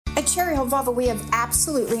Cherry Hill Volvo, we have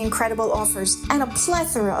absolutely incredible offers and a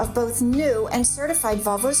plethora of both new and certified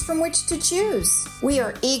Volvos from which to choose. We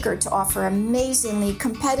are eager to offer amazingly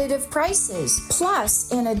competitive prices,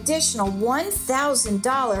 plus an additional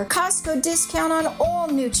 $1,000 Costco discount on all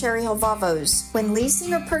new Cherry Hill Volvos. When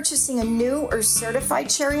leasing or purchasing a new or certified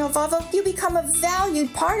Cherry Hill Volvo, you become a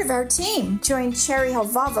valued part of our team. Join Cherry Hill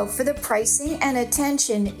Volvo for the pricing and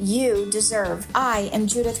attention you deserve. I am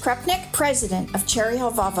Judith Krupnick, president of Cherry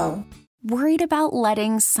Hill Volvo. Worried about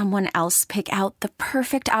letting someone else pick out the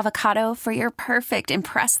perfect avocado for your perfect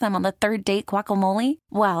impress them on the third date guacamole?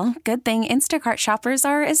 Well, good thing Instacart shoppers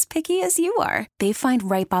are as picky as you are. They find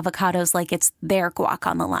ripe avocados like it's their guac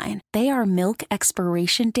on the line. They are milk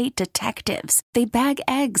expiration date detectives. They bag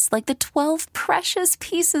eggs like the 12 precious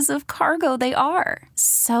pieces of cargo they are.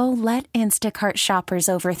 So let Instacart shoppers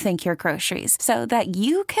overthink your groceries so that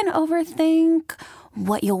you can overthink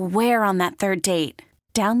what you'll wear on that third date.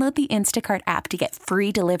 Download the Instacart app to get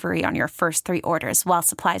free delivery on your first 3 orders while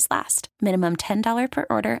supplies last. Minimum $10 per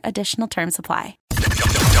order. Additional terms apply.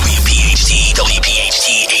 WPHT,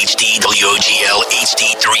 HD, WOGL,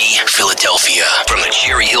 HD3, Philadelphia. From the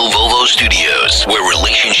Cherry Hill Volvo Studios, where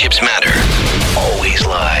relationships matter. Always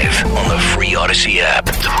live on the free Odyssey app.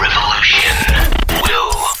 The revolution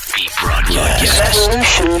will be broadcast.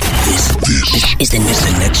 This is the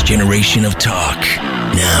next generation of talk.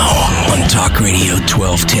 Now on Talk Radio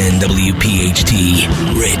 1210 WPHT,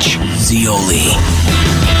 Rich Zeoli.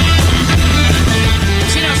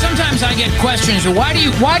 See, now sometimes I get questions. Why do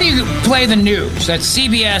you play the news? That's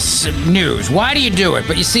CBS News. Why do you do it?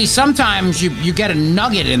 But you see, sometimes you get a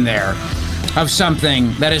nugget in there of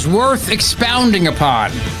something that is worth expounding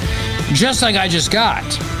upon, just like I just got,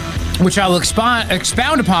 which I'll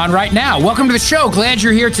expound upon right now. Welcome to the show. Glad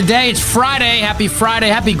you're here today. It's Friday. Happy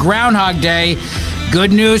Groundhog Day.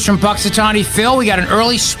 Good news from Puxatawny Phil. We got an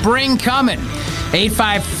early spring coming.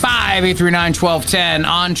 855-839-1210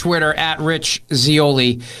 on Twitter at Rich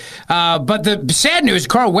Zeoli. But the sad news,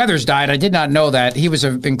 Carl Weathers died. I did not know that. He was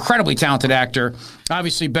an incredibly talented actor,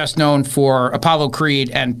 obviously best known for Apollo Creed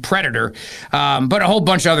and Predator, but a whole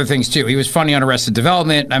bunch of other things too. He was funny on Arrested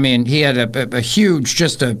Development. I mean, he had a huge,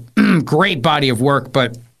 just a great body of work,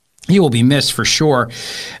 but he will be missed for sure.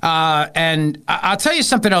 And I'll tell you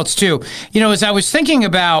something else too. You know, as I was thinking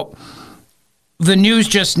about the news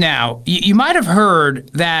just now, you might have heard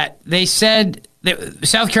that they said that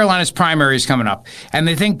South Carolina's primary is coming up, and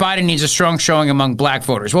they think Biden needs a strong showing among black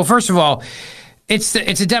voters. Well, first of all, it's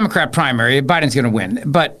a Democrat primary. Biden's going to win.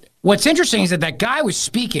 But what's interesting is that guy was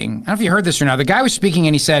speaking. I don't know if you heard this or not. The guy was speaking,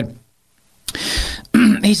 and he said,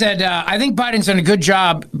 I think Biden's done a good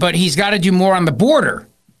job, but he's got to do more on the border.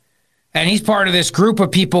 And he's part of this group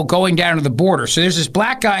of people going down to the border. So there's this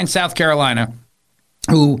black guy in South Carolina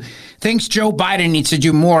who thinks Joe Biden needs to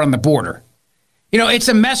do more on the border. You know, it's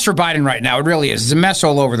a mess for Biden right now. It really is. It's a mess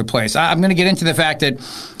all over the place. I'm going to get into the fact that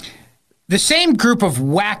the same group of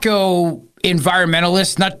wacko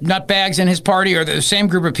environmentalists, nutbags in his party, are the same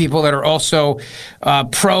group of people that are also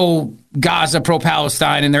pro-Gaza,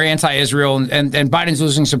 pro-Palestine, and they're anti-Israel, and Biden's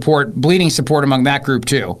losing support, bleeding support among that group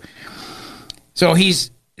too. So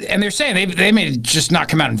and they're saying they may just not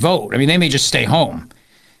come out and vote. I mean, they may just stay home.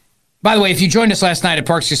 By the way, if you joined us last night at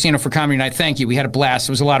Parks Casino for Comedy Night, thank you. We had a blast.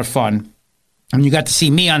 It was a lot of fun. And you got to see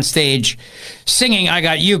me on stage singing I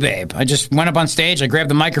Got You, Babe. I just went up on stage. I grabbed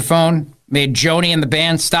the microphone, made Joni and the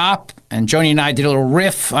band stop. And Joni and I did a little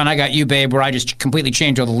riff on I Got You, Babe, where I just completely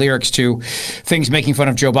changed all the lyrics to things making fun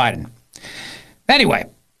of Joe Biden. Anyway,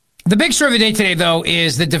 the big story of the day today, though,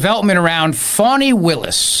 is the development around Fani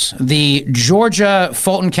Willis, the Georgia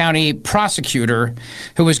Fulton County prosecutor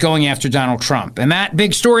who was going after Donald Trump. And that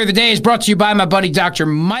big story of the day is brought to you by my buddy, Dr.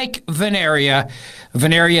 Mike Veneria,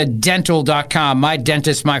 VeneriaDental.com, my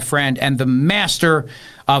dentist, my friend, and the master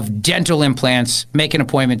of dental implants. Make an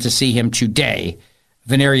appointment to see him today,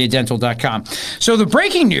 VeneriaDental.com. So the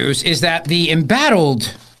breaking news is that the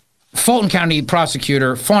embattled Fulton County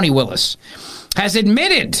prosecutor, Fani Willis, has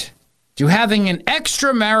admitted to having an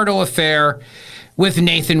extramarital affair with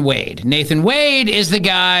Nathan Wade. Nathan Wade is the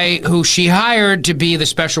guy who she hired to be the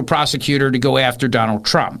special prosecutor to go after Donald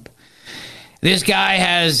Trump. This guy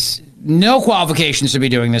has no qualifications to be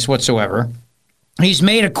doing this whatsoever. He's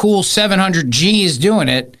made a cool 700 G's doing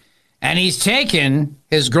it, and he's taken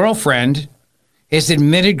his girlfriend, his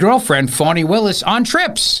admitted girlfriend, Fani Willis, on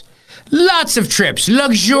trips. Lots of trips,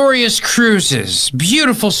 luxurious cruises,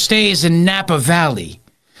 beautiful stays in Napa Valley.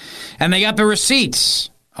 And they got the receipts,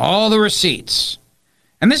 all the receipts.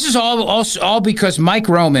 And this is all because Mike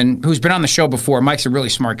Roman, who's been on the show before, Mike's a really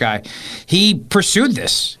smart guy, he pursued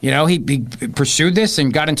this. He pursued this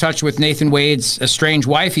and got in touch with Nathan Wade's estranged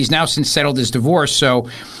wife. He's now since settled his divorce, so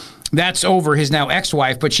that's over, his now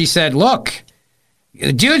ex-wife. But she said, look,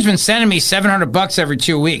 the dude's been sending me $700 every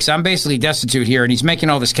 2 weeks. I'm basically destitute here, and he's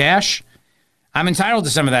making all this cash. I'm entitled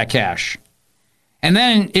to some of that cash. And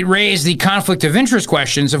then it raised the conflict of interest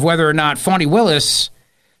questions of whether or not Fani Willis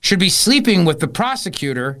should be sleeping with the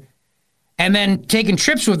prosecutor and then taking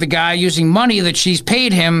trips with the guy using money that she's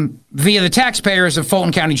paid him via the taxpayers of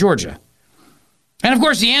Fulton County, Georgia. And, of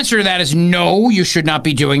course, the answer to that is no, you should not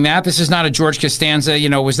be doing that. This is not a George Costanza,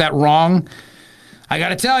 was that wrong? I got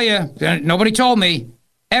to tell you, nobody told me.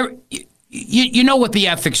 You know what the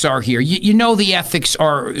ethics are here. You know the ethics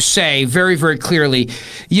say very, very clearly,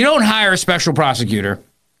 you don't hire a special prosecutor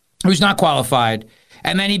who's not qualified,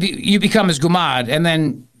 and then you become his gumad, and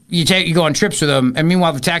then you go on trips with him, and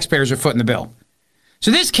meanwhile the taxpayers are footing the bill.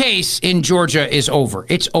 So this case in Georgia is over.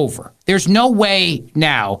 It's over. There's no way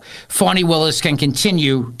now Fani Willis can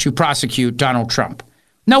continue to prosecute Donald Trump.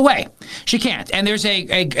 No way. She can't. And there's a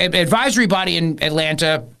advisory body in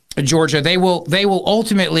Atlanta, Georgia. They will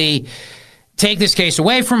ultimately take this case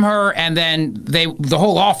away from her, and then the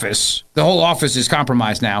whole office is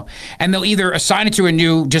compromised now, and they'll either assign it to a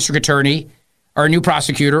new district attorney or a new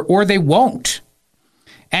prosecutor, or they won't.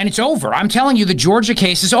 And it's over. I'm telling you, the Georgia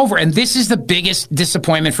case is over. And this is the biggest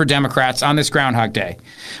disappointment for Democrats on this Groundhog Day.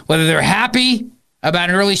 Whether they're happy about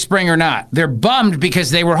an early spring or not, they're bummed because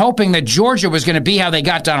they were hoping that Georgia was going to be how they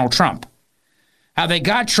got Donald Trump. How they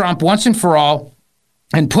got Trump once and for all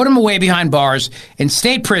and put him away behind bars in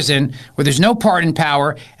state prison where there's no pardon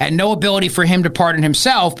power and no ability for him to pardon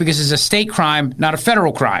himself because it's a state crime, not a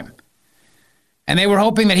federal crime. And they were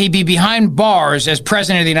hoping that he'd be behind bars as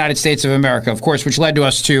president of the United States of America, of course, which led to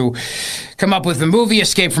us to come up with the movie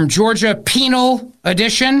Escape from Georgia, Penal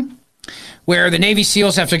Edition, where the Navy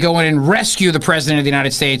SEALs have to go in and rescue the president of the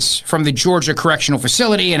United States from the Georgia Correctional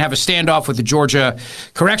Facility and have a standoff with the Georgia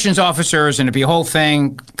corrections officers, and it'd be a whole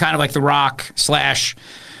thing, kind of like The Rock /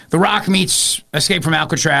 The Rock meets Escape from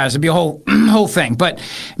Alcatraz. It'd be a whole thing, but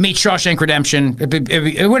meets Shawshank Redemption.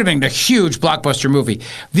 It would have been a huge blockbuster movie.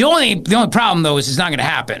 The only problem, though, is it's not going to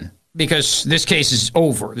happen because this case is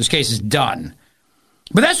over. This case is done.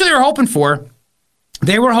 But that's what they were hoping for.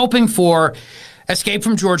 They were hoping for Escape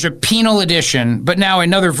from Georgia, Penal Edition, but now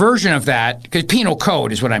another version of that, because Penal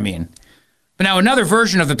Code is what I mean. But now another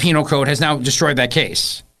version of the Penal Code has now destroyed that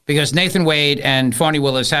case because Nathan Wade and Fani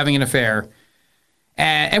Willis having an affair.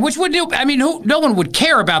 And which would do, no one would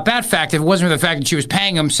care about that fact if it wasn't for the fact that she was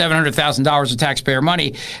paying him $700,000 of taxpayer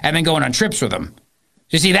money and then going on trips with him.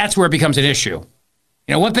 You see, that's where it becomes an issue.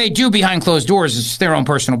 What they do behind closed doors is their own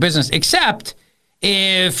personal business, except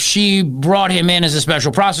if she brought him in as a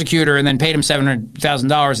special prosecutor and then paid him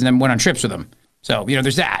 $700,000 and then went on trips with him. So,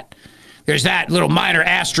 there's that. There's that little minor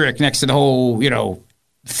asterisk next to the whole,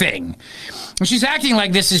 thing. She's acting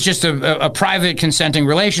like this is just a private consenting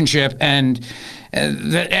relationship and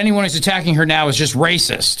that anyone who's attacking her now is just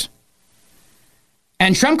racist.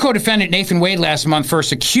 And Trump co-defendant Nathan Wade last month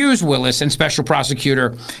first accused Willis and special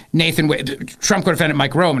prosecutor Trump co-defendant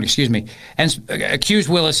Mike Roman, and accused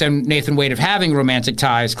Willis and Nathan Wade of having romantic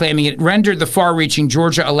ties, claiming it rendered the far-reaching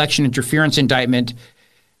Georgia election interference indictment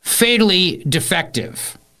fatally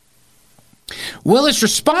defective. Willis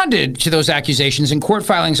responded to those accusations in court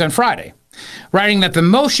filings on Friday, writing that the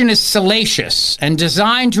motion is salacious and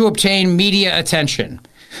designed to obtain media attention.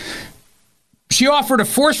 She offered a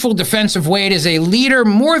forceful defense of Wade as a leader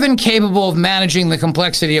more than capable of managing the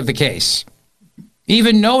complexity of the case,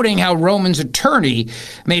 even noting how Roman's attorney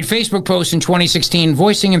made Facebook posts in 2016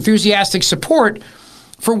 voicing enthusiastic support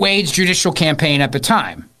for Wade's judicial campaign at the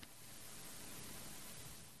time.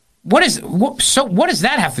 What does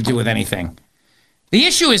that have to do with anything? The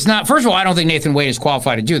issue is not, first of all, I don't think Nathan Wade is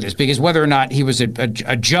qualified to do this because whether or not he was a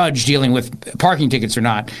judge dealing with parking tickets or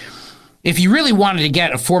not, if you really wanted to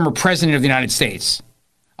get a former president of the United States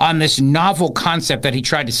on this novel concept that he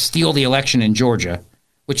tried to steal the election in Georgia,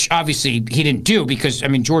 which obviously he didn't do because,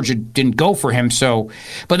 Georgia didn't go for him,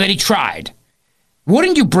 but that he tried.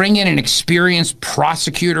 Wouldn't you bring in an experienced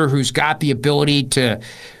prosecutor who's got the ability to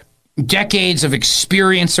decades of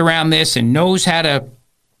experience around this and knows how to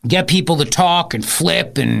get people to talk and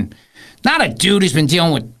flip, and not a dude who's been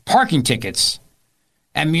dealing with parking tickets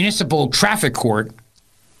and municipal traffic court?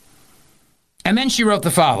 And then she wrote the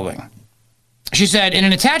following. She said, in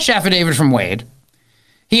an attached affidavit from Wade,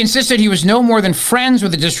 he insisted he was no more than friends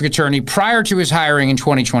with the district attorney prior to his hiring in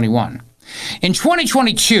 2021. In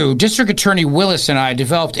 2022, District Attorney Willis and I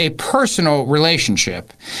developed a personal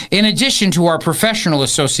relationship in addition to our professional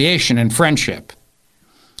association and friendship.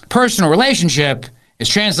 Personal relationship is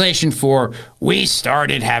translation for we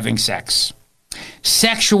started having sex.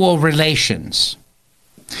 Sexual relations.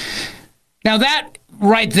 Now that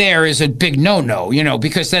right there is a big no-no,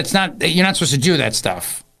 because you're not supposed to do that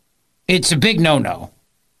stuff. It's a big no-no.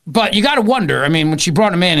 But you got to wonder, when she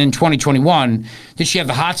brought him in 2021, did she have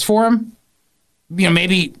the hots for him?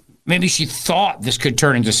 Maybe she thought this could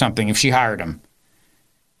turn into something if she hired him.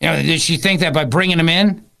 Did she think that by bringing him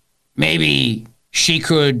in, maybe she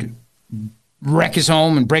could wreck his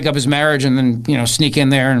home and break up his marriage and then, sneak in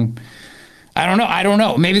there? And I don't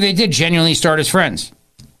know. Maybe they did genuinely start as friends.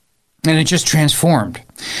 And it just transformed.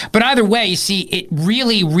 But either way, you see, it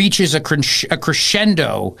really reaches a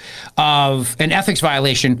crescendo of an ethics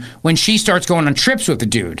violation when she starts going on trips with the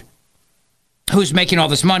dude who's making all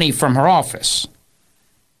this money from her office.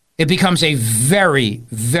 It becomes a very,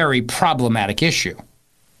 very problematic issue.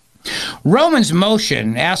 Roman's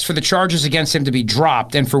motion asked for the charges against him to be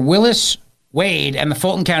dropped and for Willis, Wade, and the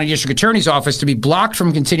Fulton County District Attorney's Office to be blocked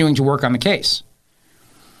from continuing to work on the case.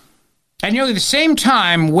 At nearly the same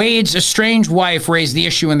time, Wade's estranged wife raised the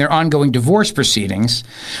issue in their ongoing divorce proceedings.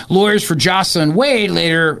 Lawyers for Jocelyn Wade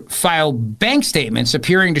later filed bank statements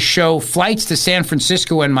appearing to show flights to San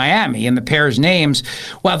Francisco and Miami in the pair's names,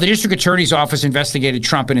 while the district attorney's office investigated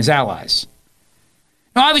Trump and his allies.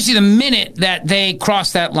 Now, obviously, the minute that they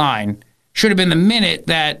crossed that line should have been the minute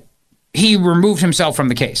that he removed himself from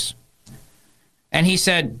the case. And he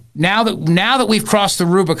said, now that we've crossed the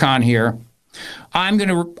Rubicon here,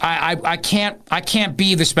 I can't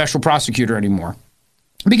be the special prosecutor anymore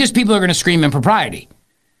because people are going to scream impropriety.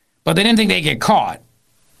 But they didn't think they'd get caught.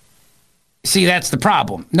 See, that's the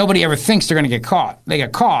problem. Nobody ever thinks they're going to get caught. They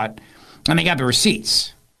got caught and they got the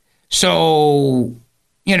receipts. So,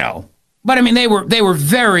 but they were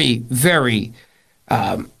very, very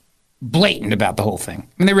blatant about the whole thing.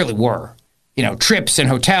 They really were. Trips and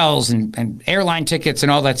hotels and airline tickets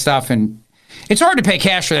and all that stuff. And it's hard to pay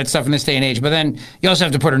cash for that stuff in this day and age, but then you also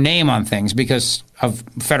have to put her name on things because of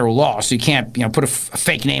federal law. So you can't, put a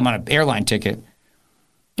fake name on an airline ticket.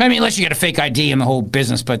 Unless you get a fake ID and the whole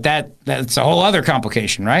business, but that's a whole other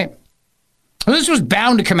complication, right? Well, this was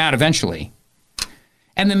bound to come out eventually.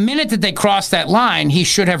 And the minute that they crossed that line, he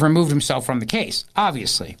should have removed himself from the case,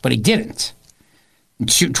 obviously, but he didn't. In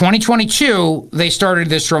 2022, they started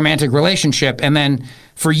this romantic relationship, and then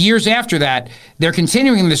for years after that, they're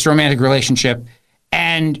continuing this romantic relationship,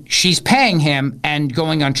 and she's paying him and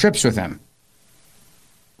going on trips with him.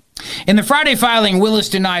 In the Friday filing, Willis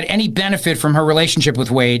denied any benefit from her relationship with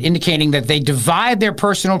Wade, indicating that they divide their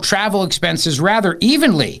personal travel expenses rather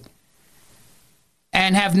evenly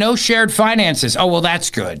and have no shared finances. Oh, well, that's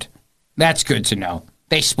good. That's good to know.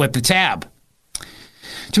 They split the tab.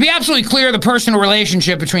 To be absolutely clear, the personal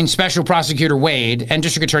relationship between Special Prosecutor Wade and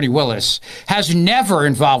District Attorney Willis has never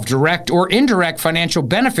involved direct or indirect financial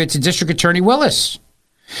benefit to District Attorney Willis.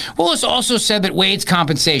 Willis also said that Wade's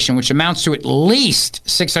compensation, which amounts to at least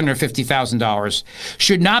 $650,000,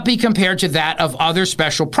 should not be compared to that of other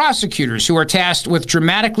special prosecutors who are tasked with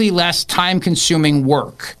dramatically less time-consuming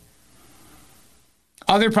work.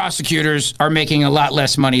 Other prosecutors are making a lot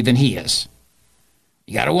less money than he is.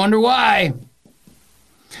 You got to wonder why.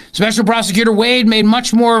 Special Prosecutor Wade made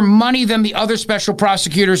much more money than the other special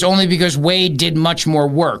prosecutors only because Wade did much more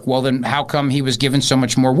work. Well, then how come he was given so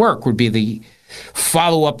much more work would be the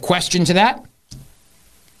follow-up question to that.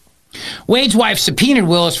 Wade's wife subpoenaed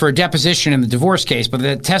Willis for a deposition in the divorce case, but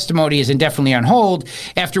the testimony is indefinitely on hold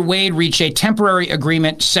after Wade reached a temporary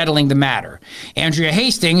agreement settling the matter. Andrea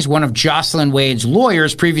Hastings, one of Jocelyn Wade's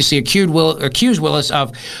lawyers, previously accused Willis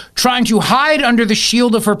of trying to hide under the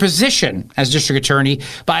shield of her position as district attorney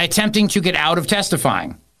by attempting to get out of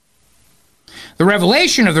testifying. The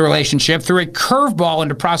revelation of the relationship threw a curveball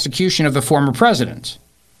into prosecution of the former president.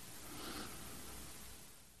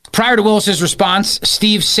 Prior to Willis's response,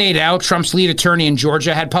 Steve Sadow, Trump's lead attorney in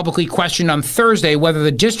Georgia, had publicly questioned on Thursday whether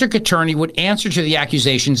the district attorney would answer to the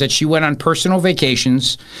accusations that she went on personal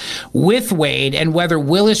vacations with Wade and whether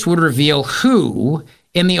Willis would reveal who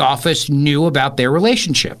in the office knew about their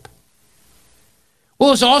relationship.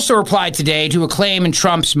 Willis also replied today to a claim in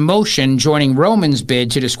Trump's motion joining Roman's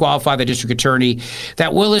bid to disqualify the district attorney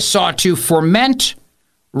that Willis sought to foment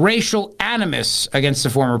racial animus against the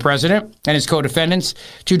former president and his co-defendants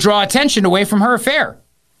to draw attention away from her affair.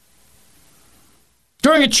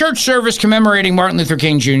 During a church service commemorating Martin Luther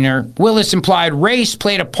King Jr., Willis implied race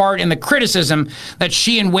played a part in the criticism that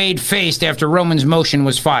she and Wade faced after Roman's motion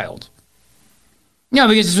was filed.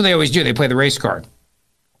 Because that's what they always do. They play the race card.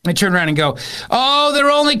 They turn around and go, "Oh, they're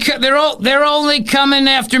only coming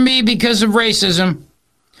after me because of racism.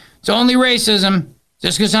 It's only racism.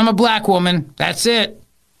 Just because I'm a black woman. That's it."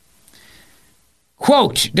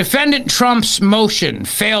 Quote, defendant Trump's motion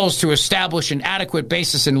fails to establish an adequate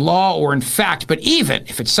basis in law or in fact, but even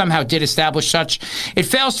if it somehow did establish such, it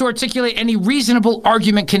fails to articulate any reasonable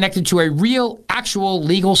argument connected to a real, actual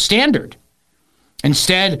legal standard.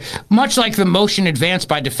 Instead, much like the motion advanced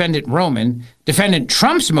by defendant Roman, defendant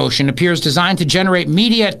Trump's motion appears designed to generate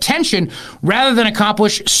media attention rather than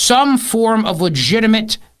accomplish some form of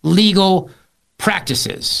legitimate legal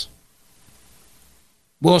practices.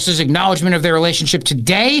 Willis's acknowledgement of their relationship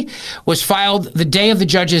today was filed the day of the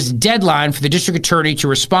judge's deadline for the district attorney to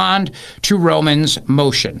respond to Roman's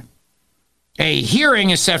motion. A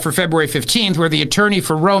hearing is set for February 15th, where the attorney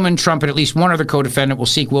for Roman, Trump, and at least one other co-defendant will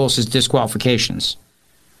seek Willis's disqualifications.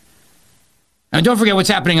 Now, don't forget what's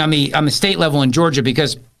happening on the state level in Georgia,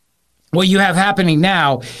 because what you have happening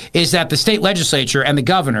now is that the state legislature and the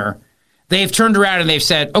governor, they've turned around and they've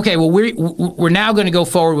said, okay, well, we're now going to go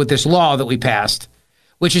forward with this law that we passed,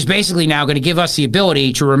 which is basically now going to give us the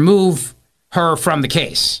ability to remove her from the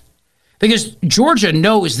case. Because Georgia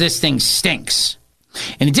knows this thing stinks.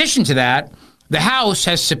 In addition to that, the House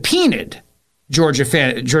has subpoenaed Georgia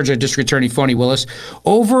District Attorney Fani Willis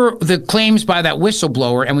over the claims by that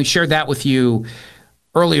whistleblower, and we shared that with you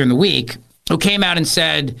earlier in the week, who came out and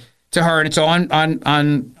said to her, and it's all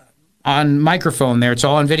on microphone there, it's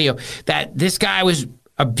all on video, that this guy was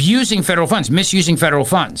abusing federal funds, misusing federal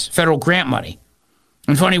funds, federal grant money.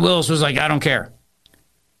 And Fani Willis was like, I don't care.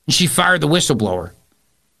 And she fired the whistleblower.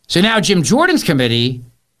 So now Jim Jordan's committee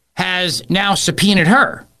has now subpoenaed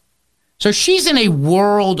her. So she's in a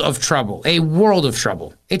world of trouble,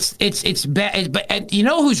 It's bad. But you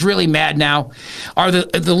know who's really mad now?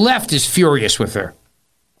 The left is furious with her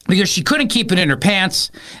because she couldn't keep it in her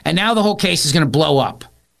pants. And now the whole case is going to blow up.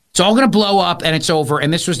 It's all going to blow up and it's over.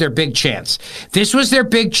 And this was their big chance. This was their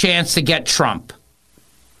big chance to get Trump.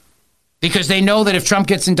 Because they know that if Trump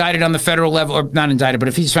gets indicted on the federal level, or not indicted, but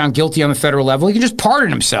if he's found guilty on the federal level, he can just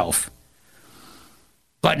pardon himself.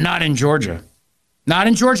 But not in Georgia. Not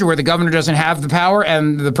in Georgia, where the governor doesn't have the power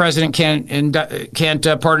and the president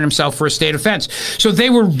can't pardon himself for a state offense. So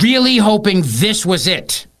they were really hoping this was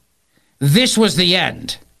it. This was the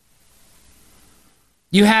end.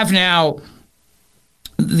 You have now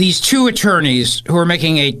these two attorneys who are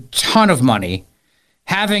making a ton of money,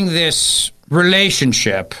 having this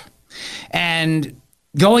relationship, and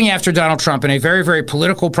going after Donald Trump in a very, very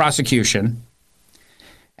political prosecution.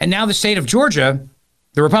 And now the state of Georgia,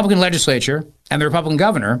 the Republican legislature and the Republican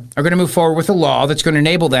governor are going to move forward with a law that's going to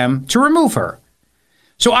enable them to remove her.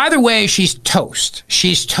 So either way, she's toast.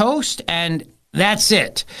 She's toast, and that's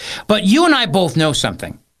it. But you and I both know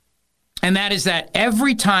something. And that is that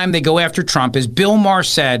every time they go after Trump, as Bill Maher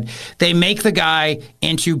said, they make the guy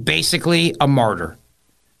into basically a martyr.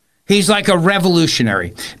 He's like a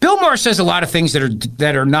revolutionary. Bill Maher says a lot of things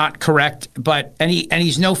that are not correct, and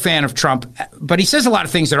he's no fan of Trump, but he says a lot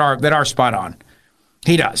of things that are spot on.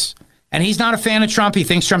 He does. And he's not a fan of Trump. He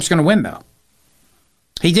thinks Trump's going to win, though.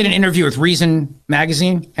 He did an interview with Reason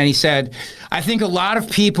magazine, and he said, I think a lot of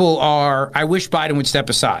people I wish Biden would step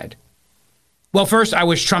aside. Well, first, I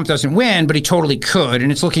wish Trump doesn't win, but he totally could, and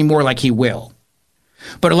it's looking more like he will.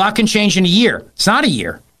 But a lot can change in a year. It's not a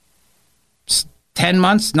year. 10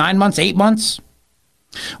 months, 9 months, 8 months.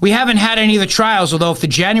 We haven't had any of the trials, although if the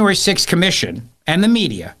January 6th commission and the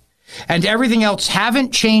media and everything else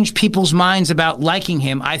haven't changed people's minds about liking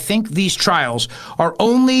him, I think these trials are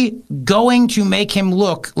only going to make him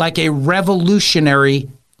look like a revolutionary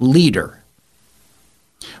leader.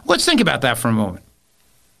 Let's think about that for a moment.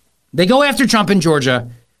 They go after Trump in Georgia,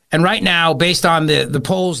 and right now, based on the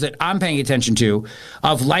polls that I'm paying attention to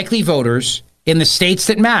of likely voters in the states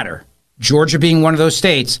that matter, Georgia being one of those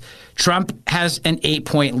states, Trump has an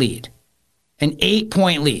 8-point lead. An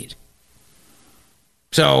 8-point lead.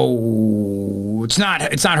 So it's not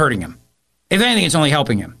hurting him. If anything, it's only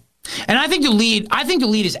helping him. And I think the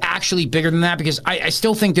lead is actually bigger than that, because I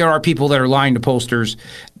still think there are people that are lying to pollsters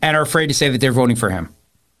and are afraid to say that they're voting for him.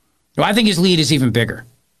 So I think his lead is even bigger.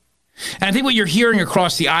 And I think what you're hearing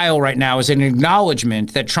across the aisle right now is an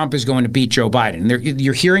acknowledgement that Trump is going to beat Joe Biden.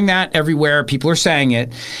 You're hearing that everywhere. People are saying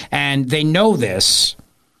it, and they know this,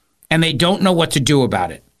 and they don't know what to do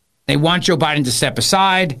about it. They want Joe Biden to step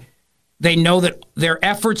aside. They know that their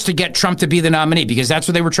efforts to get Trump to be the nominee, because that's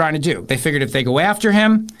what they were trying to do. They figured if they go after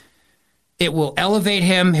him, it will elevate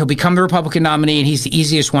him. He'll become the Republican nominee, and he's the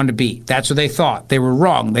easiest one to beat. That's what they thought. They were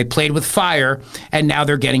wrong. They played with fire, and now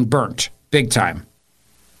they're getting burnt big time.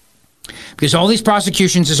 Because all these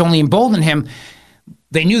prosecutions has only emboldened him.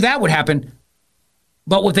 They knew that would happen.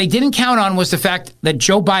 But what they didn't count on was the fact that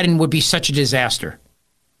Joe Biden would be such a disaster.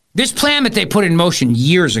 This plan that they put in motion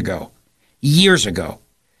years ago,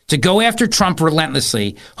 to go after Trump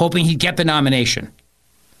relentlessly, hoping he'd get the nomination.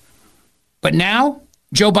 But now,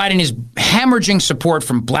 Joe Biden is hemorrhaging support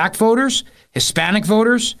from black voters, Hispanic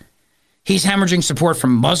voters. He's hemorrhaging support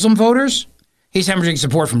from Muslim voters. He's hemorrhaging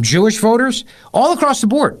support from Jewish voters, all across the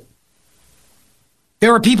board.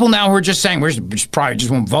 There are people now who are just saying, we probably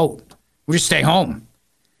just won't vote. We'll just stay home.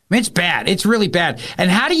 I mean, it's bad. It's really bad.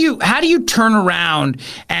 And how do you turn around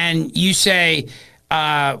and you say,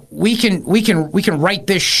 we can right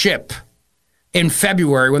this ship in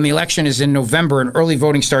February when the election is in November and early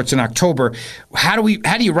voting starts in October? How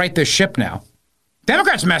do you right this ship now?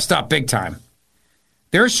 Democrats messed up big time.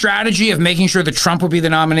 Their strategy of making sure that Trump will be the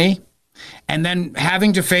nominee and then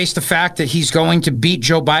having to face the fact that he's going to beat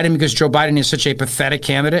Joe Biden because Joe Biden is such a pathetic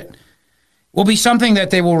candidate will be something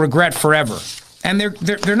that they will regret forever. And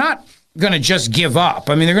they're not going to just give up.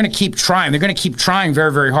 I mean, they're going to keep trying. They're going to keep trying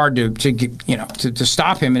very, very hard to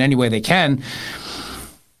stop him in any way they can.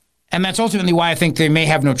 And that's ultimately why I think they may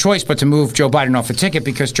have no choice but to move Joe Biden off the ticket,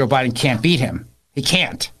 because Joe Biden can't beat him. He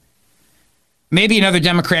can't. Maybe another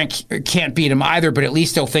Democrat can't beat him either, but at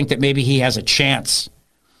least they'll think that maybe he has a chance.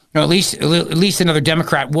 At least another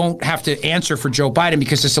Democrat won't have to answer for Joe Biden,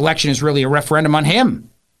 because this election is really a referendum on him.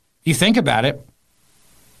 If you think about it.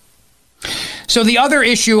 So the other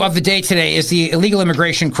issue of the day today is the illegal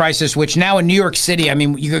immigration crisis, which now in New York City, I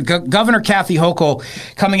mean, Governor Kathy Hochul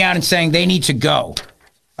coming out and saying they need to go.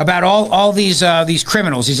 About all these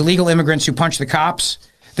criminals, these illegal immigrants who punch the cops,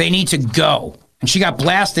 they need to go. And she got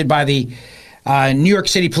blasted by the New York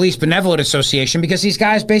City Police Benevolent Association because these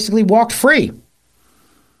guys basically walked free.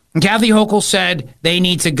 And Kathy Hochul said they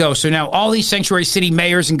need to go. So now all these sanctuary city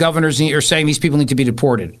mayors and governors are saying these people need to be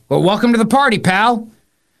deported. Well, welcome to the party, pal.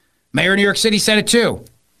 Mayor of New York City said it too.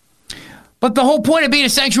 But the whole point of being a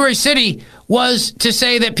sanctuary city was to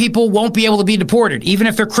say that people won't be able to be deported, even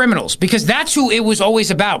if they're criminals, because that's who it was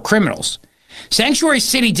always about, criminals. Sanctuary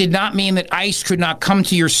city did not mean that ICE could not come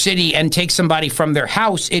to your city and take somebody from their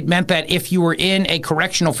house. It meant that if you were in a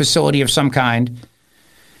correctional facility of some kind,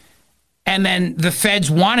 and then the feds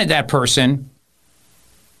wanted that person,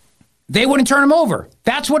 they wouldn't turn them over.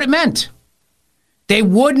 That's what it meant. They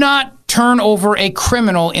would not turn over a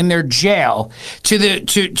criminal in their jail to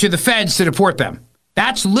the feds to deport them.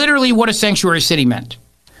 That's literally what a sanctuary city meant.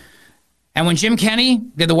 And when Jim Kenney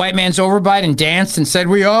did the white man's overbite and danced and said,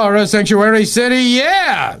 "We are a sanctuary city,"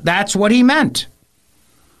 yeah, that's what he meant.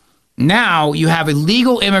 Now you have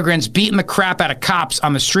illegal immigrants beating the crap out of cops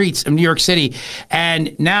on the streets of New York City.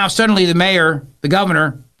 And now suddenly the mayor, the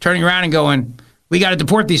governor, turning around and going, "We got to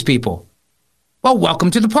deport these people." Well,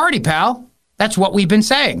 welcome to the party, pal. That's what we've been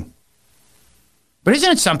saying. But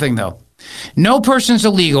isn't it something, though? No person's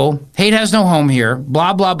illegal. Hate has no home here.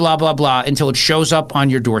 Blah, blah, blah, blah, blah, until it shows up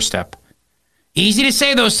on your doorstep. Easy to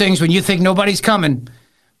say those things when you think nobody's coming.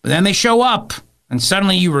 But then they show up, and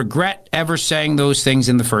suddenly you regret ever saying those things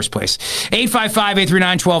in the first place.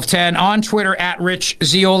 855-839-1210 on Twitter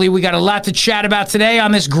 @RichZioli. We got a lot to chat about today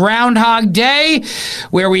on this Groundhog Day,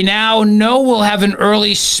 where we now know we'll have an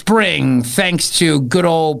early spring thanks to good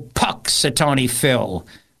old Puxatawny Phil.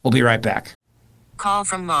 We'll be right back. Call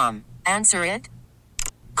from mom. Answer it.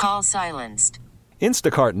 Call silenced.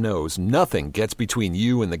 Instacart knows nothing gets between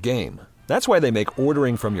you and the game. That's why they make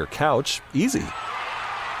ordering from your couch easy.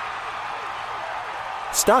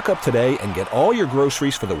 Stock up today and get all your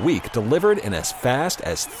groceries for the week delivered in as fast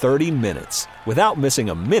as 30 minutes without missing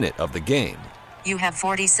a minute of the game. You have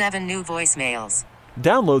 47 new voicemails.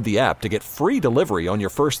 Download the app to get free delivery on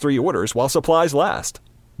your first 3 orders while supplies last.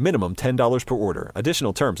 Minimum $10 per order.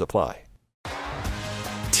 Additional terms apply.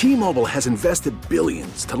 T-Mobile has invested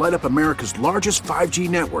billions to light up America's largest 5G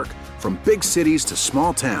network, from big cities to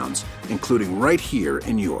small towns, including right here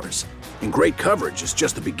in yours. And great coverage is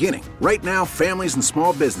just the beginning. Right now, families and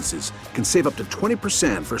small businesses can save up to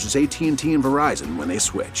 20% versus AT&T and Verizon when they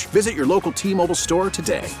switch. Visit your local T-Mobile store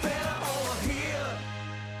today.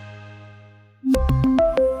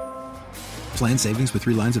 Plan savings with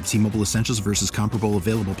 3 lines of T-Mobile Essentials versus comparable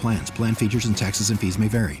available plans. Plan features and taxes and fees may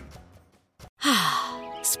vary.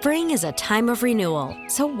 Spring is a time of renewal,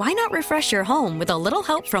 so why not refresh your home with a little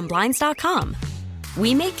help from Blinds.com?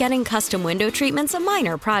 We make getting custom window treatments a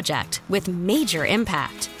minor project with major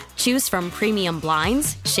impact. Choose from premium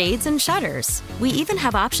blinds, shades, and shutters. We even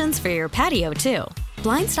have options for your patio, too.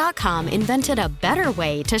 Blinds.com invented a better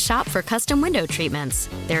way to shop for custom window treatments.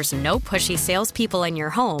 There's no pushy salespeople in your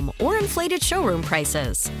home or inflated showroom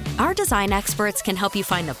prices. Our design experts can help you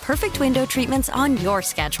find the perfect window treatments on your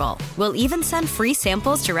schedule. We'll even send free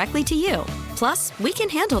samples directly to you. Plus, we can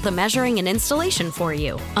handle the measuring and installation for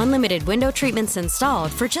you. Unlimited window treatments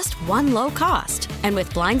installed for just one low cost. And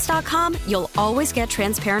with Blinds.com, you'll always get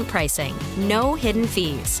transparent pricing. No hidden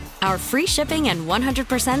fees. Our free shipping and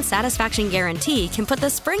 100% satisfaction guarantee can put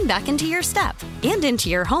the spring back into your step and into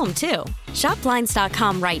your home, too. Shop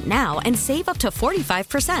Blinds.com right now and save up to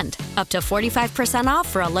 45%. Up to 45% off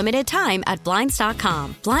for a limited time at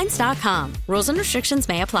Blinds.com. Blinds.com. Rules and restrictions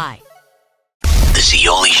may apply. The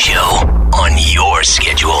Zioli Show on your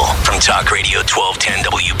schedule from Talk Radio 1210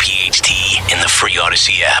 WPHT in the free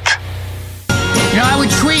Odyssey app. You know, I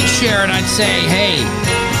would tweet Cher and I'd say, hey,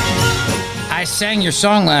 I sang your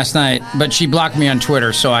song last night, but she blocked me on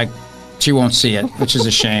Twitter, so she won't see it, which is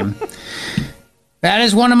a shame. That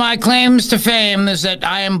is one of my claims to fame, is that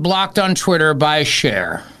I am blocked on Twitter by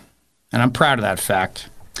Cher. And I'm proud of that fact.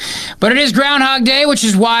 But it is Groundhog Day, which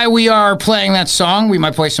is why we are playing that song. We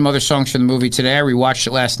might play some other songs from the movie today. I rewatched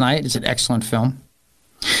it last night. It's an excellent film.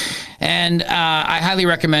 And I highly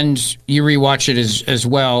recommend you rewatch it as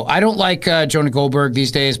well. I don't like Jonah Goldberg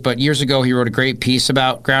these days, but years ago he wrote a great piece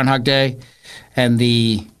about Groundhog Day and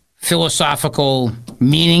the philosophical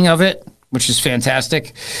meaning of it, which is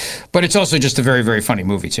fantastic. But it's also just a very, very funny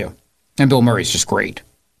movie, too. And Bill Murray's just great.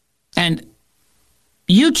 And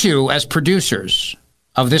you two, as producers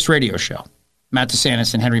of this radio show, Matt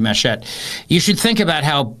DeSantis and Henry Machette, you should think about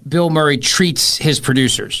how Bill Murray treats his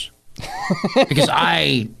producers. Because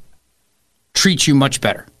I treat you much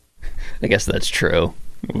better. I guess that's true.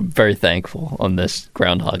 I'm very thankful on this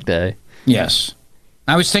Groundhog Day. Yes.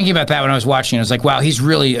 I was thinking about that when I was watching. I was like, wow, he's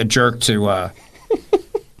really a jerk to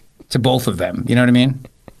both of them. You know what I mean?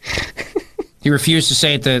 He refused to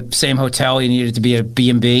stay at the same hotel. He needed to be a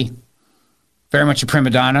B&B. Very much a prima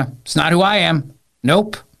donna. It's not who I am.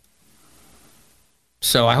 Nope.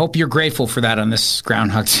 So I hope you're grateful for that on this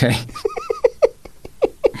Groundhog Day.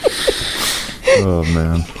 Oh,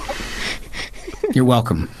 man. You're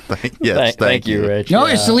welcome. Thank you, Rich. No,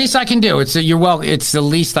 it's the least I can do. It's the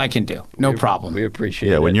least I can do. No problem. We appreciate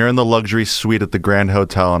it. Yeah, when you're in the luxury suite at the Grand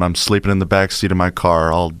Hotel and I'm sleeping in the back seat of my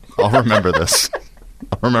car, I'll remember this.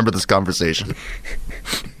 I'll remember this conversation.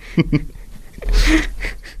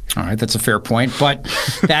 All right, that's a fair point, but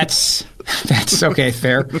that's okay,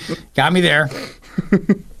 fair. Got me there.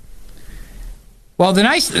 Well,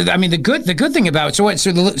 the good thing about it.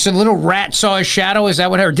 So the little rat saw his shadow. Is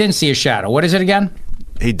that what? Or didn't see his shadow? What is it again?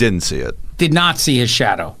 He didn't see it. Did not see his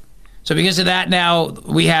shadow. So because of that, now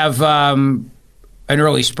we have an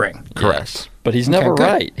early spring. Correct. Yes. But he's never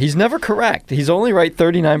right. He's never correct. He's only right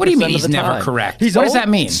 39% What do you mean of the he's time. never correct? What does that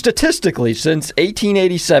mean? Statistically, since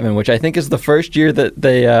 1887, which I think is the first year that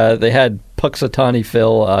they had Puxatawny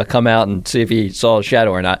Phil come out and see if he saw a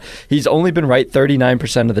shadow or not, he's only been right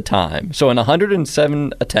 39% of the time. So in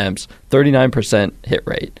 107 attempts, 39% hit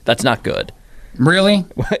rate. That's not good. Really?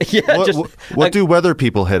 Yeah. What do weather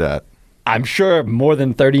people hit at? I'm sure more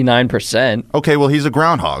than 39%. Okay, well, he's a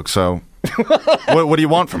groundhog, so... what do you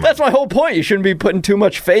want from him? That's my whole point. You shouldn't be putting too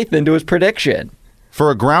much faith into his prediction.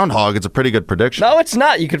 For a groundhog, it's a pretty good prediction. No, it's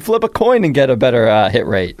not. You could flip a coin and get a better hit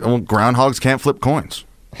rate. Well, groundhogs can't flip coins.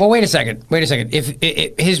 Well, wait a second.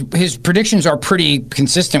 If his predictions are pretty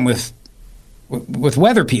consistent with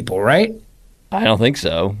weather people, right? I don't think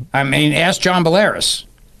so. I mean, ask John Bolaris.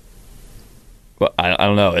 Well, I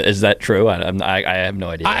don't know. Is that true? I have no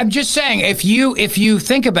idea. I'm just saying, if you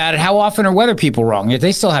think about it, how often are weather people wrong?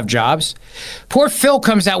 They still have jobs. Poor Phil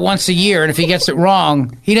comes out once a year, and if he gets it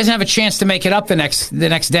wrong, he doesn't have a chance to make it up the next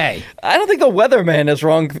day. I don't think the weatherman is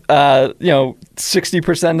wrong.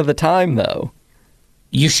 60% of the time, though.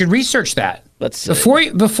 You should research that. Let's see.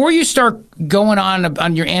 Before you start going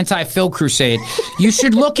on your anti-Phil crusade, you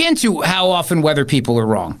should look into how often weather people are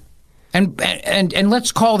wrong. And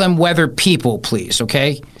let's call them weather people, please,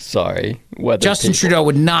 okay? Sorry, weather Justin people. Trudeau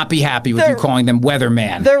would not be happy with you calling them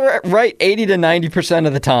weatherman. They're right 80 to 90%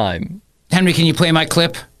 of the time. Henry, can you play my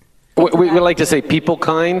clip? We like to say people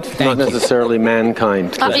kind, not necessarily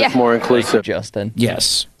mankind. It's more inclusive. Thank you, Justin.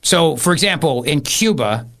 Yes. So, for example, in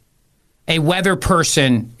Cuba, a weather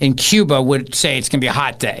person in Cuba would say it's going to be a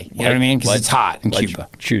hot day. You know what I mean? Because it's hot in Cuba.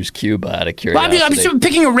 Choose Cuba out of curiosity. Well, I'm just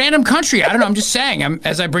picking a random country. I don't know. I'm just saying.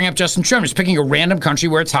 As I bring up Justin Trudeau, I'm just picking a random country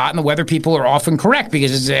where it's hot and the weather people are often correct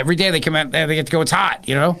because every day they come out, they get to go, it's hot,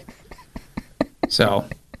 you know? So,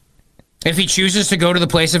 if he chooses to go to the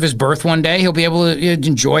place of his birth one day, he'll be able to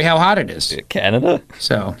enjoy how hot it is. Canada?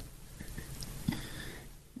 So,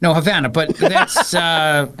 No, Havana, but that's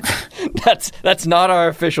that's not our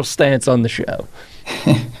official stance on the show.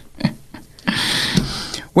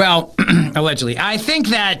 Well, allegedly. I think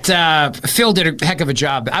that Phil did a heck of a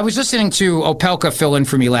job. I was listening to Opelka fill in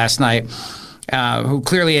for me last night, who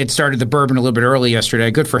clearly had started the bourbon a little bit early yesterday.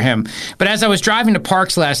 Good for him. But as I was driving to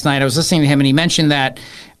Parks last night, I was listening to him, and he mentioned that,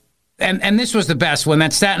 and this was the best, when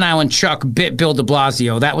that Staten Island Chuck bit Bill de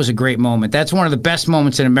Blasio. That was a great moment. That's one of the best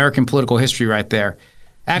moments in American political history right there.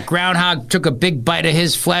 That groundhog took a big bite of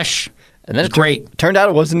his flesh. And then it turned out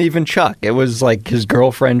it wasn't even Chuck. It was like his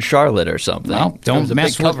girlfriend Charlotte or something. Well, don't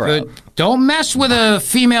mess with a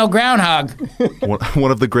female groundhog.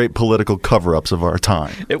 One of the great political cover-ups of our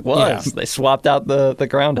time. It was. Yeah. They swapped out the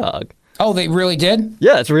groundhog. Oh, they really did?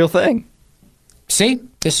 Yeah, it's a real thing. See?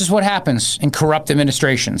 This is what happens in corrupt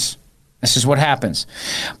administrations. This is what happens.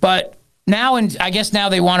 But now, and I guess now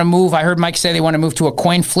they want to move. I heard Mike say they want to move to a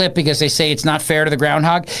coin flip because they say it's not fair to the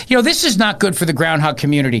groundhog. You know, this is not good for the groundhog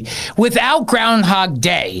community. Without Groundhog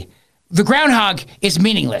Day, the groundhog is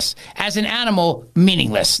meaningless. As an animal,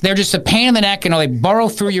 meaningless. They're just a pain in the neck, and they burrow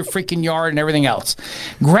through your freaking yard and everything else.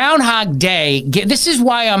 Groundhog Day, this is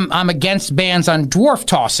why I'm against bans on dwarf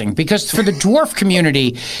tossing, because for the dwarf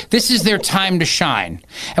community, this is their time to shine.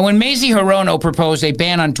 And when Mazie Hirono proposed a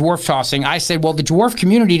ban on dwarf tossing, I said, well, the dwarf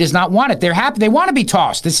community does not want it. They're happy. They want to be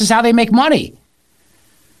tossed. This is how they make money.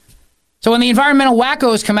 So when the environmental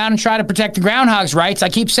wackos come out and try to protect the groundhog's rights, I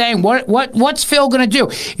keep saying, what's Phil going to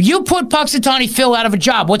do? You put Puxatawny Phil out of a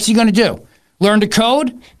job. What's he going to do? Learn to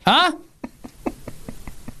code? Huh?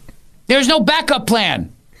 There's no backup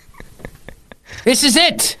plan. This is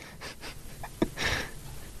it.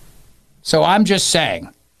 So I'm just saying,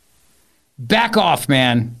 back off,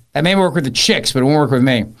 man. That may work with the chicks, but it won't work with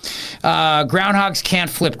me. Groundhogs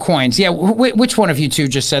can't flip coins. Yeah, which one of you two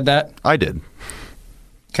just said that? I did.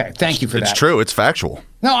 Okay, thank you for that. It's true. It's factual.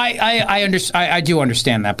 No, I do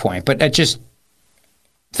understand that point, but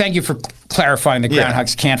thank you for clarifying that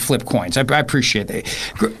groundhogs can't flip coins. I appreciate that.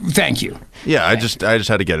 Thank you. Yeah, I just had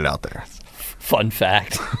to get it out there. Fun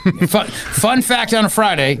fact. Fun fact on a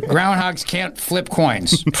Friday: groundhogs can't flip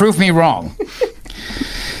coins. Prove me wrong.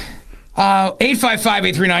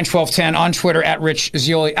 855-839-1210 on Twitter at Rich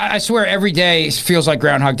Zeoli. I swear every day feels like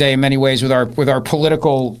Groundhog Day in many ways with our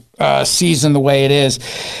political season the way it is.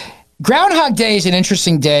 Groundhog Day is an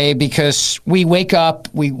interesting day because we wake up,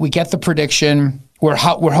 we get the prediction, we're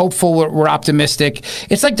hopeful, we're optimistic.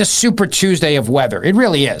 It's like the Super Tuesday of weather. It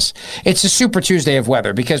really is. It's a Super Tuesday of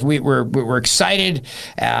weather because we're excited,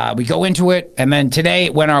 we go into it, and then today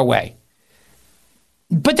it went our way.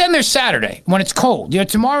 But then there's Saturday when it's cold. You know,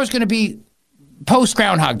 tomorrow's going to be post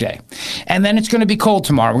Groundhog Day, and then it's going to be cold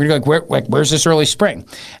tomorrow. We're going to go where's this early spring?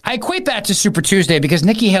 I equate that to Super Tuesday because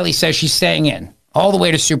Nikki Haley says she's staying in all the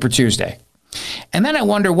way to Super Tuesday. And then I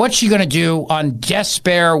wonder what she's going to do on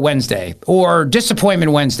Despair Wednesday or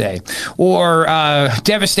Disappointment Wednesday or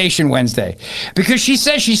Devastation Wednesday because she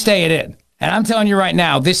says she's staying in. And I'm telling you right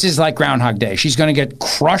now, this is like Groundhog Day. She's going to get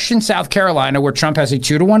crushed in South Carolina where Trump has a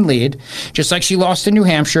 2-1 lead, just like she lost in New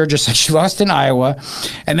Hampshire, just like she lost in Iowa.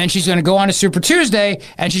 And then she's going to go on to Super Tuesday,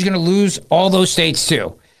 and she's going to lose all those states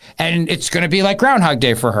too. And it's going to be like Groundhog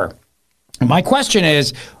Day for her. My question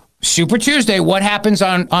is, Super Tuesday, what happens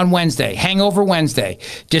on Wednesday? Hangover Wednesday,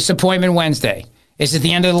 Disappointment Wednesday. Is it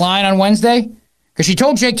the end of the line on Wednesday? Because she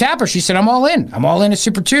told Jake Tapper, she said, I'm all in. I'm all in at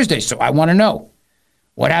Super Tuesday, so I want to know.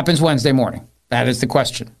 What happens Wednesday morning? That is the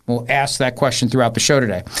question. We'll ask that question throughout the show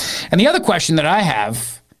today. And the other question that I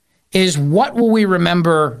have is, what will we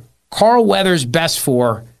remember Carl Weathers best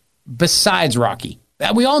for besides Rocky?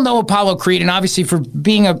 We all know Apollo Creed, and obviously for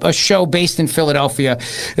being a show based in Philadelphia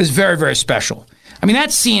is very, very special. I mean,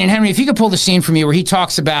 that scene, and Henry, if you could pull the scene for me where he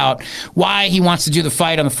talks about why he wants to do the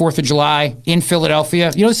fight on the 4th of July in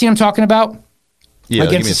Philadelphia. You know the scene I'm talking about? Yeah,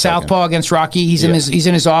 against the Southpaw, against Rocky. He's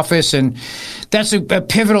in his office, and that's a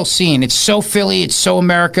pivotal scene. It's so Philly, it's so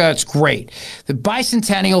America, it's great. The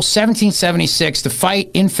bicentennial, 1776, the fight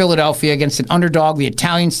in Philadelphia against an underdog, the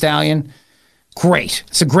Italian Stallion. Great.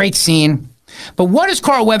 It's a great scene. But what is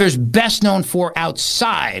Carl Weathers best known for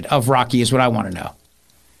outside of Rocky is what I want to know.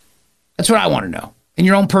 That's what I want to know, in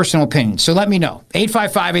your own personal opinion. So let me know.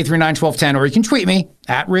 855-839-1210, or you can tweet me,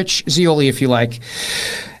 at Rich Zeoli if you like.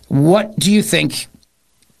 What do you think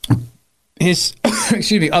his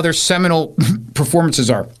other seminal performances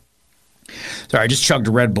are? Sorry, I just chugged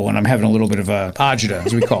a Red Bull and I'm having a little bit of a agita,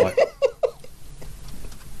 as we call it.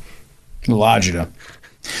 A little agita.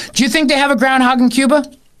 Do you think they have a groundhog in Cuba?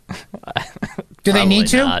 Do they need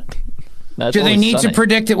to? Do they need to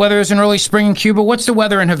predict it whether it's an early spring in Cuba? What's the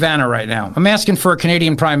weather in Havana right now? I'm asking for a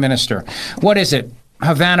Canadian Prime Minister. What is it?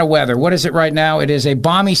 Havana weather. What is it right now? It is a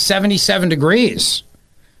balmy 77 degrees.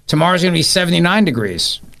 Tomorrow's going to be 79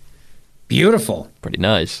 degrees. Beautiful. Pretty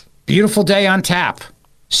nice. Beautiful day on tap.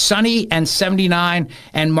 Sunny and 79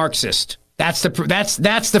 and Marxist. That's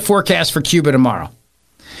the forecast for Cuba tomorrow.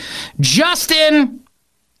 Justin,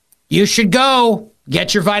 you should go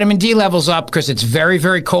get your vitamin D levels up because it's very,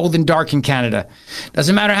 very cold and dark in Canada.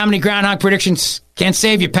 Doesn't matter how many groundhog predictions, can't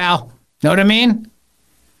save you, pal. Know what I mean?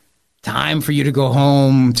 Time for you to go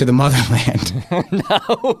home to the motherland.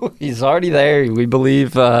 No, he's already there. We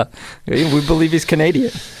believe he's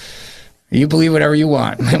Canadian. You believe whatever you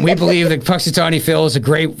want. And we believe that Puxatawny Phil is a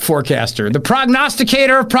great forecaster. The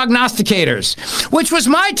prognosticator of prognosticators, which was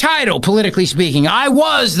my title, politically speaking. I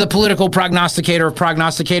was the political prognosticator of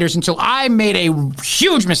prognosticators until I made a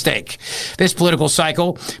huge mistake this political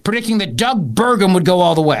cycle, predicting that Doug Burgum would go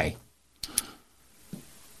all the way.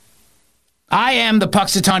 I am the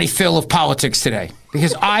Puxatawny Phil of politics today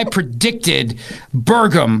because I predicted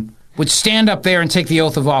Burgum would stand up there and take the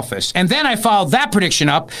oath of office. And then I followed that prediction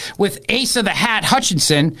up with Asa the Hat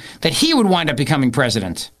Hutchinson that he would wind up becoming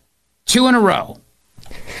president. 2 in a row.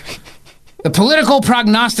 The political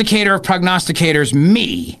prognosticator of prognosticators,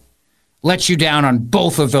 me, let you down on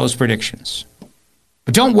both of those predictions.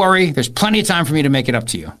 But don't worry, there's plenty of time for me to make it up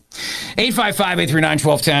to you.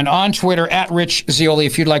 855-839-1210 on Twitter, at Rich Zeoli,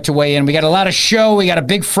 if you'd like to weigh in. We got a lot of show. We got a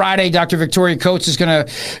big Friday. Dr. Victoria Coates is going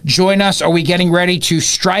to join us. Are we getting ready to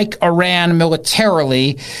strike Iran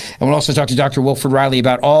militarily? And we'll also talk to Dr. Wilfred Riley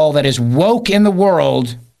about all that is woke in the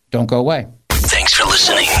world. Don't go away. Thanks for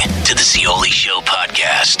listening to the Zeoli Show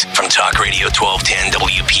podcast from Talk Radio 1210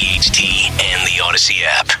 WPHT and the Odyssey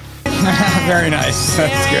app. Very nice.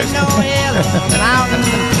 That's good.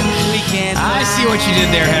 I see what you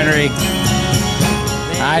did there, Henry.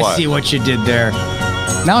 I see what you did there.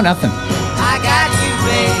 No, nothing. I got you,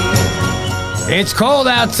 babe. It's cold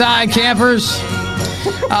outside, campers.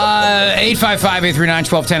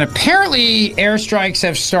 855-839-1210. Apparently, airstrikes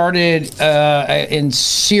have started in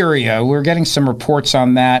Syria. We're getting some reports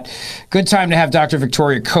on that. Good time to have Dr.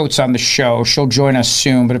 Victoria Coates on the show. She'll join us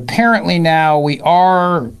soon. But apparently now we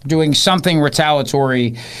are doing something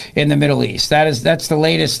retaliatory in the Middle East. That's the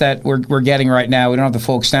latest that we're getting right now. We don't have the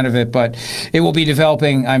full extent of it, but it will be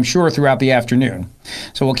developing, I'm sure, throughout the afternoon.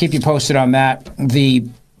 So we'll keep you posted on that. The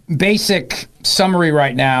basic summary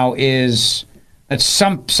right now is that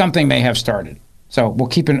something may have started. So we'll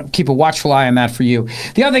keep a watchful eye on that for you.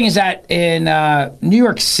 The other thing is that in New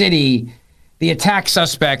York City, the attack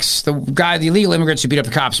suspects, the illegal immigrants who beat up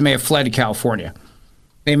the cops, may have fled to California.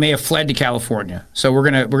 They may have fled to California. So we're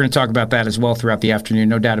gonna talk about that as well throughout the afternoon,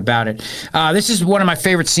 no doubt about it. This is one of my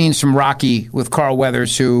favorite scenes from Rocky with Carl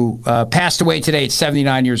Weathers, who passed away today at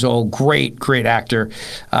 79 years old. Great actor.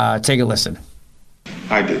 Take a listen.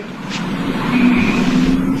 I did.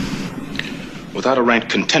 Without a ranked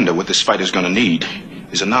contender, what this fight is going to need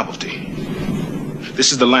is a novelty.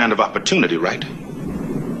 This is the land of opportunity, right?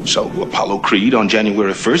 So Apollo Creed on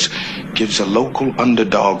January 1st gives a local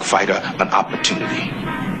underdog fighter an opportunity.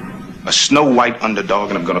 A Snow White underdog,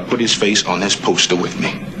 and I'm going to put his face on this poster with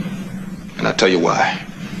me. And I'll tell you why.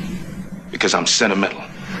 Because I'm sentimental.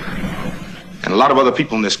 And a lot of other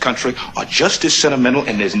people in this country are just as sentimental,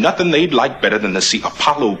 and there's nothing they'd like better than to see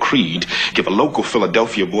Apollo Creed give a local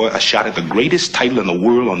Philadelphia boy a shot at the greatest title in the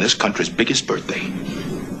world on this country's biggest birthday.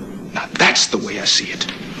 Now that's the way I see it.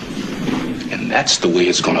 And that's the way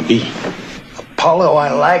it's gonna be. Apollo,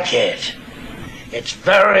 I like it. It's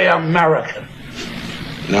very American.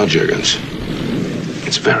 No, Juergens.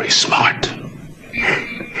 It's very smart.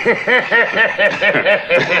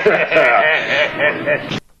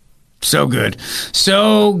 So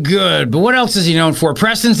good. But what else is he known for?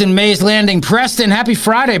 Preston's in Mays Landing. Preston, happy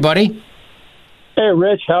Friday, buddy. Hey,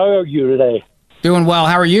 Rich, how are you today? Doing well.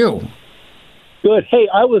 How are you? Good. Hey,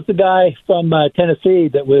 I was the guy from Tennessee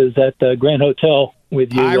that was at the Grand Hotel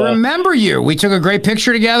with you. I remember you. We took a great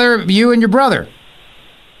picture together, you and your brother.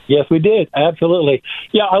 Yes, we did. Absolutely.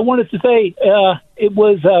 Yeah, I wanted to say it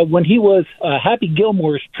was when he was Happy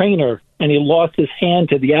Gilmore's trainer and he lost his hand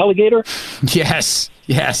to the alligator. Yes.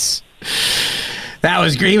 That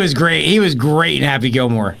was great. He was great. He was great in Happy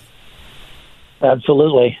Gilmore.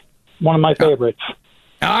 Absolutely. One of my favorites.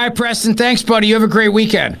 All right, Preston. Thanks, buddy. You have a great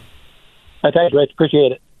weekend. Thanks, Rich.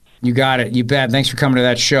 Appreciate it. You got it. You bet. Thanks for coming to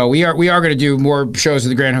that show. We are going to do more shows at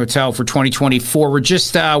the Grand Hotel for 2024. We're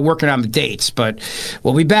just working on the dates, but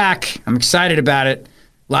we'll be back. I'm excited about it.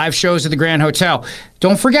 Live shows at the Grand Hotel.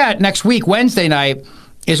 Don't forget, next week, Wednesday night,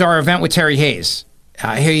 is our event with Terry Hayes.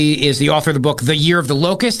 He is the author of the book, The Year of the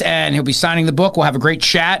Locust, and he'll be signing the book. We'll have a great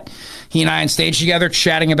chat. He and I on stage together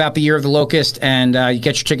chatting about The Year of the Locust, and you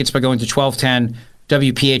get your tickets by going to 1210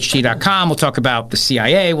 WPHT.com. We'll talk about the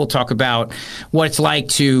CIA. We'll talk about what it's like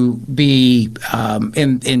to be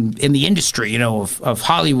in the industry, of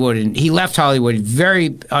Hollywood. And he left Hollywood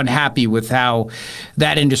very unhappy with how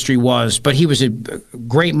that industry was. But he was a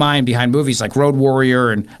great mind behind movies like Road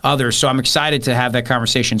Warrior and others. So I'm excited to have that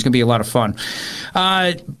conversation. It's going to be a lot of fun.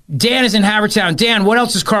 Dan is in Havertown. Dan, what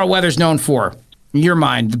else is Carl Weathers known for, in your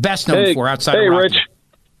mind? The best known for outside of Rocky? Rich.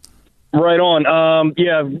 Right on.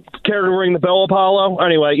 Care to ring the bell, Apollo?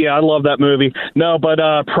 Anyway, I love that movie. No, but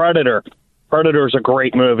Predator. Predator's a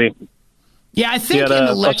great movie. Yeah, I think in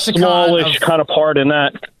the lexicon smallish kind of part in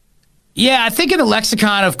that. Yeah, I think in the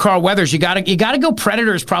lexicon of Carl Weathers, you got to go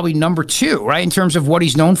Predator is probably number 2, right, in terms of what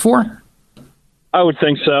he's known for? I would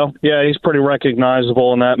think so. Yeah, he's pretty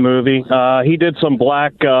recognizable in that movie. He did some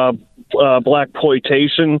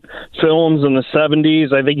blaxploitation films in the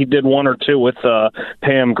 70s. I think he did 1 or 2 with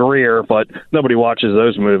Pam Grier, but nobody watches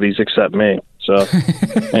those movies except me. So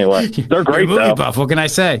anyway, they're great. You're a movie buff. What can I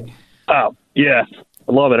say? Oh yeah,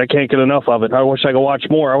 I love it. I can't get enough of it. I wish I could watch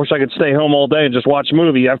more. I wish I could stay home all day and just watch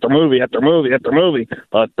movie after movie after movie after movie.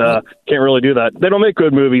 But can't really do that. They don't make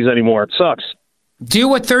good movies anymore. It sucks. Do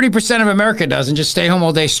what 30% of America does and just stay home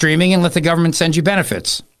all day streaming and let the government send you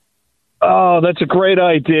benefits. Oh, that's a great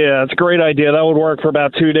idea. That's a great idea. That would work for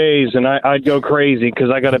about 2 days, and I'd go crazy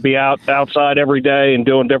because I got to be outside every day and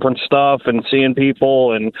doing different stuff and seeing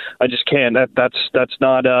people, and I just can't. That's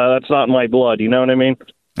not in my blood. You know what I mean?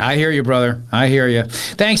 I hear you, brother. I hear you.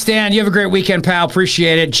 Thanks, Dan. You have a great weekend, pal.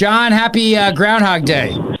 Appreciate it. John, happy Groundhog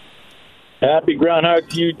Day. Happy Groundhog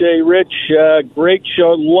Day, Rich. Great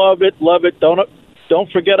show. Love it. Love it. Don't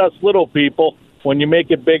forget us little people when you make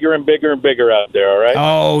it bigger and bigger and bigger out there, all right?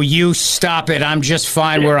 Oh, you stop it. I'm just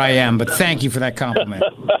fine where I am, but thank you for that compliment.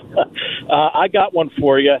 I got one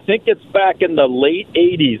for you. I think it's back in the late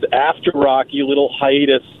 80s, after Rocky, little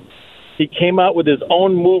hiatus. He came out with his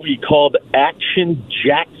own movie called Action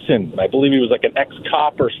Jackson. I believe he was like an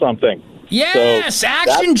ex-cop or something. Yes, so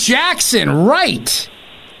Action Jackson, right.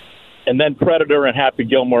 And then Predator and Happy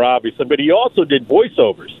Gilmore, obviously. But he also did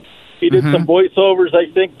voiceovers. He did some voiceovers,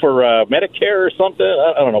 I think, for Medicare or something.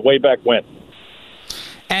 I don't know, way back when.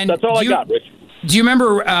 And that's all I got, Rich. Do you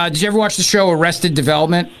remember, did you ever watch the show Arrested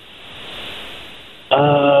Development?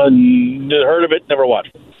 Heard of it, never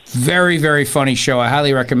watched it. Very, very funny show. I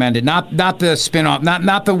highly recommend it. Not the spin-off,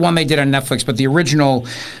 not the one they did on Netflix, but the original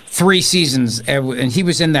 3 seasons. And he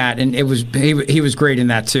was in that, and he was great in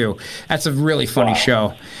that too. That's a really funny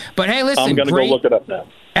show. But hey, listen, I'm going to go look it up now.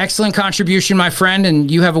 Excellent contribution, my friend, and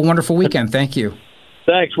you have a wonderful weekend. Thank you.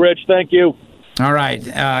 Thanks, Rich. Thank you. All right.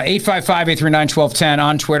 855-839-1210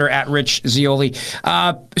 on Twitter at Rich Zeoli.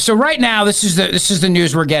 So right now, this is the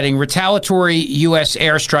news we're getting. Retaliatory U.S.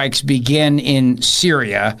 airstrikes begin in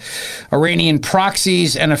Syria,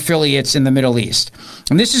 Iranian-Proxies and affiliates in the Middle East.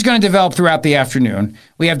 And this is going to develop throughout the afternoon.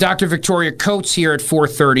 We have Dr. Victoria Coates here at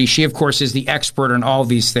 4:30. She, of course, is the expert on all of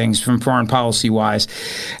these things from foreign policy-wise.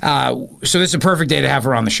 So this is a perfect day to have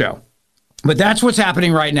her on the show. But that's what's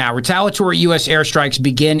happening right now. Retaliatory U.S. airstrikes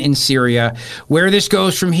begin in Syria. Where this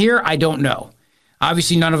goes from here, I don't know.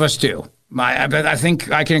 Obviously, none of us do. I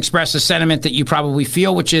think I can express a sentiment that you probably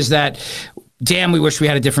feel, which is that, damn, we wish we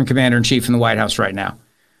had a different commander-in-chief in the White House right now.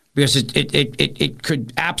 Because it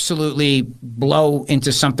could absolutely blow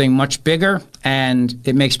into something much bigger, and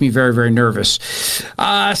it makes me very, very nervous.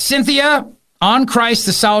 Cynthia, on Christ,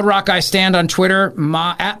 the solid rock I stand on Twitter,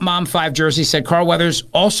 at Mom5Jersey, said Carl Weathers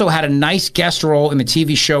also had a nice guest role in the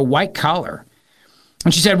TV show White Collar.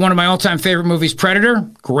 And she said, one of my all-time favorite movies, Predator.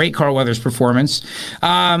 Great Carl Weathers performance.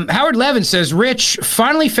 Howard Levin says, Rich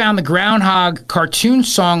finally found the Groundhog cartoon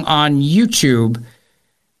song on YouTube,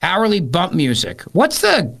 hourly bump music. What's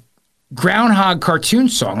the Groundhog cartoon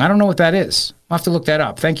song? I don't know what that is. I'll have to look that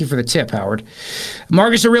up. Thank you for the tip, Howard.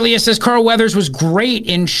 Marcus Aurelia says Carl Weathers was great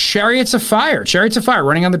in Chariots of Fire. Chariots of Fire,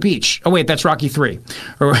 running on the beach. Oh, wait, that's Rocky 3.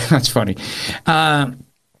 That's funny.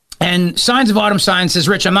 And Signs of Autumn Signs says,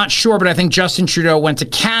 Rich, I'm not sure, but I think Justin Trudeau went to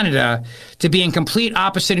Canada to be in complete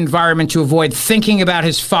opposite environment to avoid thinking about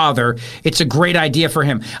his father. It's a great idea for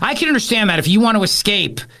him. I can understand that. If you want to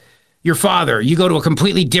escape your father, you go to a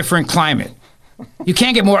completely different climate. You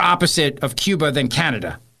can't get more opposite of Cuba than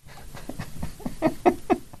Canada.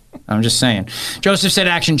 I'm just saying. Joseph said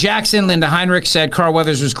Action Jackson. Linda Heinrich said Carl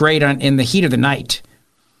Weathers was great in The Heat of the Night.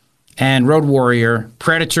 And Road Warrior.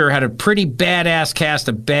 Predator had a pretty badass cast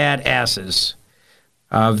of badasses.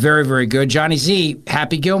 Very, very good. Johnny Z,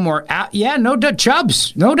 Happy Gilmore. Yeah, no doubt.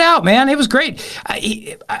 Chubbs. No doubt, man. It was great.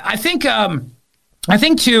 I think I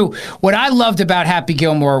think, too, what I loved about Happy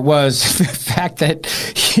Gilmore was the fact that,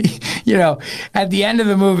 at the end of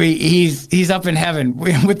the movie, he's up in heaven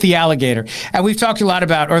with the alligator. And we've talked a lot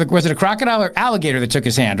about, or was it a crocodile or alligator that took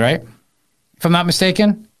his hand, right? If I'm not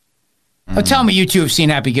mistaken? Oh, tell me you two have seen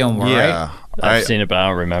Happy Gilmore, right? I've seen it, but I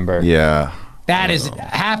don't remember. Yeah. That is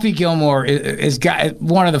Happy Gilmore is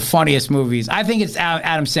one of the funniest movies. I think it's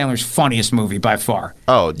Adam Sandler's funniest movie by far.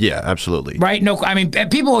 Oh yeah, absolutely. Right? No, I mean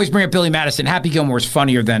people always bring up Billy Madison. Happy Gilmore is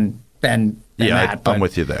funnier than that. I'm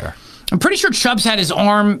with you there. I'm pretty sure Chubbs had his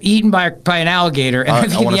arm eaten by an alligator.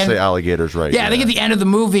 And I want to say alligator's right. Yeah, I think at the end of the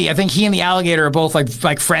movie, I think he and the alligator are both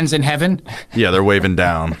like friends in heaven. Yeah, they're waving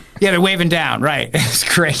down. Yeah, they're waving down. Right. It's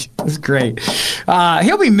great. It's great.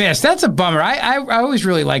 He'll be missed. That's a bummer. I always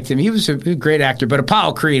really liked him. He was a great actor. But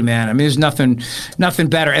Apollo Creed, man, I mean, there's nothing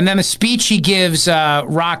better. And then the speech he gives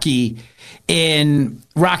Rocky in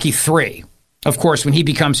Rocky 3, of course, when he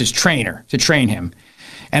becomes his trainer to train him.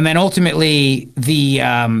 And then ultimately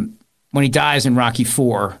when he dies in Rocky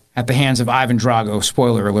 4 at the hands of Ivan Drago,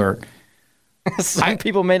 spoiler alert. Some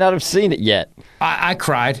people may not have seen it yet. I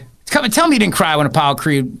cried. Tell me you didn't cry when Apollo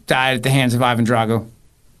Creed died at the hands of Ivan Drago.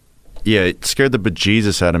 Yeah, it scared the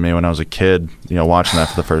bejesus out of me when I was a kid, watching that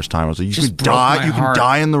for the first time. I was like, you can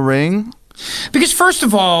die in the ring? Because first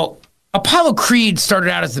of all, Apollo Creed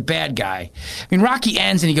started out as the bad guy. I mean, Rocky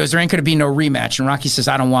ends and he goes, there ain't going to be no rematch. And Rocky says,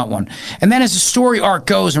 I don't want one. And then as the story arc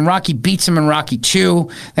goes and Rocky beats him in Rocky 2,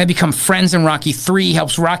 they become friends in Rocky 3,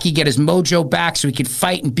 helps Rocky get his mojo back so he could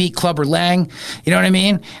fight and beat Clubber Lang. You know what I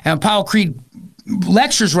mean? And Apollo Creed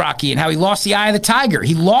lectures Rocky and how he lost the eye of the tiger.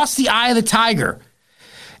 He lost the eye of the tiger.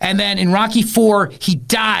 And then in Rocky 4, he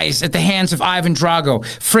dies at the hands of Ivan Drago,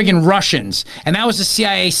 friggin' Russians. And that was the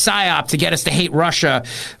CIA psyop to get us to hate Russia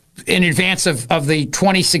in advance of the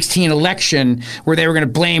 2016 election where they were going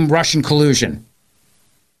to blame Russian collusion.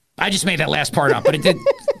 I just made that last part up, but it did.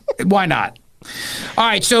 Why not? All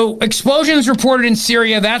right, so explosions reported in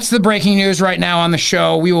Syria. That's the breaking news right now on the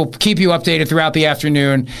show. We will keep you updated throughout the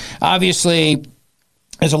afternoon. Obviously,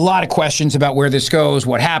 there's a lot of questions about where this goes,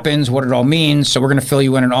 what happens, what it all means. So we're going to fill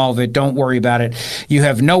you in on all of it. Don't worry about it. You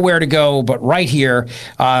have nowhere to go but right here.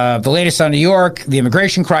 The latest on New York, the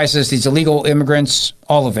immigration crisis, these illegal immigrants,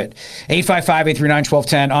 all of it.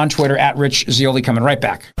 855-839-1210 on Twitter, @RichZioli. Coming right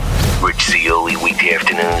back. Rich Zioli, weekday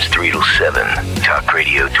afternoons 3 to 7. Talk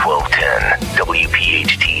Radio 1210,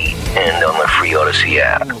 WPHT, and on the free Odyssey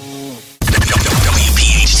app.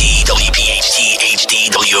 WPHT, HD,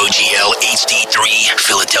 WOGL, HD3,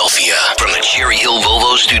 Philadelphia. From the Cherry Hill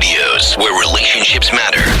Volvo Studios, where relationships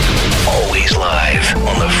matter. Always live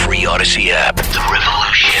on the free Odyssey app. The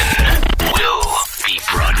revolution will be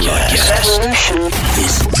broadcast.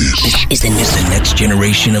 This is the next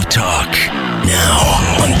generation of talk.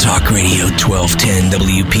 Now on Talk Radio 1210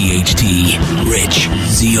 WPHT, Rich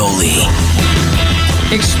Zioli.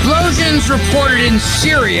 Explosions reported in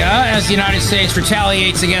Syria as the United States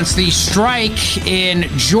retaliates against the strike in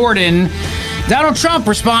Jordan. Donald Trump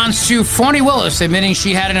responds to Fani Willis admitting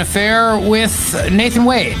she had an affair with Nathan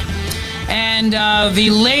Wade. And the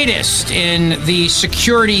latest in the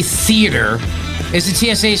security theater is the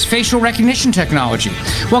TSA's facial recognition technology.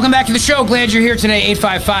 Welcome back to the show. Glad you're here today.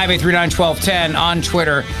 855-839-1210 on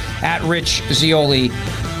Twitter, @RichZioli.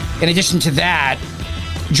 In addition to that,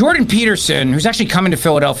 Jordan Peterson, who's actually coming to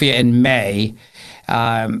Philadelphia in May,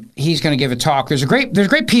 he's going to give a talk. There's a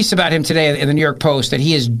great piece about him today in the New York Post that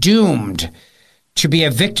he is doomed to be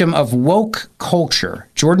a victim of woke culture.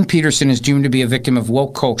 Jordan Peterson is doomed to be a victim of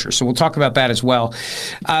woke culture. So we'll talk about that as well.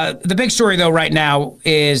 The big story, though, right now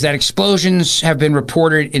is that explosions have been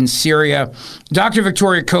reported in Syria. Dr.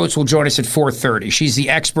 Victoria Coates will join us at 4:30. She's the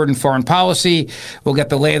expert in foreign policy. We'll get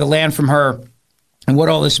the lay of the land from her and what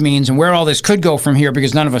all this means and where all this could go from here,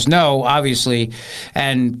 because none of us know, obviously,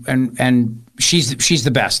 and she's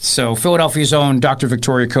the best. So Philadelphia's own Dr.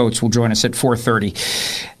 Victoria Coates will join us at 4:30.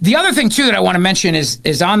 The other thing, too, that I want to mention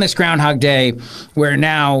is on this Groundhog Day, where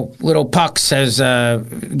now little Pucks has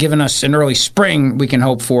given us an early spring we can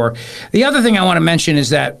hope for. The other thing I want to mention is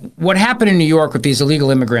that what happened in New York with these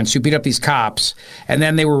illegal immigrants who beat up these cops and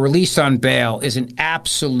then they were released on bail is an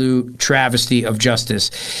absolute travesty of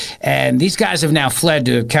justice. And these guys have now fled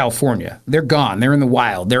to California. They're gone. They're in the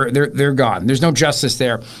wild. They're gone. There's no justice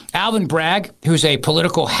there. Alvin Bragg, who's a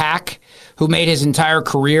political hack who made his entire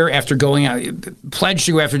career after going out, pledged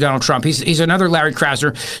to go after Donald Trump. He's another Larry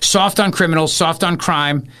Krasner, soft on criminals, soft on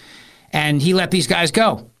crime, and he let these guys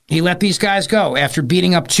go. He let these guys go after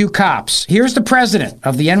beating up 2 cops. Here's the president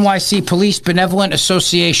of the NYC Police Benevolent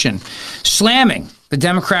Association slamming the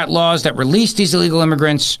Democrat laws that released these illegal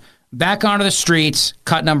immigrants back onto the streets,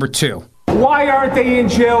 cut number 2. Why aren't they in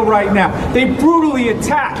jail right now? They brutally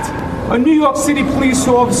attacked a New York City police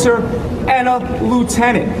officer and a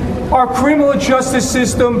lieutenant. Our criminal justice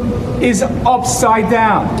system is upside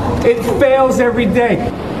down. It fails every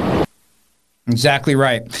day. Exactly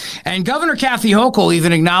right. And Governor Kathy Hochul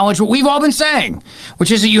even acknowledged what we've all been saying, which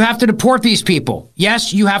is that you have to deport these people.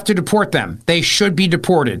 Yes, you have to deport them. They should be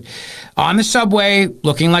deported. On the subway,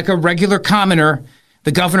 looking like a regular commoner,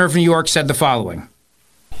 the governor of New York said the following.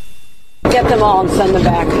 Get them all and send them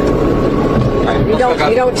back.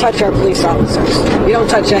 You don't touch our police officers. You don't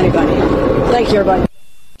touch anybody. Thank you, everybody.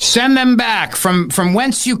 Send them back from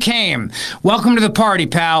whence you came. Welcome to the party,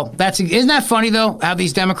 pal. Isn't that funny, though, how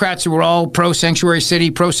these Democrats who were all pro-sanctuary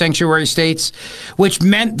city, pro-sanctuary states, which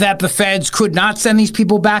meant that the feds could not send these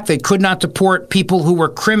people back. They could not deport people who were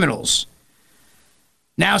criminals.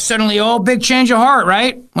 Now suddenly, big change of heart,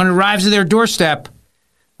 right? When it arrives at their doorstep.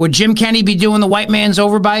 Would Jim Kenney be doing the white man's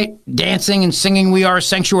overbite, dancing and singing We Are a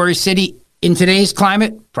Sanctuary City in today's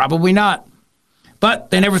climate? Probably not. But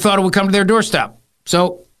they never thought it would come to their doorstep.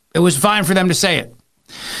 So it was fine for them to say it.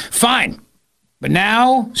 Fine. But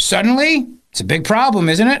now, suddenly, it's a big problem,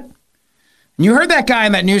 isn't it? And you heard that guy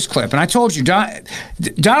in that news clip, and I told you,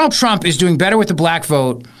 Donald Trump is doing better with the black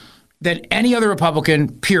vote than any other Republican,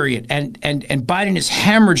 period. And Biden is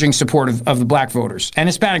hemorrhaging support of the black voters and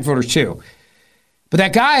Hispanic voters, too. But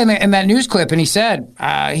that guy in that news clip, and he said,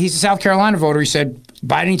 he's a South Carolina voter, he said,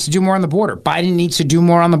 Biden needs to do more on the border. Biden needs to do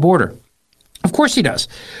more on the border. Of course he does.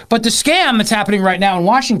 But the scam that's happening right now in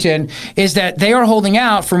Washington is that they are holding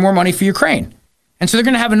out for more money for Ukraine. And so they're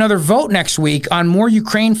going to have another vote next week on more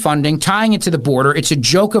Ukraine funding, tying it to the border. It's a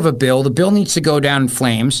joke of a bill. The bill needs to go down in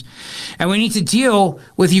flames. And we need to deal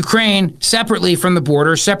with Ukraine separately from the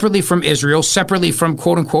border, separately from Israel, separately from,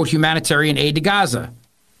 quote-unquote, humanitarian aid to Gaza.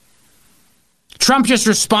 Trump just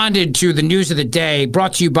responded to the news of the day,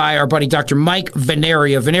 brought to you by our buddy Dr. Mike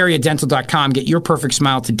Veneria, veneriadental.com. Get your perfect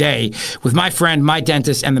smile today with my friend, my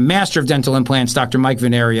dentist, and the master of dental implants, Dr. Mike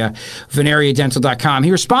Veneria, veneriadental.com.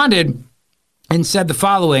 He responded and said the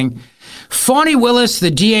following. Fani Willis, the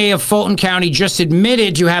DA of Fulton County, just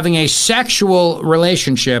admitted to having a sexual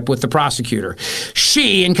relationship with the prosecutor.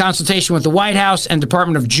 She, in consultation with the White House and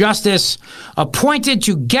Department of Justice, appointed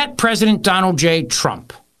to get President Donald J.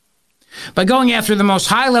 Trump. By going after the most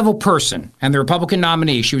high-level person and the Republican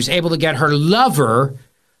nominee, she was able to get her lover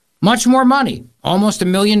much more money, almost $1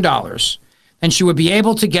 million, than she would be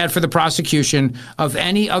able to get for the prosecution of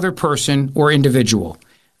any other person or individual.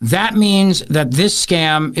 That means that this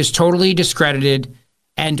scam is totally discredited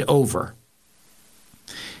and over.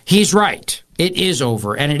 He's right. It is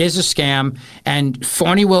over, and it is a scam, and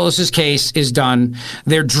Fani Willis's case is done.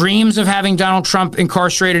 Their dreams of having Donald Trump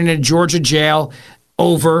incarcerated in a Georgia jail,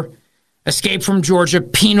 over. Escape from Georgia,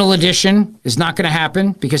 penal edition, is not going to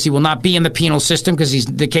happen because he will not be in the penal system because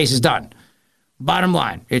the case is done. Bottom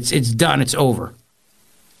line, it's done. It's over.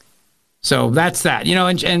 So that's that.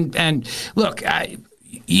 And look,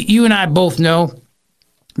 you and I both know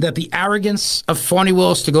that the arrogance of Fani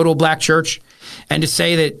Willis to go to a black church and to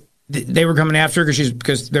say that they were coming after her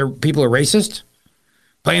because their people are racist,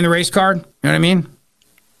 playing the race card. You know what I mean?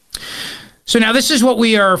 So now this is what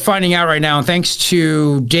we are finding out right now, and thanks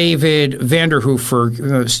to David Vanderhoof for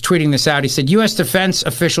tweeting this out. He said, U.S. defense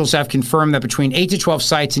officials have confirmed that between 8 to 12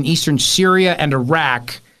 sites in eastern Syria and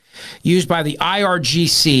Iraq used by the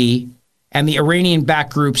IRGC and the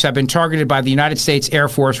Iranian-backed groups have been targeted by the United States Air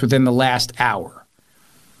Force within the last hour.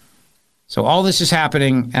 So all this is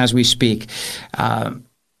happening as we speak.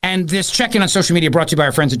 And this check-in on social media brought to you by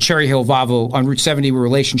our friends at Cherry Hill Volvo on Route 70 where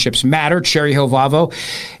relationships matter. Cherry Hill Volvo.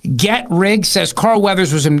 Get Rig says Carl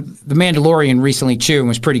Weathers was in The Mandalorian recently, too, and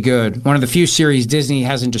was pretty good. One of the few series Disney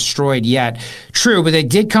hasn't destroyed yet. True, but they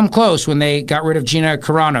did come close when they got rid of Gina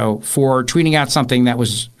Carano for tweeting out something that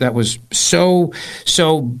was so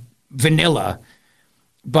vanilla.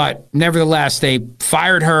 But nevertheless, they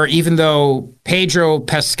fired her, even though Pedro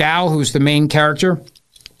Pascal, who's the main character,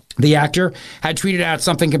 the actor, had tweeted out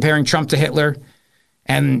something comparing Trump to Hitler,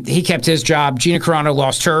 and he kept his job. Gina Carano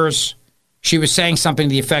lost hers. She was saying something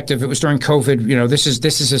to the effect of, it was during COVID, this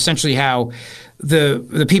is essentially how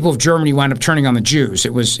the people of Germany wound up turning on the Jews.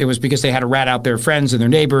 It was because they had to rat out their friends and their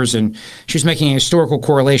neighbors, and she was making a historical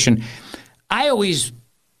correlation. I always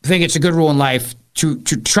think it's a good rule in life to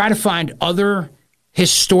try to find other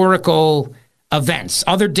historical events,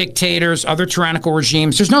 other dictators, other tyrannical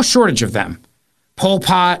regimes. There's no shortage of them. Pol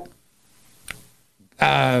Pot,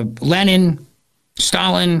 Lenin,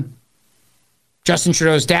 Stalin, Justin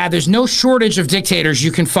Trudeau's dad. There's no shortage of dictators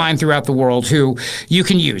you can find throughout the world who you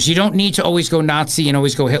can use. You don't need to always go Nazi and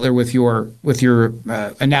always go Hitler with your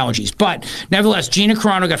analogies. But nevertheless, Gina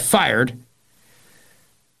Carano got fired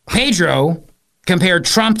Pedro compared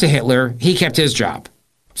Trump to Hitler. He kept his job.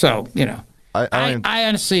 So, I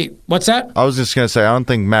honestly, what's that? I was just going to say, I don't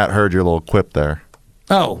think Matt heard your little quip there.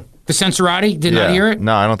 Oh, the censorati? Did not hear it?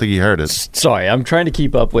 No, I don't think he heard it. Sorry, I'm trying to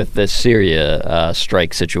keep up with the Syria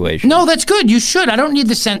strike situation. No, that's good. You should. I don't need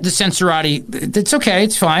the censorati. It's okay.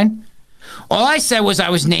 It's fine. All I said was I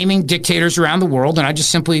was naming dictators around the world, and I just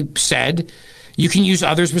simply said you can use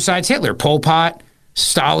others besides Hitler. Pol Pot,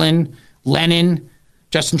 Stalin, Lenin,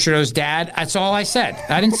 Justin Trudeau's dad. That's all I said.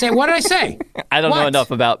 I didn't say, what did I say? I don't know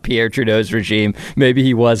enough about Pierre Trudeau's regime. Maybe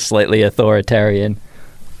he was slightly authoritarian.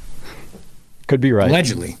 Could be right.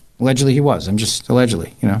 Allegedly he was. I'm just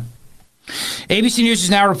allegedly, ABC News is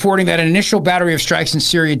now reporting that an initial battery of strikes in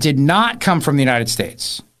Syria did not come from the United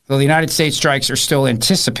States. Though the United States strikes are still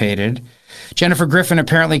anticipated, Jennifer Griffin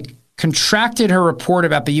apparently contracted her report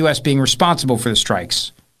about the U.S. being responsible for the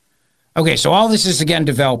strikes. Okay, so all this is, again,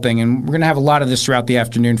 developing, and we're going to have a lot of this throughout the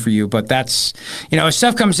afternoon for you, but that's, as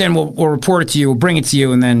stuff comes in, we'll report it to you, we'll bring it to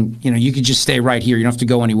you, and then, you can just stay right here. You don't have to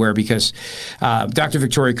go anywhere because Dr.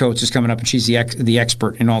 Victoria Coates is coming up, and she's the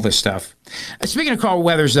expert in all this stuff. Speaking of Carl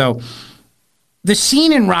Weathers, though, the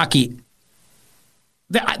scene in Rocky,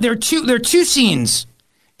 there are two scenes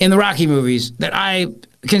in the Rocky movies that I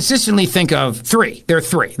consistently think of, three, there are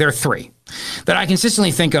three, that I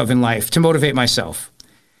consistently think of in life to motivate myself.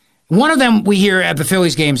 One of them we hear at the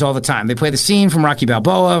Phillies games all the time. They play the scene from Rocky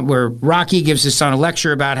Balboa where Rocky gives his son a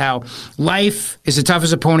lecture about how life is the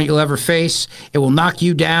toughest opponent you'll ever face. It will knock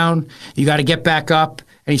you down. You got to get back up.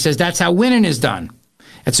 And he says that's how winning is done.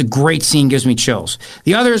 That's a great scene, gives me chills.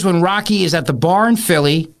 The other is when Rocky is at the bar in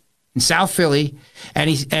Philly, in South Philly, and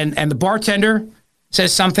the bartender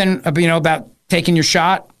says something about taking your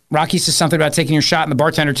shot. Rocky says something about taking your shot, and the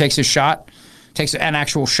bartender takes his shot, takes an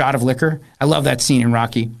actual shot of liquor. I love that scene in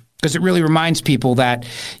Rocky. Because it really reminds people that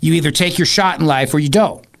you either take your shot in life or you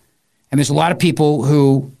don't. And there's a lot of people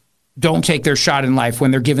who don't take their shot in life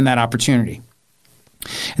when they're given that opportunity.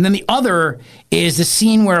 And then the other is the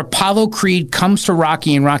scene where Apollo Creed comes to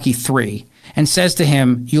Rocky in Rocky III and says to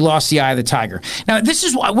him, you lost the eye of the tiger. Now, this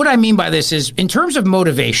is what I mean by this is, in terms of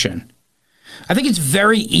motivation, I think it's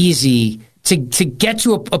very easy to get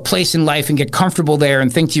to a place in life and get comfortable there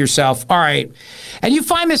and think to yourself, all right, and you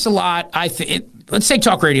find this a lot, let's take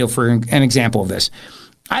talk radio for an example of this.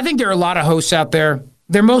 I think there are a lot of hosts out there.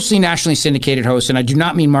 They're mostly nationally syndicated hosts, and I do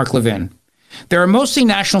not mean Mark Levin. There are mostly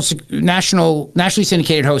nationally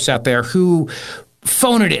syndicated hosts out there who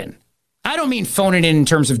phone it in. I don't mean phone it in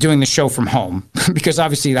terms of doing the show from home, because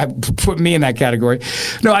obviously that put me in that category.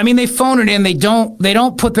 No, I mean they phone it in. They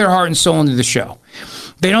don't put their heart and soul into the show.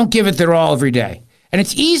 They don't give it their all every day. And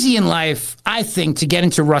it's easy in life, I think, to get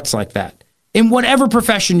into ruts like that. In whatever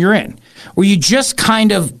profession you're in, where you just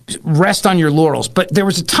kind of rest on your laurels. But there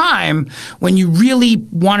was a time when you really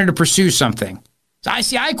wanted to pursue something. So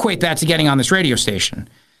I equate that to getting on this radio station.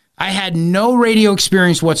 I had no radio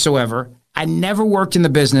experience whatsoever. I never worked in the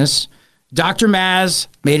business. Dr. Maz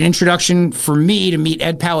made an introduction for me to meet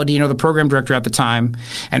Ed Palladino, the program director at the time.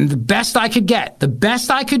 And the best I could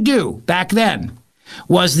do back then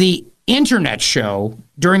was the internet show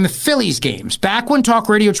during the Phillies games, back when Talk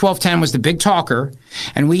Radio 1210 was the big talker,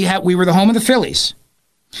 and we were the home of the Phillies.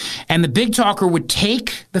 And the big talker would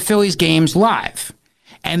take the Phillies games live.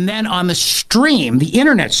 And then on the stream, the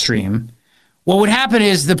internet stream, what would happen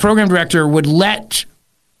is the program director would let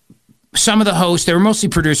some of the hosts, they were mostly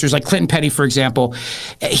producers, like Clinton Petty, for example.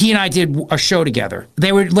 He and I did a show together.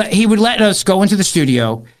 He would let us go into the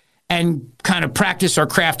studio and kind of practice our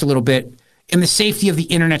craft a little bit in the safety of the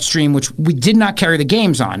internet stream, which we did not carry the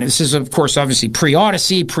games on. This is, of course, obviously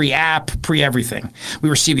pre-Odyssey, pre-app, pre-everything. We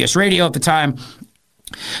were CBS Radio at the time.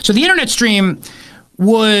 So the internet stream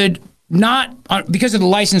would not, because of the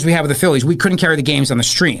license we have with the Phillies, we couldn't carry the games on the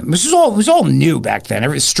stream. It was all new back then.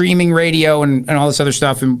 Every streaming radio and all this other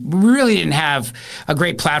stuff, and we really didn't have a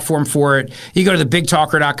great platform for it. You go to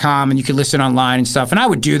thebigtalker.com and you could listen online and stuff, and I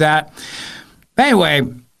would do that. But anyway,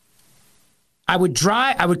 I would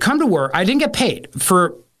come to work. I didn't get paid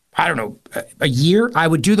for, I don't know, a year. I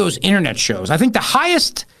would do those internet shows. I think the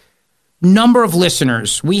highest number of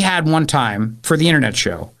listeners we had one time for the internet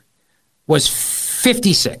show was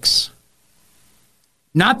 56.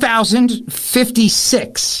 Not 1,000,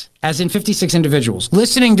 56, as in 56 individuals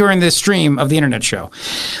listening during this stream of the internet show.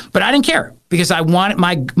 But I didn't care because I wanted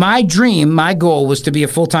my dream, my goal was to be a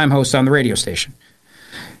full-time host on the radio station.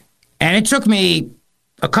 And it took me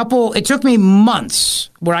months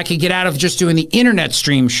where I could get out of just doing the internet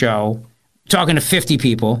stream show talking to 50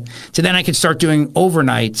 people, to then I could start doing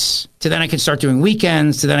overnights, to then I could start doing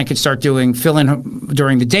weekends, to then I could start doing fill-in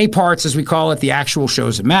during the day parts, as we call it, the actual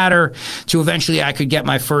shows that matter, to eventually I could get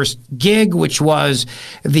my first gig, which was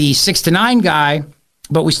the 6 to 9 guy,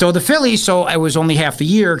 but we still had the Phillies, so I was only half the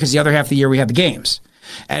year because the other half of the year we had the games.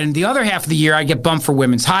 And the other half of the year, I get bumped for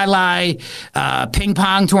women's highlight, ping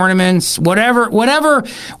pong tournaments, whatever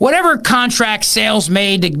contract sales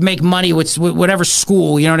made to make money with whatever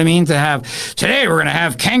school, you know what I mean? To have, today we're going to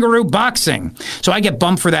have kangaroo boxing. So I get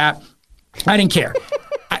bumped for that. I didn't care.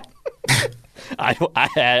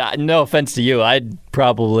 I no offense to you, I'd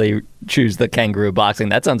probably choose the kangaroo boxing.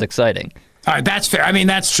 That sounds exciting. All right, that's fair. I mean,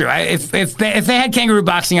 that's true. If they had kangaroo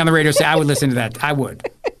boxing on the radio, I would listen to that. I would.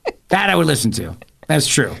 That I would listen to. That's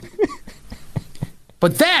true.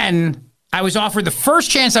 But then I was offered, the first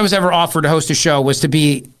chance I was ever offered to host a show was to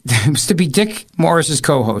be Dick Morris's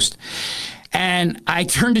co-host. And I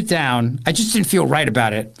turned it down. I just didn't feel right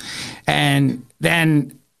about it. And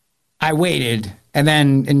then I waited. And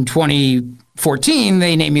then in 2014,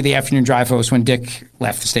 they named me the afternoon drive host when Dick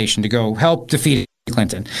left the station to go help defeat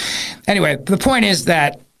Clinton. Anyway, the point is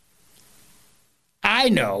that I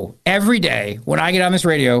know every day when I get on this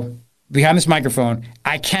radio, behind this microphone,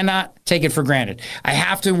 I cannot take it for granted. I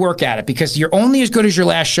have to work at it because you're only as good as your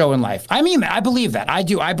last show in life. I mean that. I believe that. I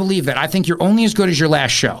do. I believe that. I think you're only as good as your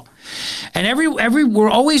last show. And we're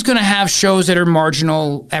always going to have shows that are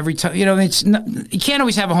marginal every time. You know, you can't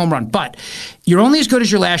always have a home run, but you're only as good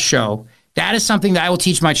as your last show. That is something that I will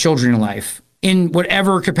teach my children in life, in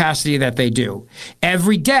whatever capacity that they do.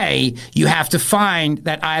 Every day, you have to find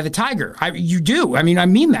that eye of the tiger. You do. I mean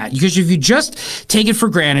that. Because if you just take it for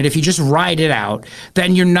granted, if you just ride it out,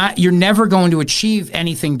 then you're never going to achieve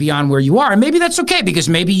anything beyond where you are. And maybe that's okay, because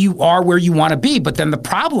maybe you are where you want to be. But then the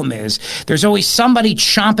problem is there's always somebody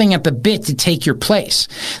chomping at the bit to take your place.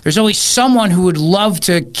 There's always someone who would love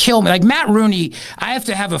to kill me. Like Matt Rooney, I have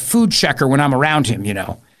to have a food checker when I'm around him, you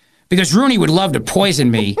know, because Rooney would love to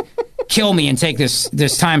poison me, kill me, and take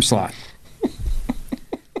this time slot.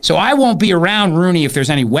 So I won't be around Rooney if there's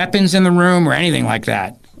any weapons in the room or anything like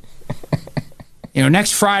that. You know,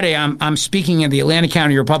 next Friday I'm speaking at the Atlantic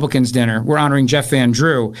County Republicans dinner. We're honoring Jeff Van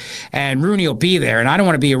Drew, and Rooney will be there. And I don't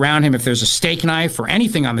want to be around him if there's a steak knife or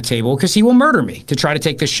anything on the table, because he will murder me to try to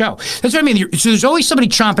take this show. That's what I mean. So there's always somebody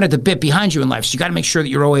chomping at the bit behind you in life. So you got to make sure that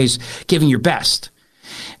you're always giving your best.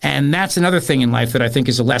 And that's another thing in life that I think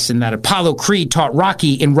is a lesson that Apollo Creed taught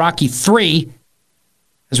Rocky in Rocky III.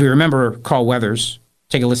 As we remember Carl Weathers.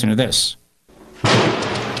 Take a listen to this.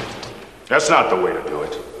 That's not the way to do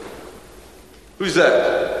it. Who's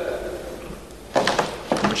that?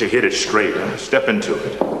 But you hit it straight, huh? Step into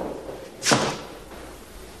it.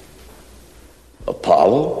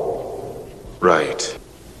 Apollo? Right.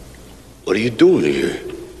 What are you doing here?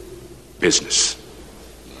 Business.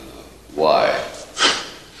 Why?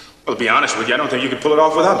 Well, to be honest with you, I don't think you could pull it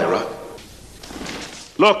off without me, Rock.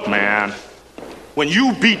 Look, man, when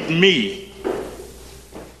you beat me,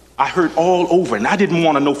 I hurt all over, and I didn't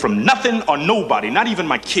want to know from nothing or nobody, not even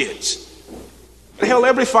my kids. But hell,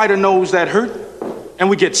 every fighter knows that hurt, and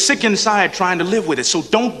we get sick inside trying to live with it. So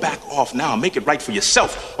don't back off now. Make it right for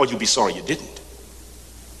yourself, or you'll be sorry you didn't.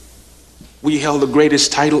 We held the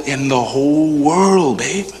greatest title in the whole world,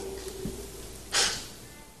 babe.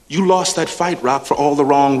 You lost that fight, Rock, for all the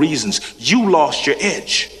wrong reasons. You lost your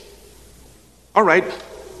edge. All right.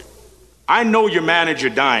 I know your manager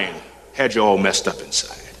dying had you all messed up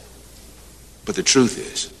inside. But the truth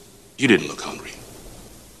is, you didn't look hungry.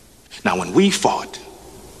 Now, when we fought,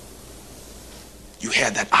 you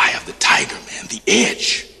had that eye of the tiger, man, the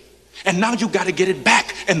edge. And now you got to get it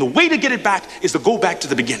back. And the way to get it back is to go back to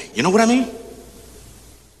the beginning. You know what I mean?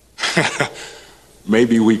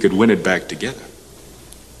 Maybe we could win it back together.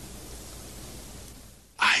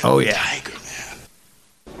 Oh, yeah. Tiger, man.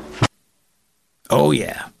 Oh,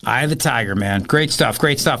 yeah. Eye of the tiger, man. Great stuff.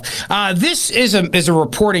 Great stuff. This is a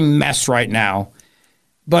reporting mess right now.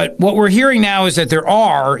 But what we're hearing now is that there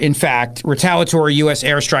are, in fact, retaliatory U.S.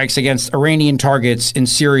 airstrikes against Iranian targets in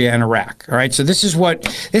Syria and Iraq. All right. So this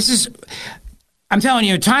is. I'm telling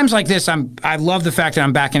you, times like this, I love the fact that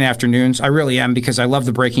I'm back in afternoons. I really am, because I love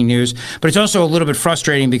the breaking news. But it's also a little bit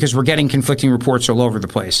frustrating because we're getting conflicting reports all over the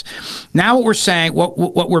place. Now what we're saying, what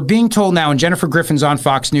we're being told now, and Jennifer Griffin's on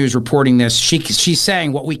Fox News reporting this, she's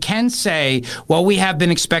saying what we can say, what we have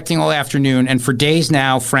been expecting all afternoon and for days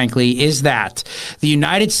now, frankly, is that the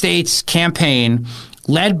United States campaign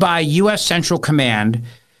led by U.S. Central Command,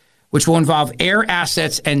 which will involve air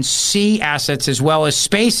assets and sea assets as well as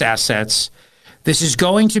space assets, this is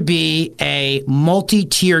going to be a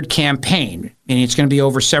multi-tiered campaign, and it's going to be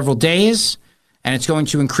over several days and it's going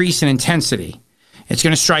to increase in intensity. It's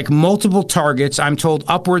going to strike multiple targets. I'm told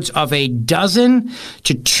upwards of 12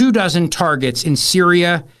 to 24 targets in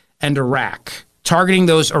Syria and Iraq, targeting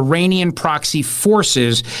those Iranian proxy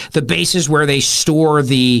forces, the bases where they store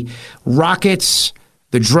the rockets,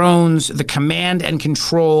 the drones, the command and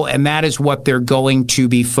control, and that is what they're going to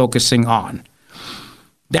be focusing on.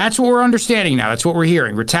 That's what we're understanding now. That's what we're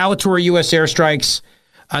hearing. Retaliatory U.S. airstrikes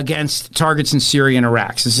against targets in Syria and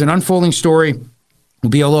Iraq. This is an unfolding story. We'll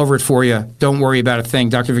be all over it for you. Don't worry about a thing.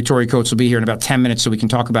 Dr. Victoria Coates will be here in about 10 minutes so we can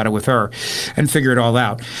talk about it with her and figure it all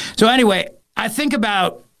out. So anyway, I think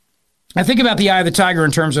about the eye of the tiger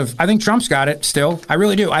in terms of, I think Trump's got it still. I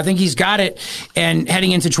really do. I think he's got it, and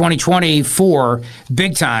heading into 2024,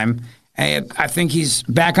 big time. I think he's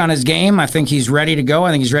back on his game. I think he's ready to go.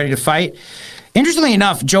 I think he's ready to fight. Interestingly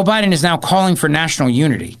enough, Joe Biden is now calling for national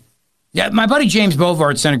unity. Yeah, my buddy James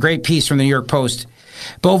Bovard sent a great piece from the New York Post.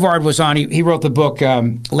 Bovard was on, he wrote the book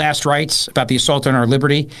Last Rites, about the assault on our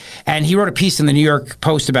liberty, and he wrote a piece in the New York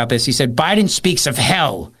Post about this. He said, Biden speaks of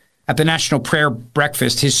hell at the National Prayer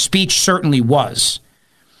Breakfast. His speech certainly was.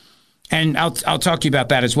 And I'll talk to you about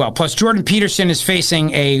that as well. Plus, Jordan Peterson is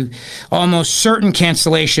facing a almost certain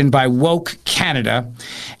cancellation by Woke Canada.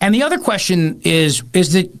 And the other question is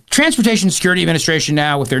the Transportation Security Administration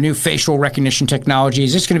now, with their new facial recognition technology,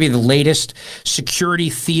 is this going to be the latest security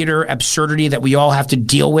theater absurdity that we all have to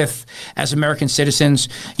deal with as American citizens?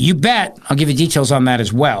 You bet. I'll give you details on that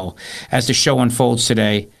as well as the show unfolds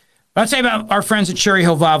today. I'll tell you about our friends at Cherry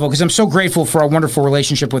Hill Volvo, because I'm so grateful for our wonderful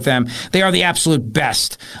relationship with them. They are the absolute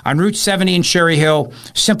best. On Route 70 in Cherry Hill,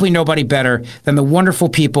 simply nobody better than the wonderful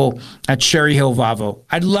people at Cherry Hill Volvo.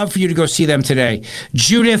 I'd love for you to go see them today.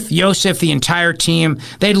 Judith, Yosef, the entire team,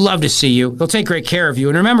 they'd love to see you. They'll take great care of you.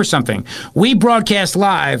 And remember something, we broadcast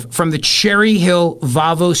live from the Cherry Hill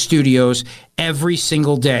Volvo studios every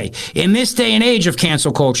single day. In this day and age of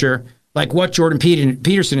cancel culture, like what Jordan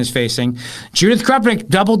Peterson is facing, Judith Krupnik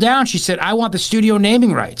doubled down. She said, I want the studio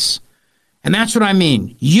naming rights. And that's what I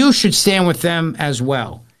mean. You should stand with them as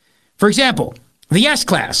well. For example, the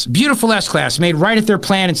S-Class, beautiful S-Class, made right at their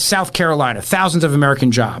plant in South Carolina, thousands of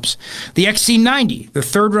American jobs. The XC90, the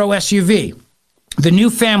third-row SUV. The new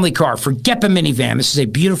family car, forget the minivan. This is a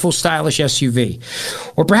beautiful, stylish SUV.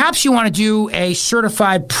 Or perhaps you want to do a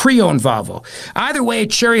certified pre-owned Volvo. Either way,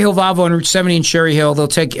 Cherry Hill Volvo on Route 70 in Cherry Hill, they'll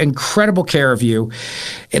take incredible care of you.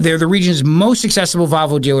 They're the region's most accessible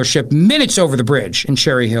Volvo dealership, minutes over the bridge in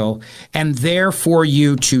Cherry Hill, and there for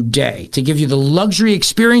you today to give you the luxury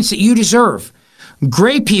experience that you deserve.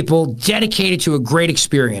 Great people dedicated to a great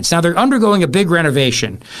experience. Now, they're undergoing a big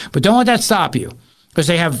renovation, but don't let that stop you, because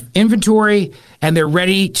they have inventory and they're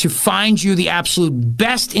ready to find you the absolute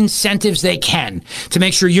best incentives they can to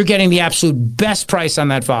make sure you're getting the absolute best price on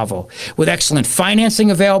that Volvo, with excellent financing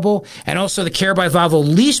available, and also the Care by Volvo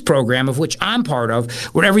lease program, of which I'm part of,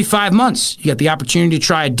 where every 5 months you get the opportunity to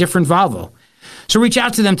try a different Volvo. So reach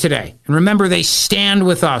out to them today. And remember, they stand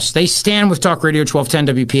with us. They stand with Talk Radio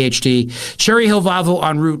 1210 WPHT. Cherry Hill Volvo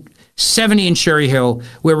on Route 70 in Cherry Hill,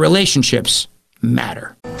 where relationships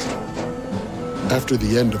matter. After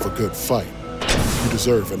the end of a good fight, you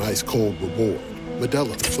deserve an ice-cold reward.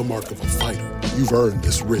 Modelo, the mark of a fighter. You've earned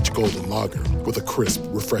this rich golden lager with a crisp,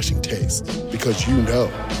 refreshing taste. Because you know,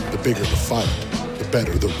 the bigger the fight, the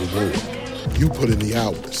better the reward. You put in the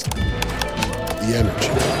hours, the energy,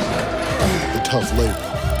 the tough labor.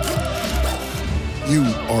 You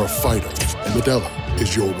are a fighter, and Modelo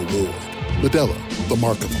is your reward. Modelo, the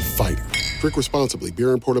mark of a fighter. Drink responsibly.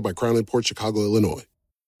 Beer imported by Crown Imports, Chicago, Illinois.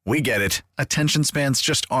 We get it. Attention spans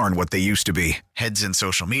just aren't what they used to be. Heads in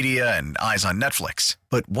social media and eyes on Netflix.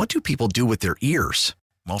 But what do people do with their ears?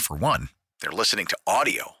 Well, for one, they're listening to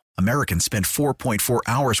audio. Americans spend 4.4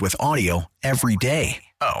 hours with audio every day.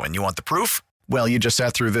 Oh, and you want the proof? Well, you just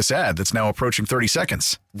sat through this ad that's now approaching 30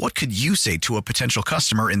 seconds. What could you say to a potential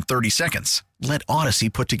customer in 30 seconds? Let Odyssey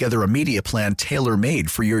put together a media plan tailor-made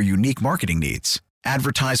for your unique marketing needs.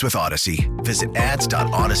 Advertise with Odyssey. Visit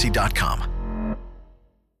ads.odyssey.com.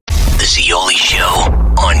 The Zioli Show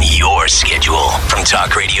on your schedule from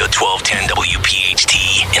Talk Radio 1210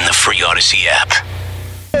 WPHT in the free Odyssey app.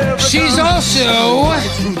 She's also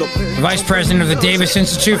Vice President of the Davis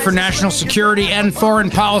Institute for National Security and Foreign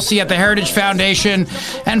Policy at the Heritage Foundation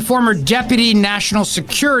and former Deputy National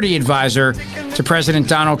Security Advisor to President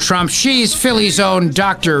Donald Trump. She's Philly's own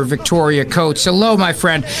Dr. Victoria Coates. Hello, my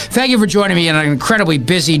friend. Thank you for joining me on an incredibly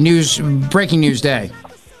busy breaking news day.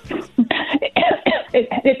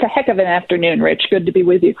 It's a heck of an afternoon, Rich. Good to be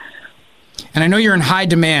with you. And I know you're in high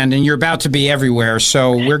demand and you're about to be everywhere,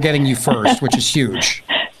 so we're getting you first, which is huge.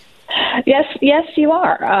 Yes, you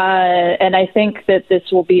are, and I think that this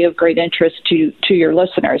will be of great interest to your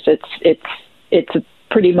listeners. It's a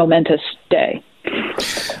pretty momentous day.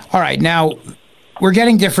 All right, now we're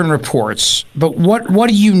getting different reports, but what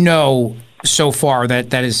do you know so far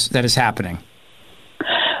that is happening?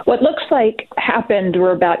 What looks like happened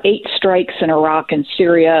were about 8 strikes in Iraq and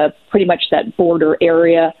Syria, pretty much that border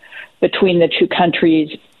area between the two countries.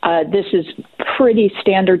 This is pretty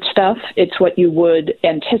standard stuff. It's what you would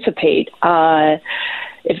anticipate. And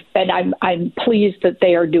I'm pleased that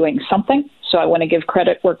they are doing something. So I want to give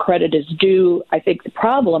credit where credit is due. I think the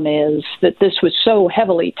problem is that this was so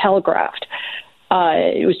heavily telegraphed.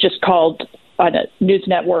 It was just called on a news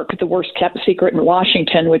network the worst kept secret in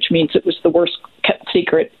Washington, which means it was the worst kept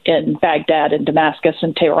secret in Baghdad and Damascus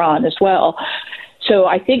and Tehran as well. So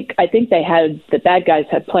I think the bad guys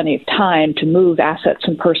had plenty of time to move assets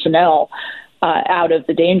and personnel out of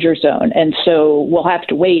the danger zone, and so we'll have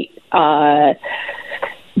to wait, for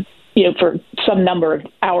some number of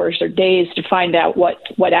hours or days to find out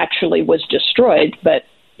what actually was destroyed. But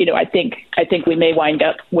I think we may wind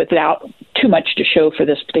up without too much to show for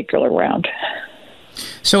this particular round.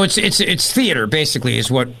 So it's theater, basically,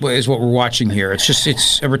 is what we're watching here.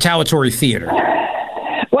 It's a retaliatory theater.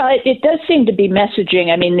 Well, it does seem to be messaging.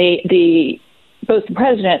 I mean, both the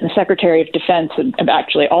president and the secretary of defense, and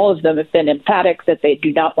actually all of them, have been emphatic that they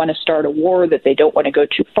do not want to start a war, that they don't want to go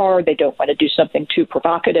too far, they don't want to do something too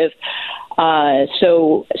provocative.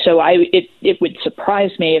 So it would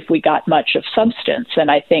surprise me if we got much of substance. And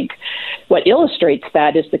I think what illustrates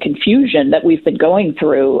that is the confusion that we've been going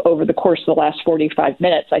through over the course of the last 45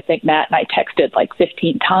 minutes. I think Matt and I texted like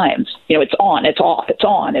 15 times. It's on, it's off, it's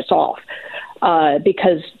on, it's off.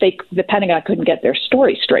 Because the Pentagon couldn't get their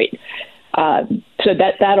story straight. So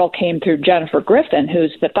that all came through Jennifer Griffin,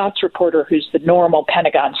 who's the thoughts reporter, who's the normal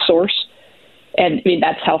Pentagon source. And I mean,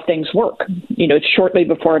 that's how things work. Shortly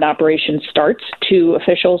before an operation starts, 2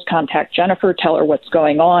 officials contact Jennifer, tell her what's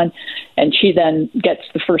going on, and she then gets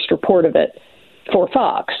the first report of it for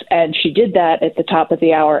Fox. And she did that at the top of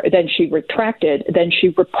the hour. Then she retracted. Then she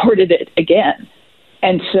reported it again.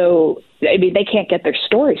 And so, I mean, they can't get their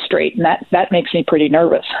story straight, and that makes me pretty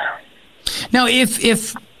nervous. Now,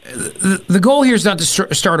 if the goal here is not to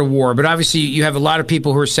start a war, but obviously you have a lot of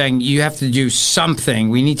people who are saying you have to do something.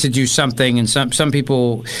 We need to do something, and some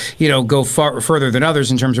people, go further than others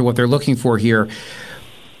in terms of what they're looking for here.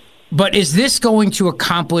 But is this going to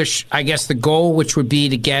accomplish, I guess, the goal, which would be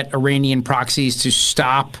to get Iranian proxies to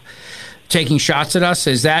stop taking shots at us?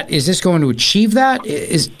 Is this going to achieve that?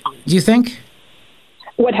 Do you think?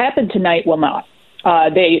 What happened tonight will not.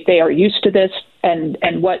 They are used to this, and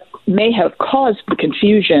what may have caused the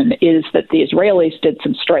confusion is that the Israelis did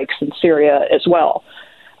some strikes in Syria as well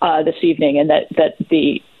this evening, and that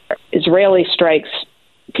the Israeli strikes,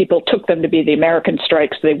 people took them to be the American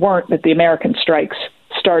strikes. They weren't, but the American strikes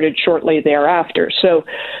started shortly thereafter. So,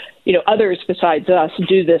 others besides us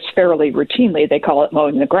do this fairly routinely. They call it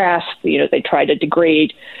mowing the grass. They try to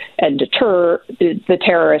degrade and deter the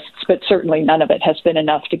terrorists, but certainly none of it has been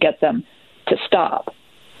enough to get them to stop.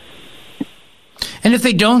 And if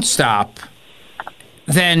they don't stop,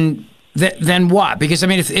 then what? Because I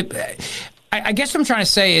mean, I guess what I'm trying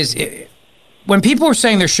to say is, when people are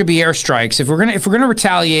saying there should be airstrikes, if we're gonna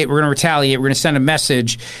retaliate, we're gonna send a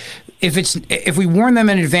message. If we warn them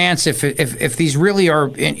in advance, if these really are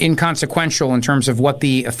inconsequential in terms of what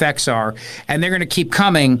the effects are, and they're going to keep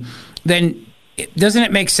coming, then doesn't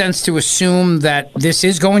it make sense to assume that this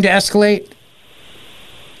is going to escalate?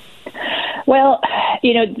 Well,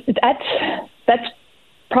 that's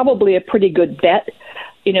probably a pretty good bet.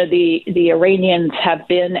 The Iranians have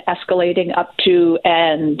been escalating up to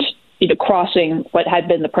and crossing what had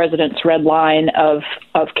been the president's red line of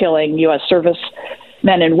killing U.S. service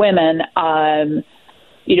men and women. And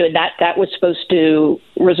that was supposed to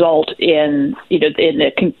result in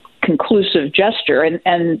a conclusive gesture.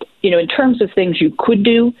 And in terms of things you could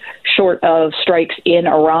do short of strikes in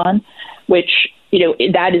Iran, which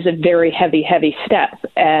that is a very heavy step,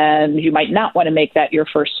 and you might not want to make that your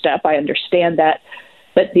first step. I understand that.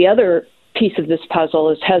 But the other piece of this puzzle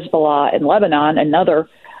is Hezbollah in Lebanon, another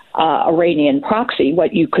Iranian proxy.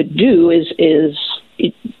 What you could do is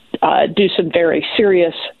do some very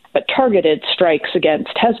serious but targeted strikes against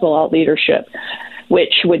Hezbollah leadership,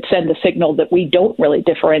 which would send a signal that we don't really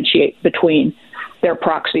differentiate between their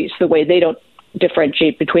proxies the way they don't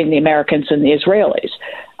differentiate between the Americans and the Israelis.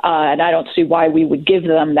 And I don't see why we would give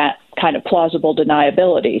them that kind of plausible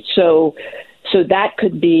deniability. So that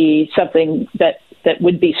could be something that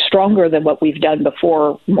would be stronger than what we've done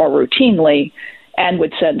before, more routinely, and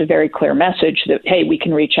would send a very clear message that, hey, we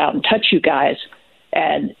can reach out and touch you guys,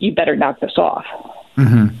 and you better knock this off.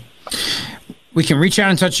 Mm-hmm. We can reach out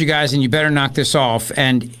and touch you guys, and you better knock this off.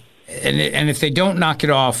 And if they don't knock it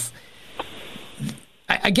off,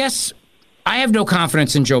 I guess I have no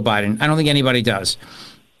confidence in Joe Biden. I don't think anybody does.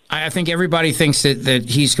 I think everybody thinks that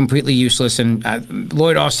he's completely useless, and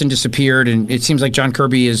Lloyd Austin disappeared, and it seems like John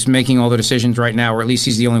Kirby is making all the decisions right now, or at least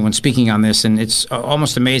he's the only one speaking on this, and it's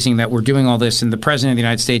almost amazing that we're doing all this, and the President of the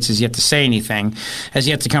United States has yet to say anything, has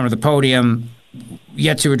yet to come to the podium,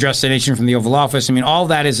 yet to address the nation from the Oval Office. I mean, all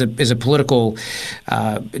that is a political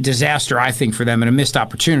disaster, I think, for them, and a missed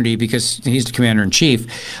opportunity because he's the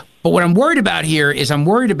commander-in-chief. But what I'm worried about here is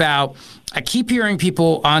I keep hearing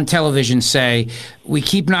people on television say, we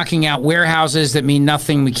keep knocking out warehouses that mean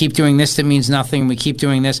nothing, we keep doing this that means nothing, we keep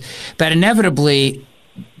doing this, that inevitably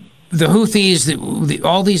the Houthis,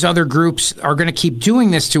 all these other groups are going to keep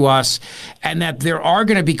doing this to us, and that there are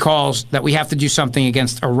going to be calls that we have to do something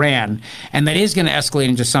against Iran, and that is going to escalate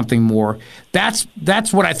into something more. That's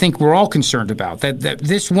what I think we're all concerned about. That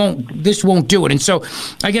this won't do it. And so,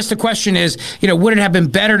 I guess the question is, would it have been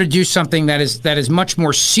better to do something that is much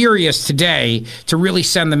more serious today to really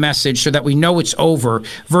send the message so that we know it's over,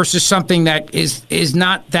 versus something that is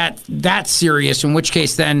not that serious? In which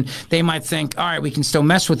case, then they might think, all right, we can still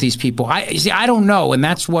mess with these people. I don't know, and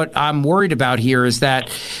that's what I'm worried about here. Is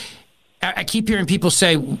that I keep hearing people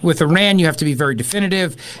say with Iran, you have to be very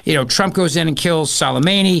definitive. Trump goes in and kills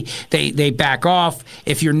Soleimani. They back off.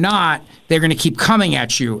 If you're not, they're going to keep coming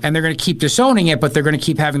at you, and they're going to keep disowning it, but they're going to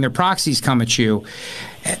keep having their proxies come at you.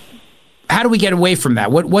 How do we get away from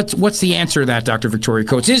that? What's the answer to that, Dr. Victoria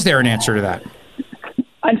Coates? Is there an answer to that?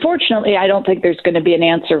 Unfortunately, I don't think there's going to be an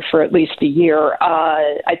answer for at least a year.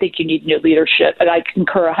 I think you need new leadership, and I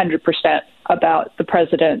concur 100% about the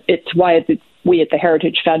president. It's why we at the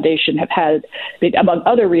Heritage Foundation have had, among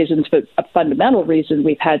other reasons, but a fundamental reason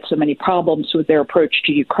we've had so many problems with their approach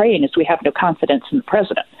to Ukraine is we have no confidence in the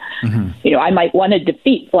president. Mm-hmm. I might want to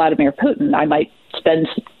defeat Vladimir Putin. I might spend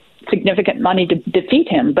significant money to defeat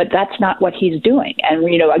him, but that's not what he's doing. And,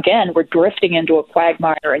 again, we're drifting into a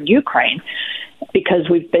quagmire in Ukraine because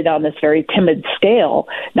we've been on this very timid scale,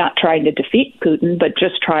 not trying to defeat Putin, but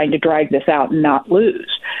just trying to drag this out and not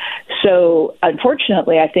lose. So,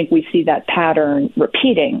 unfortunately, I think we see that pattern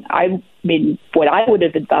repeating. I mean, what I would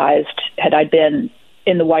have advised had I been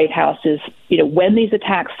in the White House is, when these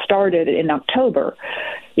attacks started in October,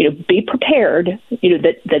 be prepared,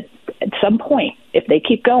 that at some point, if they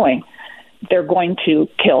keep going, they're going to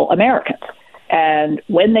kill Americans. And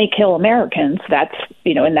when they kill Americans, that's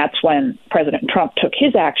when President Trump took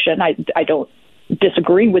his action. I don't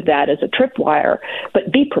disagree with that as a tripwire,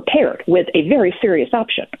 but be prepared with a very serious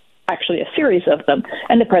option, actually a series of them,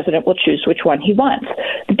 and the president will choose which one he wants.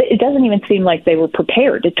 It doesn't even seem like they were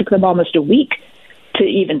prepared. It took them almost a week to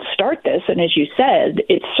even start this. And as you said,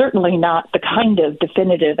 it's certainly not the kind of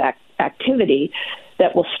definitive activity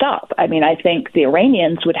that will stop. I mean, I think the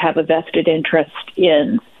Iranians would have a vested interest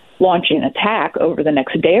in launching an attack over the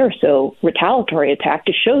next day or so, retaliatory attack,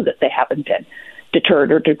 to show that they haven't been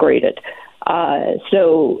deterred or degraded.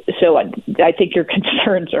 So I think your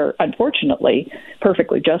concerns are, unfortunately,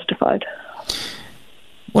 perfectly justified.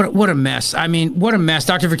 What a mess. I mean, what a mess.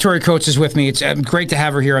 Dr. Victoria Coates is with me. It's great to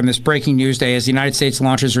have her here on this breaking news day as the United States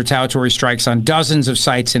launches retaliatory strikes on dozens of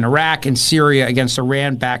sites in Iraq and Syria against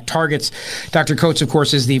Iran-backed targets. Dr. Coates, of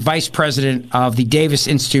course, is the vice president of the Davis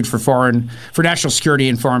Institute for National Security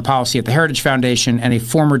and Foreign Policy at the Heritage Foundation and a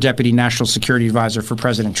former deputy national security advisor for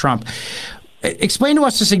President Trump. Explain to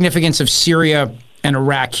us the significance of Syria and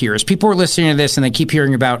Iraq here. As people are listening to this and they keep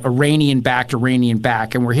hearing about Iranian-backed,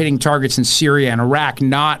 and we're hitting targets in Syria and Iraq,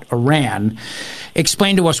 not Iran.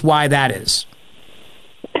 Explain to us why that is.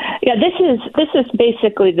 Yeah, this is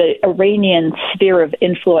basically the Iranian sphere of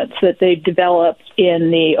influence that they developed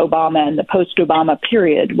in the Obama and the post-Obama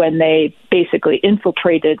period when they basically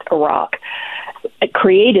infiltrated Iraq,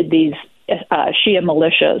 created these Shia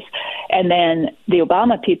militias, and then the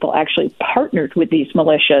Obama people actually partnered with these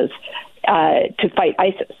militias to fight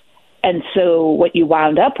ISIS. And so what you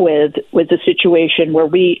wound up with was a situation where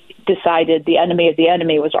we decided the enemy of the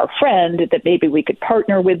enemy was our friend, that maybe we could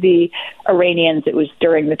partner with the Iranians. It was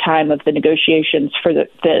during the time of the negotiations for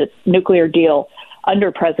the nuclear deal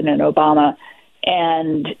under President Obama.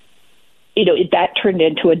 And that turned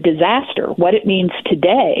into a disaster. What it means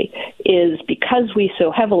today is because we so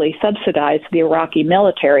heavily subsidize the Iraqi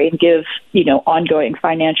military and give, ongoing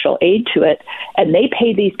financial aid to it, and they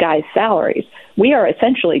pay these guys salaries, we are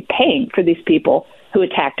essentially paying for these people who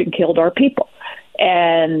attacked and killed our people.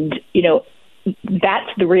 And, that's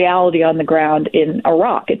the reality on the ground in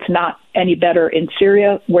Iraq. It's not any better in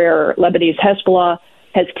Syria, where Lebanese Hezbollah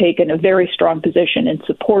has taken a very strong position in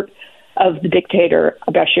support of the dictator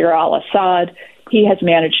Bashar al-Assad. He has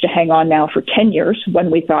managed to hang on now for 10 years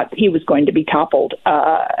when we thought he was going to be toppled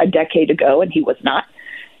a decade ago, and he was not.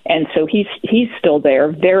 And so he's still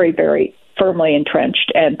there, very, very firmly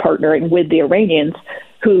entrenched and partnering with the Iranians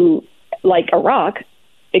who, like Iraq,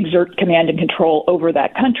 exert command and control over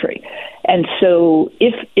that country. And so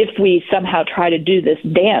if we somehow try to do this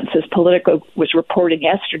dance, as Politico was reporting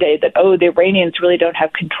yesterday, that, the Iranians really don't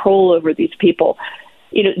have control over these people,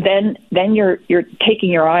 then you're taking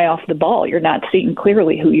your eye off the ball. You're not seeing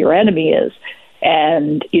clearly who your enemy is.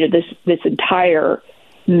 And, this entire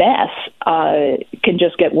mess can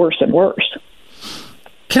just get worse and worse.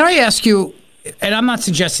 Can I ask you, and I'm not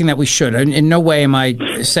suggesting that we should, in no way am I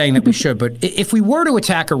saying that we should, but if we were to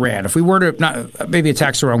attack Iran, if we were to, not maybe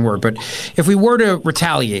attack's the wrong word, but if we were to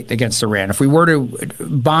retaliate against Iran, if we were to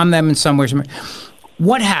bomb them in some way,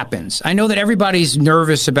 what happens? I know that everybody's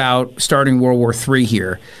nervous about starting World War III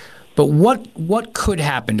here, but what could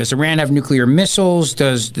happen? Does Iran have nuclear missiles?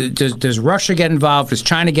 Does Russia get involved? Does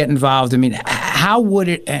China get involved? I mean, how would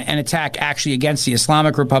an attack actually against the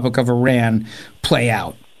Islamic Republic of Iran play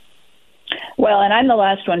out? Well, and I'm the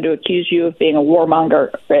last one to accuse you of being a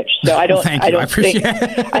warmonger, Rich. So I don't. Thank you. I appreciate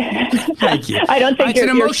it. Thank you. I don't think it's an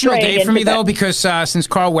emotional day for me, though, because since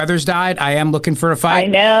Carl Weathers died, I am looking for a fight. I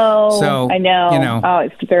know. So, I know. Oh,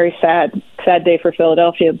 it's a very sad day for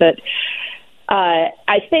Philadelphia. But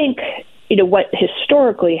I think what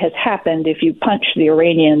historically has happened, if you punch the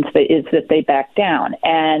Iranians, is that they back down,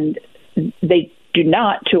 and they do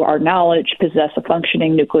not, to our knowledge, possess a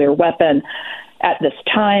functioning nuclear weapon at this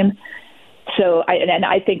time. So,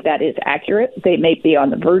 I think that is accurate. They may be on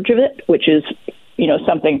the verge of it, which is,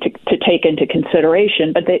 something to take into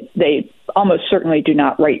consideration. But they almost certainly do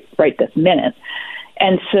not right this minute.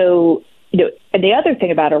 And so, and the other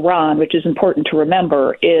thing about Iran, which is important to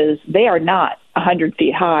remember, is they are not 100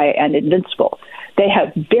 feet high and invincible. They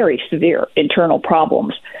have very severe internal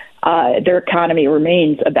problems. Their economy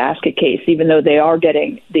remains a basket case, even though they are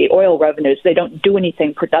getting the oil revenues. They don't do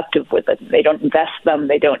anything productive with it. They don't invest them.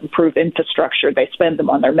 They don't improve infrastructure. They spend them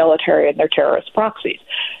on their military and their terrorist proxies,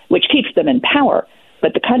 which keeps them in power.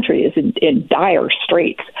 But the country is in dire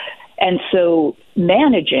straits. And so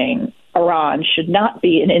managing Iran should not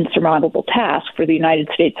be an insurmountable task for the United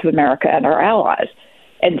States of America and our allies.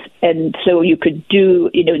 And so you could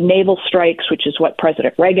do, naval strikes, which is what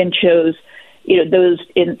President Reagan chose. Those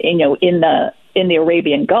in the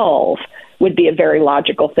Arabian Gulf would be a very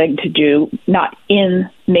logical thing to do, not in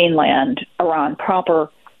mainland Iran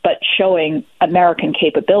proper, but showing American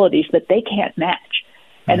capabilities that they can't match.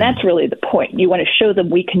 And that's really the point. You want to show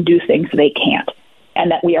them we can do things they can't,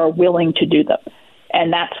 and that we are willing to do them.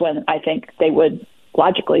 And that's when I think they would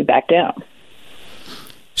logically back down.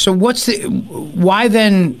 So why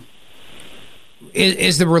then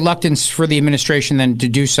is the reluctance for the administration then to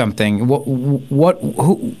do something? What's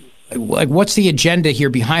the agenda here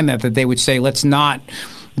behind that they would say, let's not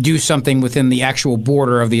do something within the actual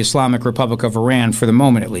border of the Islamic Republic of Iran for the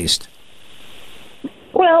moment, at least?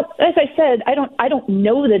 Well, as I said, I don't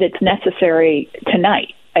know that it's necessary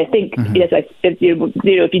tonight. I think if you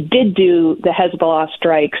did do the Hezbollah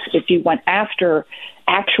strikes, if you went after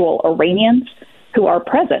actual Iranians who are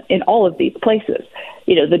present in all of these places.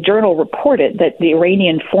 The Journal reported that the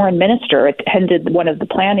Iranian foreign minister attended one of the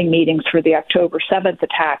planning meetings for the October 7th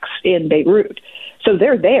attacks in Beirut. So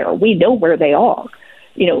they're there. We know where they are.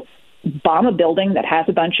 Bomb a building that has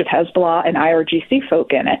a bunch of Hezbollah and IRGC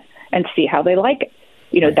folk in it and see how they like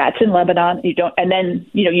it. That's in Lebanon. And then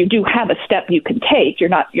you do have a step you can take. You're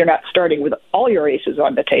not starting with all your aces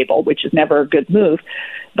on the table, which is never a good move.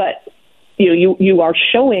 But you are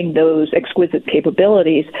showing those exquisite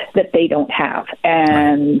capabilities that they don't have.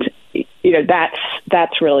 And,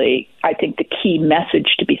 that's really, I think, the key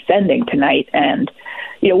message to be sending tonight. And,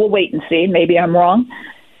 we'll wait and see. Maybe I'm wrong.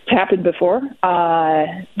 It's happened before.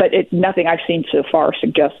 But nothing I've seen so far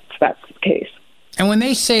suggests that's the case. And when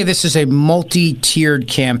they say this is a multi-tiered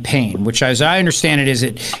campaign, which as I understand it is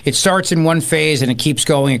it starts in one phase and it keeps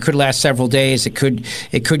going. It could last several days. It could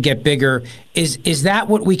get bigger. Is that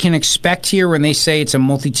what we can expect here when they say it's a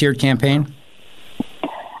multi-tiered campaign?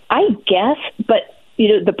 I guess, but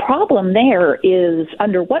the problem there is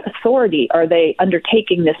under what authority are they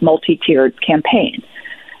undertaking this multi-tiered campaign?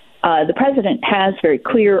 The president has very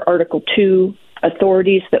clear Article 2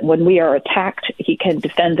 authorities that when we are attacked, he can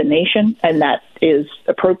defend the nation, and that is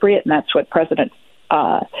appropriate, and that's what President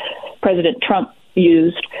Trump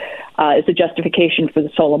used as a justification for the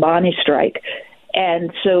Soleimani strike.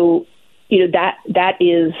 And so, that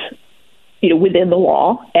is within the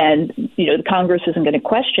law, and the Congress isn't going to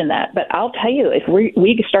question that. But I'll tell you, if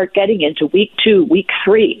we start getting into week 2, week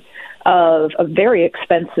 3 of a very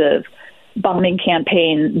expensive bombing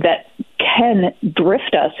campaign that can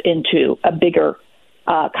drift us into a bigger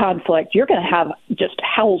conflict, you're going to have just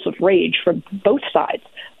howls of rage from both sides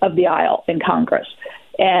of the aisle in Congress.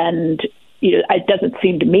 And it doesn't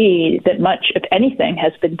seem to me that much, if anything,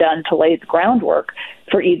 has been done to lay the groundwork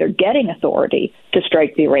for either getting authority to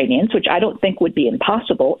strike the Iranians, which I don't think would be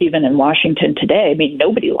impossible even in Washington today. I mean,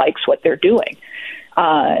 nobody likes what they're doing.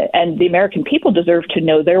 And the American people deserve to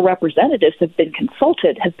know their representatives have been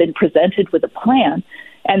consulted, have been presented with a plan,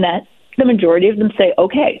 and that the majority of them say,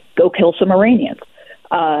 okay, go kill some Iranians.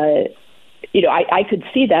 I could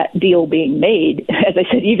see that deal being made, as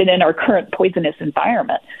I said, even in our current poisonous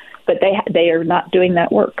environment. But they are not doing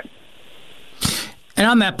that work. And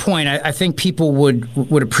on that point, I think people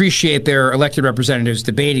would appreciate their elected representatives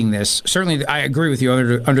debating this. Certainly, I agree with you.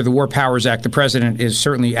 Under the War Powers Act, the president is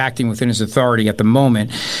certainly acting within his authority at the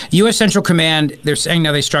moment. U.S. Central Command, they're saying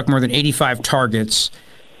now they struck more than 85 targets.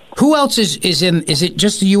 Who else is in? Is it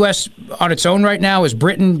just the U.S. on its own right now? Is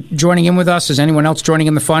Britain joining in with us? Is anyone else joining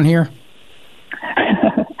in the fun here?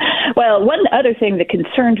 Well, one other thing that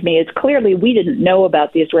concerned me is clearly we didn't know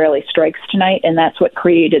about the Israeli strikes tonight, and that's what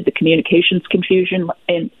created the communications confusion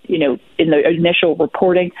in the initial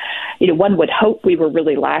reporting. One would hope we were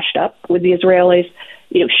really lashed up with the Israelis,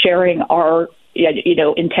 sharing our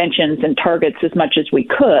intentions and targets as much as we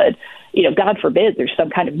could. God forbid there's some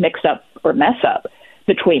kind of mix up or mess up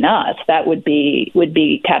between us. That would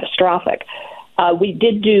be catastrophic. We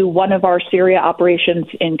did do one of our Syria operations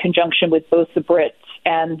in conjunction with both the Brits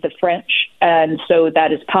and the French, and so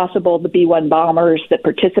that is possible. The B-1 bombers that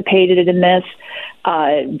participated in this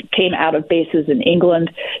came out of bases in England,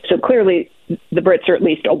 so clearly the Brits are at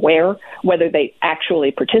least aware. Whether they actually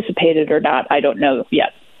participated or not, I don't know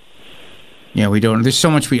yet. Yeah, we don't. There's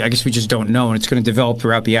so much I guess we just don't know, and it's going to develop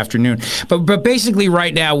throughout the afternoon. But basically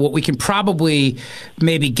right now, what we can probably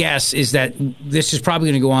maybe guess is that this is probably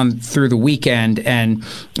going to go on through the weekend, and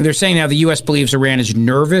they're saying now the U.S. believes Iran is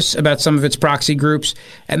nervous about some of its proxy groups,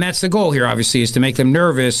 and that's the goal here, obviously, is to make them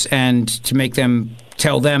nervous and to make them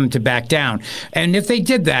tell them to back down. And if they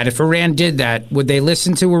did that, if Iran did that, would they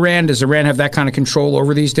listen to Iran? Does Iran have that kind of control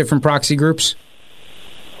over these different proxy groups?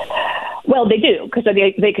 Well, they do, because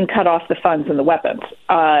they can cut off the funds and the weapons,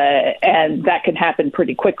 and that can happen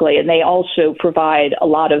pretty quickly. And they also provide a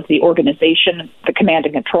lot of the organization, the command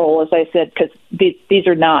and control, as I said, because these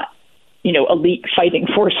are not, elite fighting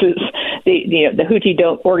forces. The Houthi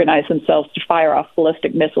don't organize themselves to fire off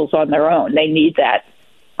ballistic missiles on their own. They need that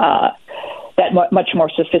much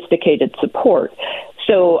more sophisticated support.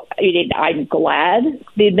 So I'm glad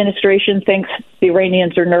the administration thinks the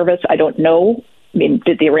Iranians are nervous. I don't know.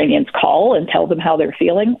 Did the Iranians call and tell them how they're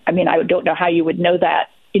feeling? I don't know how you would know that,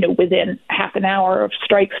 within half an hour of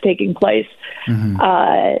strikes taking place. Mm-hmm.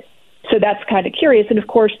 So that's kind of curious. And of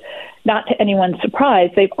course, not to anyone's surprise,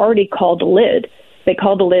 they've already called a lid. They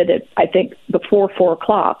called a lid at, I think, before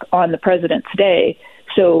 4:00 on the president's day.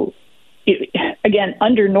 So again,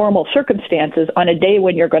 under normal circumstances, on a day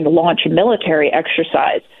when you're going to launch a military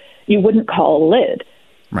exercise, you wouldn't call a lid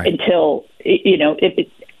until,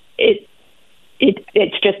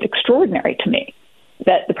 It's just extraordinary to me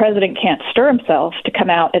that the president can't stir himself to come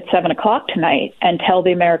out at 7:00 tonight and tell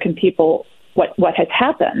the American people what has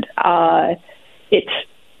happened. It's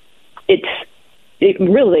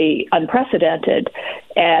really unprecedented,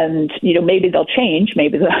 and maybe they'll change,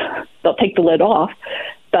 maybe they'll take the lid off,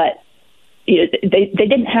 but they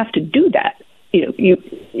didn't have to do that.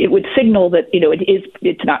 It would signal that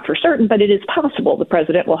it's not for certain, but it is possible the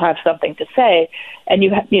president will have something to say, and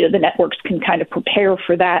the networks can kind of prepare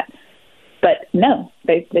for that. But no,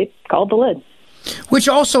 they called the lid. Which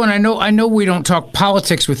also, and I know we don't talk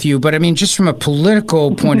politics with you, but just from a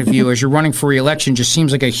political point of view, as you're running for re-election, just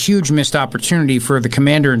seems like a huge missed opportunity for the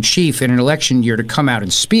commander in chief in an election year to come out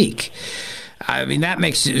and speak. That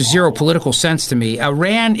makes zero political sense to me.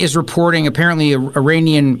 Iran is reporting, apparently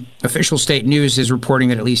Iranian official state news is reporting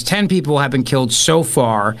that at least 10 people have been killed so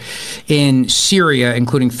far in Syria,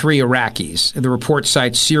 including 3 Iraqis. The report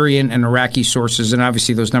cites Syrian and Iraqi sources, and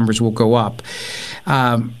obviously those numbers will go up.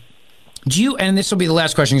 And this will be the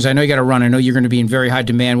last question because I know you got to run. I know you're going to be in very high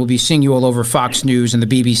demand. We'll be seeing you all over Fox News and the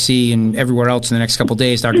BBC and everywhere else in the next couple of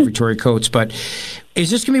days, Dr. Victoria Coates. But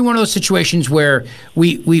is this going to be one of those situations where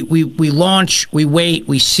we launch, we wait,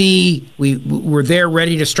 we see, we're there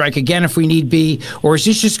ready to strike again if we need be? Or is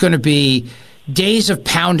this just going to be days of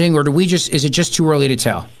pounding, or is it just too early to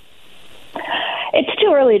tell? It's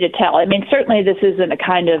too early to tell. I mean, certainly this isn't a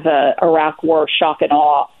kind of a Iraq War shock and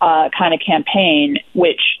awe kind of campaign,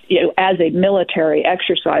 which, as a military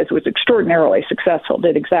exercise was extraordinarily successful,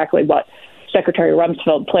 did exactly what Secretary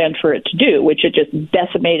Rumsfeld planned for it to do, which it just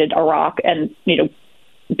decimated Iraq and,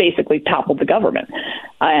 basically toppled the government.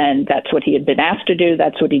 And that's what he had been asked to do.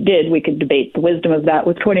 That's what he did. We could debate the wisdom of that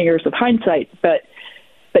with 20 years of hindsight, but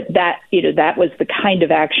that, that was the kind of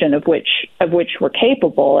action of which we're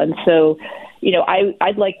capable. And so,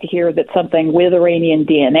 I'd like to hear that something with Iranian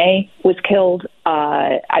DNA was killed.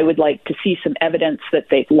 I would like to see some evidence that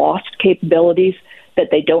they've lost capabilities that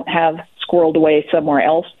they don't have squirreled away somewhere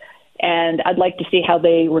else. And I'd like to see how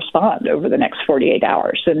they respond over the next 48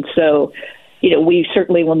 hours. And so, we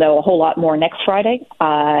certainly will know a whole lot more next Friday.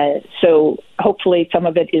 So hopefully some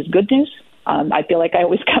of it is good news. I feel like I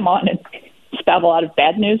always come on and spout a lot of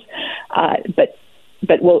bad news, but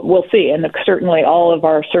we'll see. And certainly all of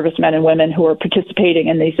our servicemen and women who are participating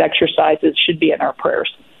in these exercises should be in our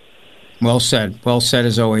prayers. Well said. Well said,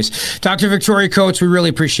 as always. Dr. Victoria Coates, we really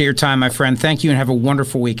appreciate your time, my friend. Thank you, and have a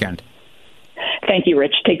wonderful weekend. Thank you,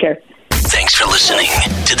 Rich. Take care. Thanks for listening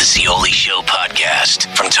to the Zeoli Show podcast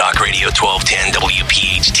from Talk Radio 1210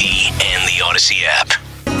 WPHT and the Odyssey app.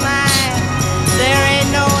 There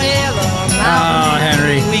ain't no hill or mountain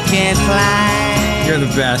Henry, we can't climb. You're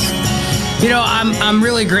the best. I'm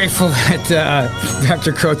really grateful that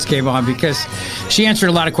Dr. Coates came on because she answered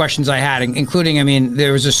a lot of questions I had, including,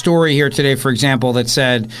 there was a story here today, for example, that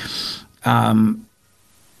said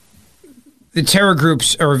the terror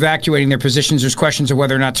groups are evacuating their positions. There's questions of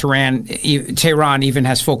whether or not Tehran even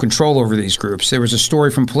has full control over these groups. There was a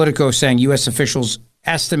story from Politico saying U.S. officials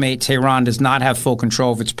estimate Tehran does not have full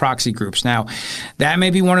control of its proxy groups. Now, that may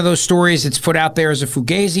be one of those stories that's put out there as a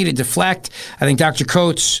fugazi to deflect. I think Dr.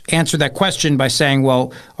 Coates answered that question by saying,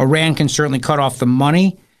 well, Iran can certainly cut off the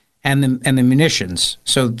money and the munitions.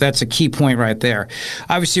 So that's a key point right there.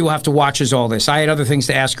 Obviously, we'll have to watch as all this. I had other things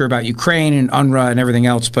to ask her about Ukraine and UNRWA and everything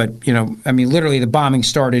else, but, literally the bombing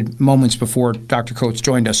started moments before Dr. Coates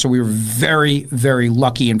joined us. So we were very, very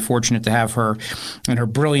lucky and fortunate to have her and her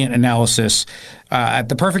brilliant analysis at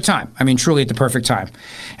the perfect time. Truly at the perfect time.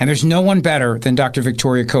 And there's no one better than Dr.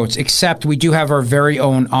 Victoria Coates, except we do have our very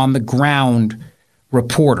own on-the-ground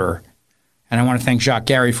reporter. And I want to thank Jacques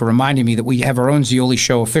Gary for reminding me that we have our own Zeoli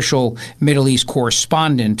Show official Middle East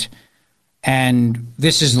correspondent. And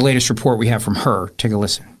this is the latest report we have from her. Take a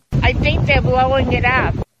listen. I think they're blowing it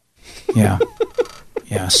up. Yeah.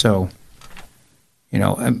 Yeah. So,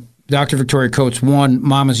 Dr. Victoria Coates, 1,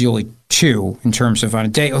 Mama Zeoli, 2, in terms of on a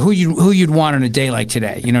day, who you'd want on a day like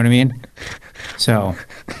today. You know what I mean? So.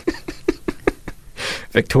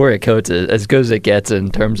 Victoria Coates is as good as it gets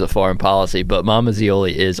in terms of foreign policy, but Mama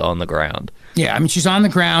Zeoli is on the ground. Yeah, she's on the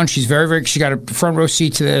ground. She's she got a front row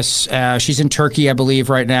seat to this. She's in Turkey, I believe,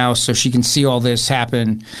 right now, so she can see all this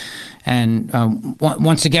happen. And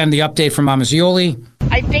once again, the update from Mama Zeoli.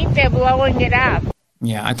 I think they're blowing it up.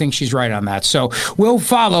 Yeah, I think she's right on that. So we'll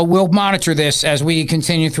monitor this as we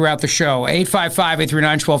continue throughout the show.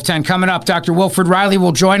 855-839-1210. Coming up, Dr. Wilfred Riley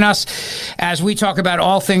will join us as we talk about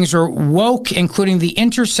all things woke, including the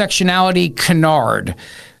intersectionality canard.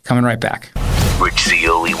 Coming right back. Rich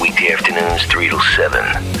Zeoli, weekday afternoons 3 to 7.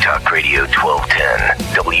 Talk Radio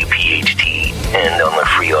 1210, WPHT, and on the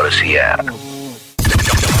free Odyssey app.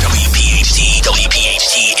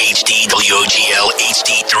 WPHT, HD, WOGL,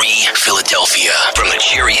 HD3, Philadelphia. From the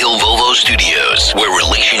Cherry Hill Volvo Studios, where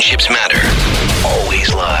relationships matter.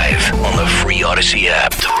 Always live on the free Odyssey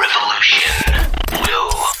app. The revolution will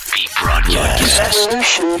be broadcast.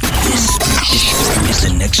 This is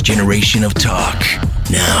the next generation of talk.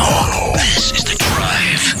 Now, this is The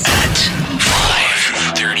Drive at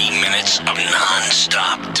 5. 30 minutes of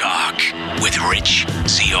non-stop talk with Rich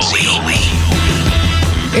Zeoli.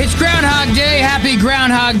 It's Groundhog Day. Happy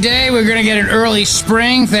Groundhog Day. We're going to get an early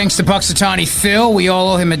spring thanks to Puxatawny Phil. We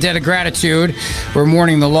all owe him a debt of gratitude. We're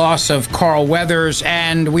mourning the loss of Carl Weathers,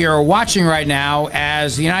 and we are watching right now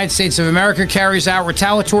as the United States of America carries out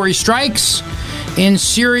retaliatory strikes in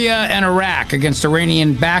Syria and Iraq against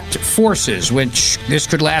Iranian-backed forces, which this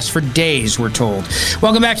could last for days, we're told.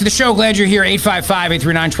 Welcome back to the show. Glad you're here.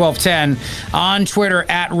 855-839-1210 on Twitter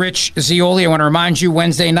at Rich Zeoli. I want to remind you,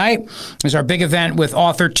 Wednesday night is our big event with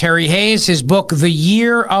author Terry Hayes, his book, The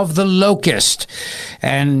Year of the Locust.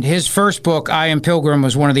 And his first book, I Am Pilgrim,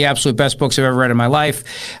 was one of the absolute best books I've ever read in my life.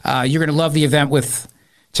 You're going to love the event with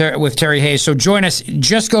Terry Hayes. So join us.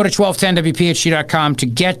 Just go to 1210wphd.com to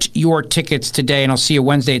get your tickets today, and I'll see you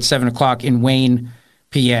Wednesday at 7 o'clock in Wayne,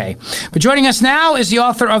 PA. But joining us now is the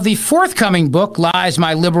author of the forthcoming book, Lies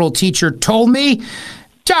My Liberal Teacher Told Me,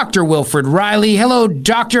 Dr. Wilfred Riley. Hello,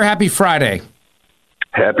 Doctor. Happy Friday.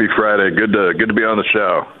 Happy Friday. Good to be on the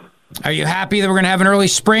show. Are you happy that we're going to have an early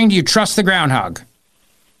spring? Do you trust the groundhog?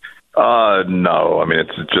 No. I mean,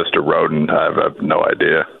 it's just a rodent. I have no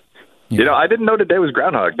idea. Yeah. You know, I didn't know today was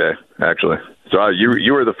Groundhog Day, actually. So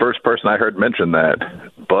you were the first person I heard mention that.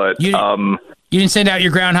 But you didn't send out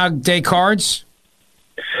your Groundhog Day cards?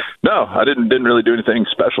 No, I didn't really do anything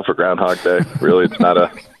special for Groundhog Day. Really, it's not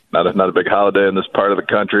a big holiday in this part of the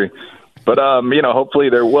country. But hopefully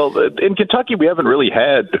there will. In Kentucky, we haven't really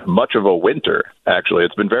had much of a winter. Actually,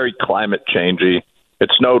 it's been very climate changey.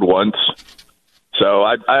 It snowed once, so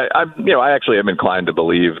I actually am inclined to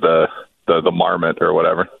believe the marmot or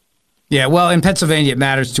whatever. Yeah, well, in Pennsylvania, it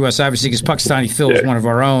matters to us, obviously, because Puxatawny Phil is one of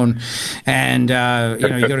our own. And,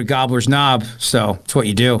 you go to Gobbler's Knob, so it's what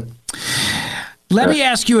you do. Let me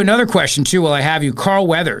ask you another question, too, while I have you. Carl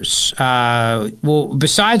Weathers,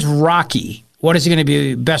 besides Rocky, what is he going to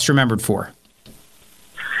be best remembered for?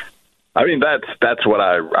 I mean, that's what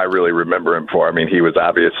I really remember him for. I mean, he was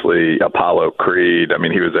obviously Apollo Creed. I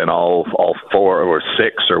mean, he was in all 4 or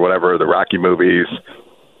 6 or whatever the Rocky movies.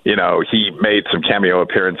 You know, he made some cameo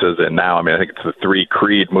appearances in now. I mean, I think it's the 3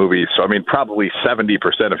 Creed movies. So, I mean, probably 70%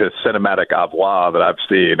 of his cinematic avoir that I've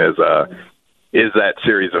seen is that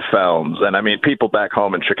series of films. And, I mean, people back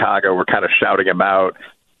home in Chicago were kind of shouting him out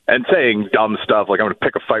and saying dumb stuff like, I'm going to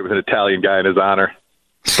pick a fight with an Italian guy in his honor.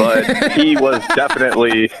 But he was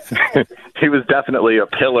definitely a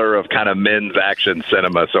pillar of kind of men's action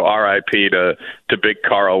cinema. So R.I.P. to big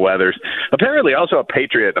Carl Weathers. Apparently also a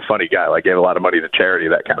patriot and a funny guy, like gave a lot of money to charity,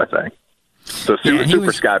 that kind of thing. So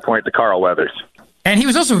super Sky Point to Carl Weathers. And he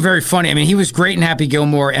was also very funny. I mean, he was great in Happy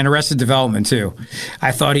Gilmore and Arrested Development, too.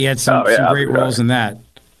 I thought he had some great roles in that.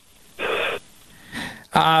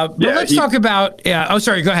 But let's talk about...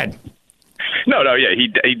 sorry, go ahead. No, yeah,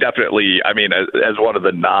 he definitely, I mean, as one of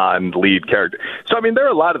the non-lead characters. So, I mean, there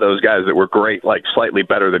are a lot of those guys that were great, like slightly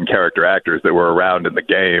better than character actors that were around in the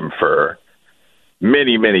game for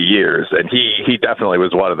many, many years, and he definitely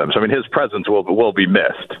was one of them. So, I mean, his presence will be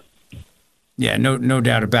missed. Yeah, no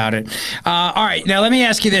doubt about it. All right, now let me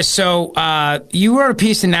ask you this. So you wrote a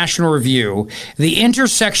piece in National Review, The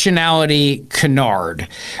Intersectionality Canard.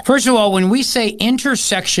 First of all, when we say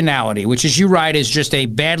intersectionality, which as you write is just a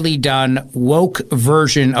badly done woke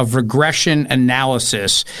version of regression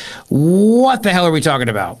analysis, what the hell are we talking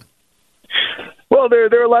about? Well,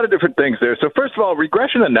 there are a lot of different things there. So first of all,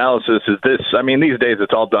 regression analysis is this, I mean, these days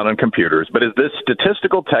it's all done on computers, but is this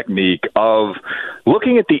statistical technique of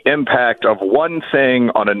looking at the impact of one thing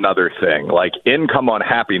on another thing, like income on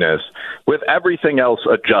happiness, with everything else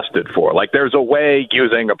adjusted for. Like there's a way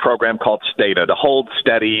using a program called Stata to hold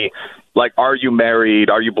steady, like are you married,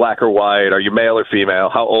 are you black or white, are you male or female,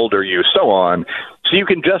 how old are you, so on. So you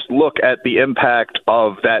can just look at the impact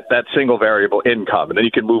of that single variable income, and then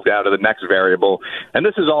you can move down to the next variable. And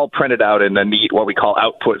this is all printed out in a neat, what we call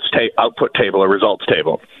output table or results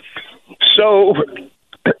table. So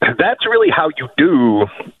that's really how you do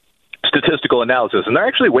statistical analysis. And there are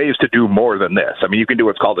actually ways to do more than this. I mean, you can do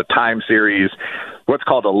what's called a time series, what's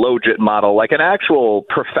called a logit model, like an actual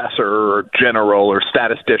professor or general or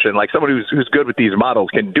statistician, like someone who's good with these models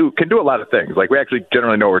can do a lot of things. Like we actually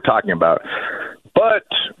generally know what we're talking about. But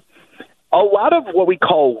a lot of what we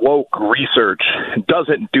call woke research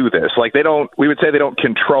doesn't do this. Like we would say they don't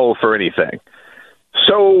control for anything.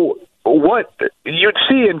 So what you'd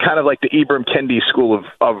see in kind of like the Ibram Kendi school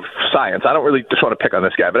of science, I don't really just want to pick on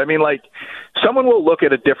this guy, but I mean, like someone will look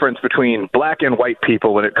at a difference between black and white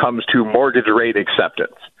people when it comes to mortgage rate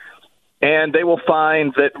acceptance. And they will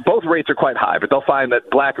find that both rates are quite high, but they'll find that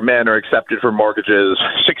black men are accepted for mortgages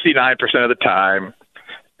 69% of the time.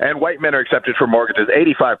 And white men are accepted for mortgages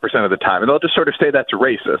 85% of the time. And they'll just sort of say that's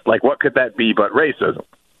racist. Like, what could that be but racism?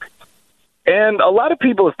 And a lot of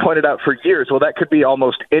people have pointed out for years, well, that could be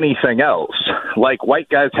almost anything else. Like, white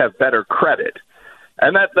guys have better credit.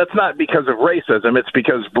 And that's not because of racism. It's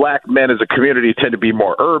because black men as a community tend to be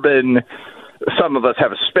more urban. Some of us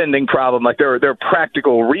have a spending problem. Like, there are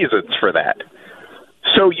practical reasons for that.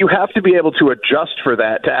 So you have to be able to adjust for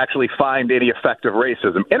that to actually find any effect of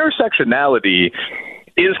racism. Intersectionality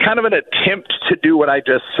is kind of an attempt to do what I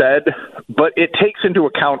just said, but it takes into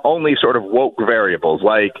account only sort of woke variables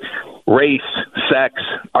like race, sex,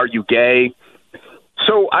 are you gay?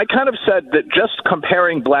 So I kind of said that just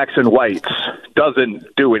comparing blacks and whites doesn't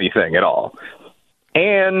do anything at all.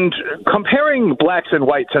 And comparing blacks and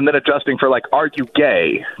whites and then adjusting for like, are you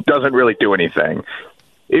gay, doesn't really do anything.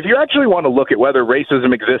 if you actually want to look at whether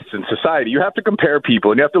racism exists in society, you have to compare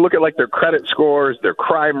people, and you have to look at like their credit scores, their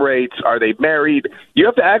crime rates, are they married? You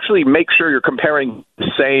have to actually make sure you're comparing the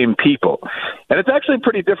same people. And it's actually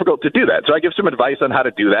pretty difficult to do that. So I give some advice on how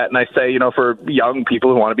to do that. And I say, for young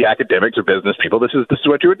people who want to be academics or business people, this is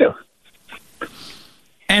what you would do.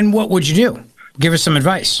 And what would you do? Give us some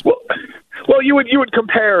advice. Well, you would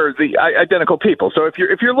compare the identical people. So if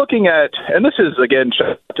you're looking at, and this is again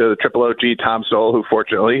shout out to the Triple OG Tom Sowell, who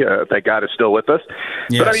fortunately, thank God, is still with us.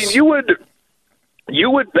 Yes. But I mean, you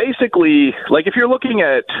would basically, like, if you're looking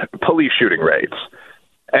at police shooting rates,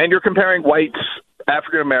 and you're comparing whites,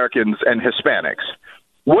 African Americans, and Hispanics,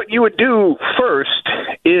 what you would do first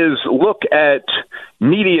is look at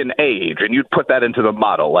median age, and you'd put that into the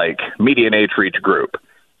model, like median age for each group.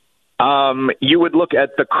 You would look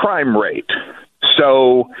at the crime rate.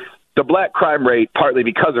 So the black crime rate, partly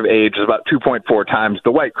because of age, is about 2.4 times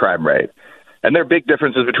the white crime rate. And there are big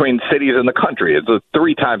differences between cities and the country. It's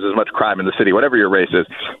 3 times as much crime in the city, whatever your race is.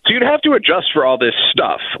 So you'd have to adjust for all this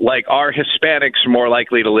stuff. Like, are Hispanics more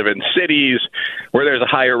likely to live in cities where there's a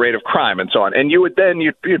higher rate of crime and so on? And you'd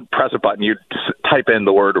press a button, you'd type in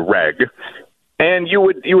the word reg, and you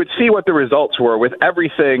would see what the results were with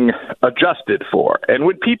everything adjusted for. And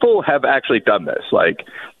would people have actually done this? Like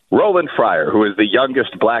Roland Fryer, who is the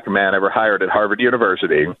youngest black man ever hired at Harvard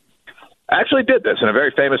University, actually did this in a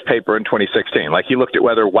very famous paper in 2016. Like, he looked at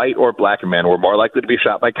whether white or black men were more likely to be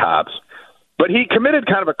shot by cops. But he committed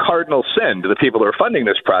kind of a cardinal sin to the people who are funding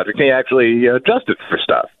this project, and he actually adjusted for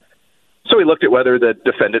stuff. So he looked at whether the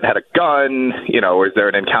defendant had a gun, or is there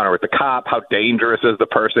an encounter with the cop? How dangerous is the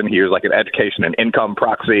person? He used like an education and income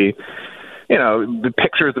proxy, the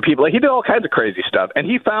pictures of the people. He did all kinds of crazy stuff. And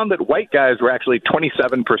he found that white guys were actually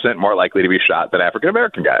 27% more likely to be shot than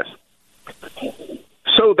African-American guys.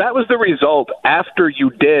 So that was the result after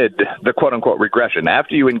you did the quote-unquote regression,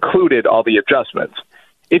 after you included all the adjustments.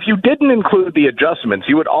 If you didn't include the adjustments,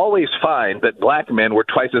 you would always find that black men were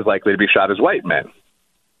twice as likely to be shot as white men,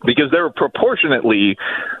 because there were proportionately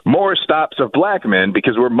more stops of black men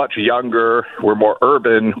because we're much younger, we're more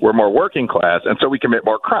urban, we're more working class, and so we commit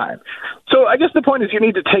more crime. So I guess the point is you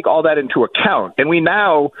need to take all that into account. And we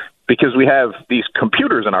now, because we have these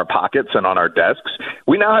computers in our pockets and on our desks,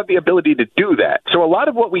 we now have the ability to do that. So a lot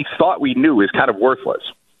of what we thought we knew is kind of worthless.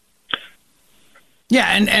 Yeah,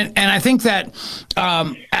 and I think that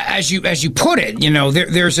as you put it,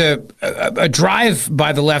 there's a drive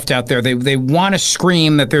by the left out there. They want to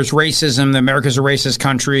scream that there's racism, that America's a racist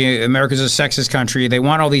country, America's a sexist country. They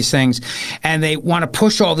want all these things, and they want to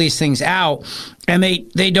push all these things out. And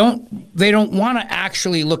they don't want to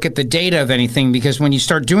actually look at the data of anything, because when you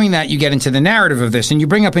start doing that, you get into the narrative of this. And you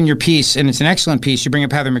bring up in your piece, and it's an excellent piece, you bring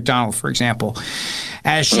up Heather McDonald, for example.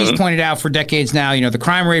 As she's pointed out for decades now, the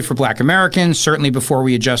crime rate for black Americans, certainly before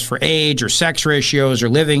we adjust for age or sex ratios or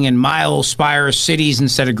living in mile spire cities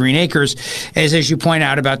instead of green acres, is, as you point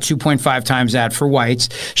out, about 2.5 times that for whites.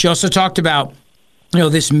 She also talked about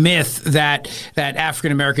this myth that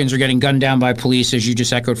African Americans are getting gunned down by police, as you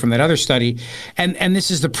just echoed from that other study. And this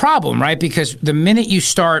is the problem, right? Because the minute you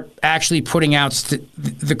start actually putting out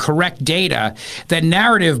the correct data, that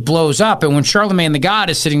narrative blows up. And when Charlemagne the God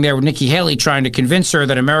is sitting there with Nikki Haley trying to convince her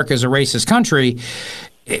that America is a racist country,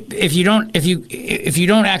 if you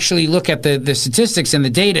don't actually look at the statistics and the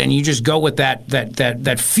data, and you just go with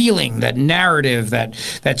that feeling, that narrative,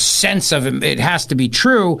 that sense of it has to be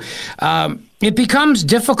true, it becomes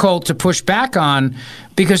difficult to push back on,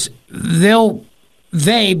 because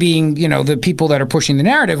they being the people that are pushing the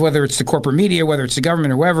narrative, whether it's the corporate media, whether it's the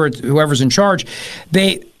government, or whoever's in charge,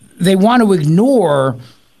 they want to ignore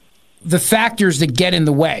the factors that get in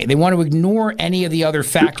the way. They want to ignore any of the other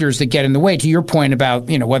factors that get in the way, to your point about,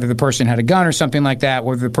 whether the person had a gun or something like that,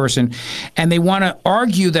 whether the person, and they want to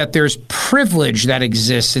argue that there's privilege that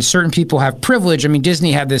exists, that certain people have privilege. I mean,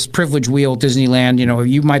 Disney had this privilege wheel at Disneyland,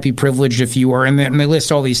 you might be privileged if you are, and they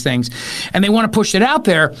list all these things. And they want to push it out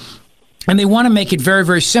there, and they want to make it very,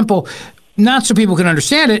 very simple. Not so people can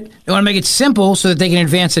understand it. They want to make it simple so that they can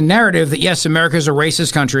advance a narrative that, yes, America is a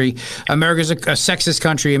racist country, America is a sexist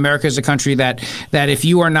country, America is a country that if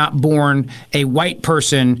you are not born a white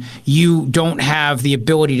person, you don't have the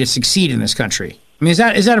ability to succeed in this country. I mean, is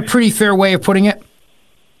that a pretty fair way of putting it?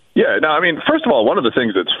 Yeah, no, I mean, first of all, one of the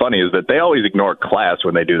things that's funny is that they always ignore class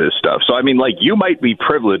when they do this stuff. So, I mean, like, you might be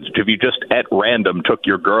privileged if you just at random took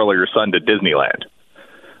your girl or your son to Disneyland.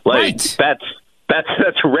 Like, right.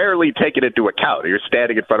 That's rarely taken into account. You're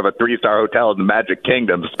standing in front of a 3-star hotel in the Magic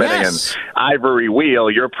Kingdom spinning an ivory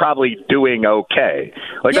wheel. You're probably doing okay.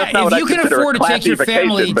 Like, that's not if you can afford to take your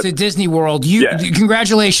family to Disney World,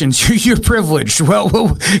 congratulations, you're privileged.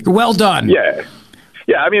 Well done. Yeah,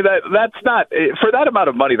 Yeah, I mean that's not for that amount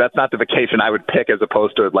of money. That's not the vacation I would pick as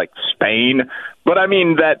opposed to like Spain. But I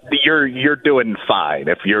mean that you're doing fine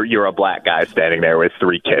if you're a black guy standing there with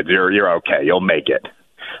 3 kids. You're okay. You'll make it.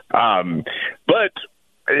 But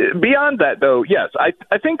beyond that, though, yes,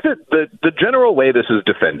 I think that the general way this is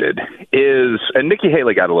defended is, and Nikki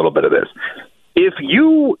Haley got a little bit of this.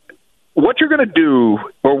 What you're going to do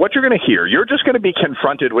or what you're going to hear, you're just going to be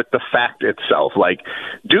confronted with the fact itself. Like,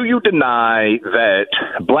 do you deny that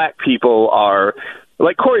black people are,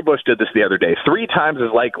 like Cori Bush did this the other day, 3 times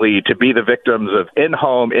as likely to be the victims of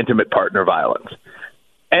in-home intimate partner violence?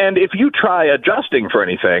 And if you try adjusting for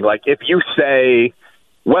anything, like if you say,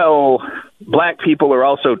 well, black people are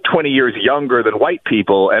also 20 years younger than white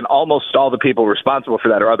people, and almost all the people responsible for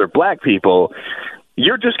that are other black people,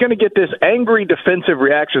 you're just going to get this angry defensive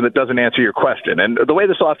reaction that doesn't answer your question. And the way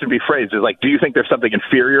this will often be phrased is like, do you think there's something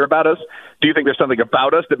inferior about us? Do you think there's something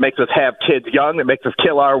about us that makes us have kids young, that makes us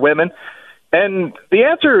kill our women? And the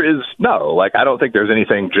answer is no. Like, I don't think there's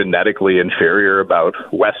anything genetically inferior about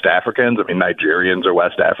West Africans. I mean, Nigerians are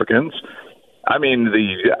West Africans. I mean,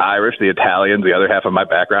 the Irish, the Italians, the other half of my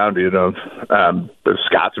background, the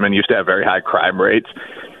Scotsmen used to have very high crime rates.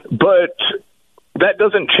 But that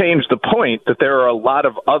doesn't change the point that there are a lot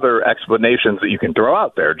of other explanations that you can throw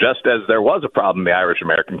out there. Just as there was a problem in the Irish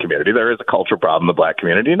American community, there is a cultural problem in the black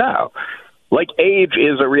community now. Like, age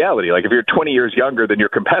is a reality. Like, if you're 20 years younger than your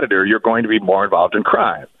competitor, you're going to be more involved in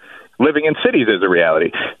crime. Living in cities is a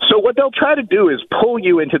reality. So what they'll try to do is pull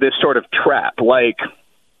you into this sort of trap. Like,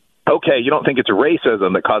 okay, you don't think it's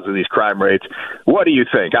racism that causes these crime rates. What do you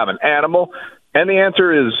think? I'm an animal? And the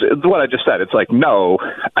answer is what I just said. It's like, no,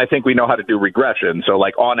 I think we know how to do regression. So,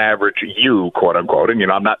 like, on average, you, quote unquote, and,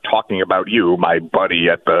 I'm not talking about you, my buddy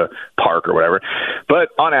at the park or whatever, but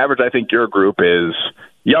on average, I think your group is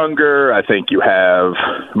younger. I think you have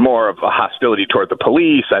more of a hostility toward the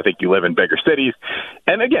police. I think you live in bigger cities.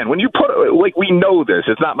 And again, when you put, like, we know this,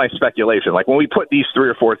 it's not my speculation. Like, when we put these 3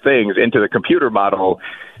 or 4 things into the computer model,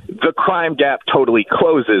 the crime gap totally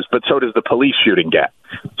closes, but so does the police shooting gap.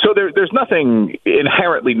 So there's nothing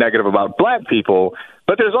inherently negative about black people,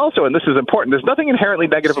 but there's also, and this is important, there's nothing inherently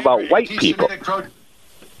negative about white people.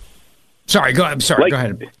 Sorry, go ahead. Go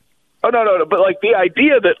ahead. Oh, no. But, like, the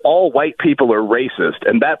idea that all white people are racist,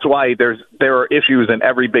 and that's why there are issues in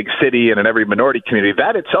every big city and in every minority community,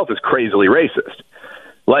 that itself is crazily racist.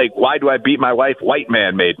 Like, why do I beat my wife? White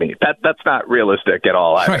man made me. That's not realistic at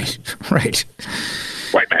all either. Right.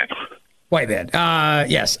 White man.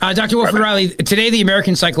 Yes. Dr. Wilfred Riley, today the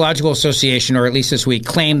American Psychological Association, or at least this week,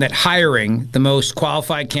 claimed that hiring the most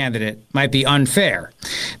qualified candidate might be unfair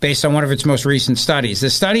based on one of its most recent studies. The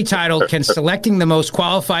study titled, Can Selecting the Most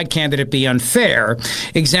Qualified Candidate Be Unfair?,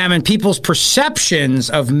 examined people's perceptions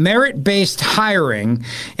of merit-based hiring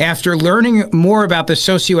after learning more about the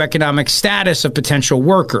socioeconomic status of potential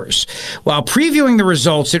workers. While previewing the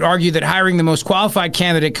results, it argued that hiring the most qualified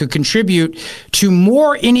candidate could contribute to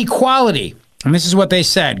more inequality. And this is what they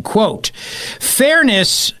said, quote,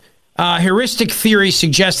 fairness heuristic theory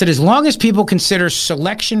suggests that as long as people consider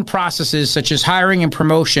selection processes such as hiring and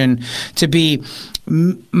promotion to be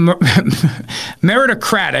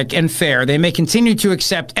meritocratic and fair, they may continue to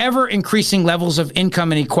accept ever-increasing levels of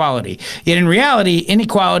income inequality. Yet in reality,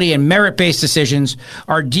 inequality and merit-based decisions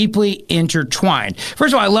are deeply intertwined.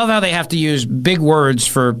 First of all, I love how they have to use big words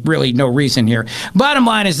for really no reason here. Bottom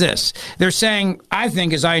line is this. They're saying, I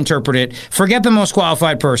think, as I interpret it, forget the most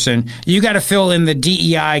qualified person. You got to fill in the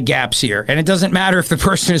DEI gaps here. And it doesn't matter if the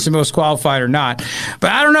person is the most qualified or not.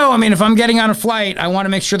 But I don't know. I mean, if I'm getting on a flight, I want to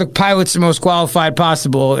make sure the pilot's the most qualified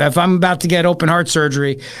possible. If I'm about to get open heart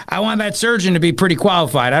surgery, I want that surgeon to be pretty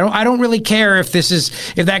qualified. I don't really care if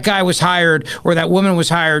that guy was hired or that woman was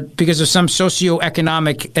hired because of some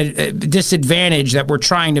socioeconomic disadvantage that we're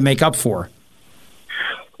trying to make up for.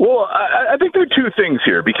 Well, I think there are 2 things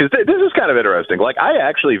here, because this is kind of interesting. Like, I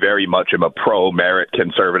actually very much am a pro-merit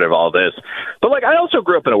conservative, all this. But, like, I also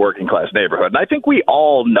grew up in a working-class neighborhood, and I think we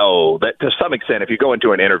all know that to some extent, if you go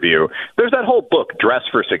into an interview, there's that whole book, Dress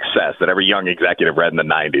for Success, that every young executive read in the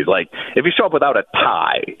 90s. Like, if you show up without a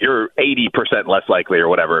tie, you're 80% less likely or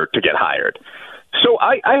whatever to get hired. So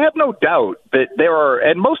I have no doubt that there are,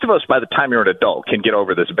 and most of us by the time you're an adult can get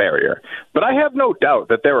over this barrier, but I have no doubt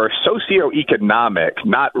that there are socioeconomic,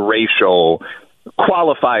 not racial,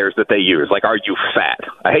 qualifiers that they use. Like, are you fat?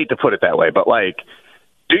 I hate to put it that way, but like,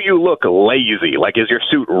 do you look lazy? Like, is your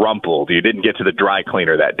suit rumpled? You didn't get to the dry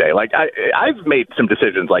cleaner that day. Like, I've made some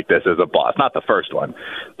decisions like this as a boss, not the first one.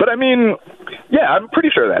 But I mean, yeah, I'm pretty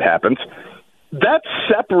sure that happens. That's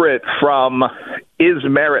separate from is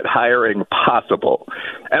merit hiring possible?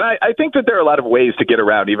 And I think that there are a lot of ways to get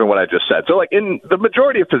around even what I just said. So, like, in the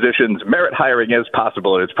majority of positions, merit hiring is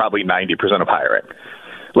possible, and it's probably 90% of hiring.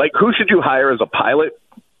 Like, who should you hire as a pilot?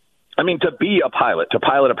 I mean, to be a pilot, to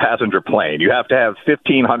pilot a passenger plane, you have to have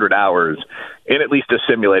 1,500 hours in at least a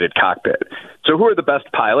simulated cockpit. So who are the best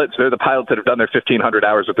pilots? They're the pilots that have done their 1,500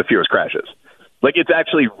 hours with the fewest crashes. Like, it's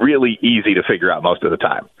actually really easy to figure out most of the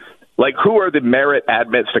time. Like, who are the merit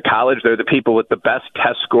admits to college? They're the people with the best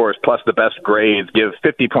test scores plus the best grades, give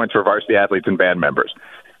 50 points for varsity athletes and band members.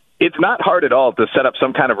 It's not hard at all to set up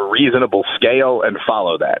some kind of a reasonable scale and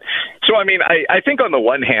follow that. So, I mean, I think on the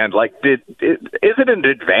one hand, like, is it an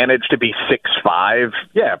advantage to be 6'5"?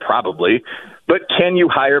 Yeah, probably. But can you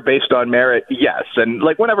hire based on merit? Yes. And,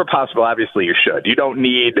 like, whenever possible, obviously you should. You don't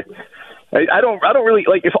need... I don't really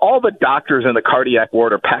like if all the doctors in the cardiac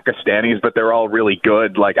ward are Pakistanis, but they're all really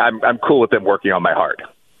good. Like, I'm cool with them working on my heart.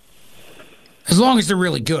 As long as they're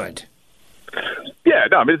really good. Yeah,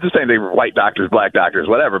 no, I mean, it's the same thing. White doctors, black doctors,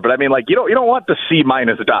 whatever. But I mean, like, you don't want the C-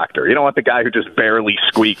 doctor. You don't want the guy who just barely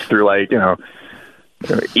squeaked through, like,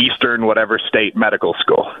 Eastern whatever state medical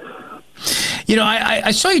school.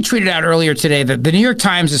 I saw you tweeted out earlier today that the New York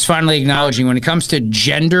Times is finally acknowledging, when it comes to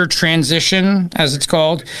gender transition, as it's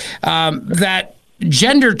called, that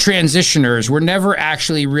gender transitioners were never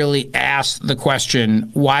actually really asked the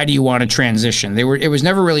question, why do you want to transition? It was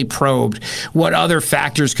never really probed what other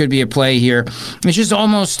factors could be at play here. It's just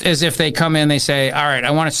almost as if they come in, they say, all right,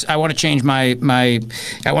 I want to change I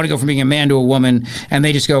want to go from being a man to a woman, and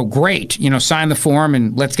they just go, great, sign the form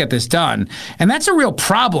and let's get this done. And that's a real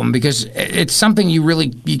problem because it's something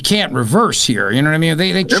you can't reverse here. You know what I mean?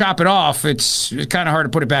 They chop it off. It's kind of hard to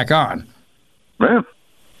put it back on. Yeah.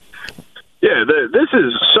 Yeah, this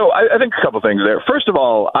is so. I think a couple things there. First of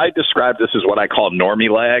all, I describe this as what I call normie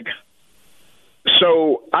lag.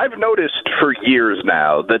 So I've noticed for years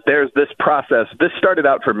now that there's this process. This started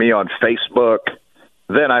out for me on Facebook.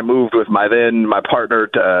 Then I moved with my partner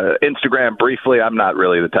to Instagram briefly. I'm not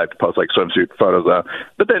really the type to post like swimsuit photos, though.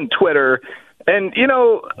 But then Twitter. And,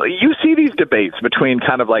 you see these debates between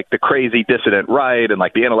kind of like the crazy dissident right and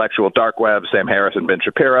like the intellectual dark web, Sam Harris and Ben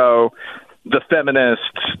Shapiro, the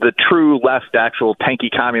feminists, the true left, actual tanky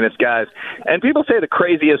communist guys. And people say the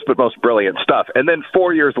craziest but most brilliant stuff. And then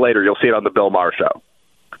 4 years later, you'll see it on the Bill Maher show.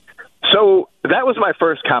 So that was my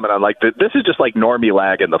first comment on, like, this is just like normie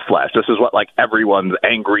lag in the flesh. This is what, like, everyone's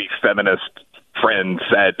angry feminist friend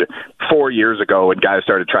said 4 years ago when guys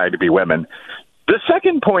started trying to be women. The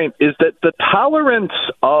second point is that the tolerance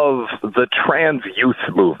of the trans youth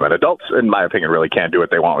movement, adults, in my opinion, really can't do what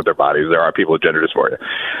they want with their bodies. There are people with gender dysphoria.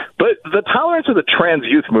 But the tolerance of the trans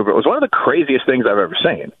youth movement was one of the craziest things I've ever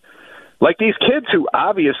seen. Like, these kids who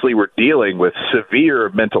obviously were dealing with severe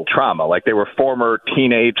mental trauma, like they were former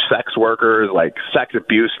teenage sex workers, like sex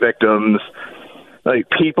abuse victims, like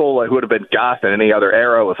people who would have been goth in any other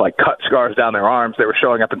era with like cut scars down their arms. They were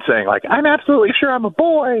showing up and saying, like, I'm absolutely sure I'm a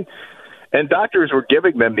boy. And doctors were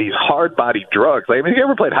giving them these hard-body drugs. Like, I mean, if you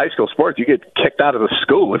ever played high school sports, you get kicked out of the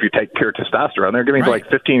school if you take pure testosterone. They're giving it to, like,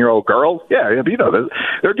 15-year-old girls. Yeah, you know this.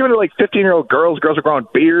 They're giving it to, like, 15-year-old girls. Girls are growing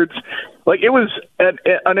beards. Like, it was an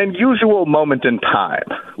unusual moment in time,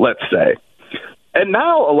 let's say. And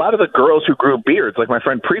now a lot of the girls who grew beards, like my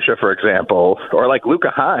friend Prisha, for example, or like Luca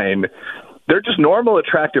Hine, they're just normal,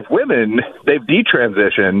 attractive women. They've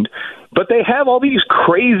detransitioned, but they have all these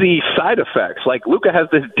crazy side effects. Like Luca has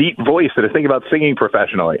this deep voice that is thinking about singing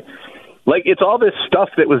professionally. Like, it's all this stuff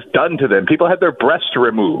that was done to them. People had their breasts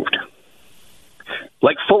removed,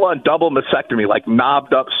 like full-on double mastectomy, like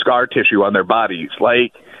knobbed up scar tissue on their bodies.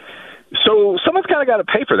 Like, so someone's kind of got to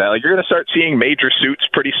pay for that. Like, you're going to start seeing major suits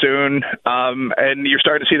pretty soon, and you're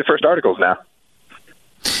starting to see the first articles now.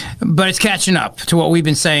 But it's catching up to what we've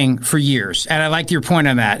been saying for years, and I like your point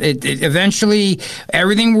on that. It eventually,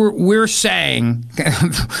 everything we're saying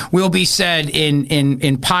will be said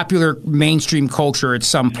in popular mainstream culture at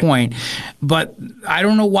some point. But I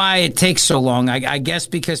don't know why it takes so long. I guess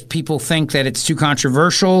because people think that it's too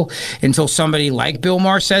controversial until somebody like Bill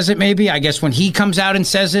Maher says it. Maybe I guess when he comes out and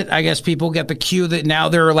says it, I guess people get the cue that now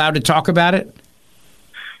they're allowed to talk about it.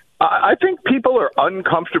 I think people are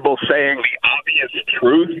uncomfortable saying the obvious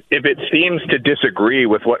truth if it seems to disagree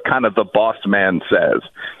with what kind of the boss man says.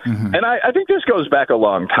 Mm-hmm. And I think this goes back a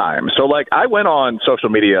long time. So, like, I went on social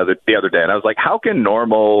media the other day, and I was like, how can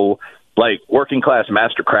normal, like, working-class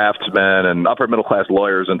master craftsmen and upper-middle-class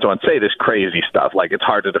lawyers and so on say this crazy stuff, like it's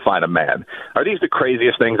hard to define a man? Are these the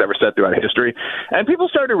craziest things ever said throughout history? And people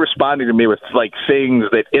started responding to me with, like, things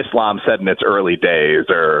that Islam said in its early days,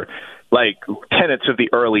 or like tenets of the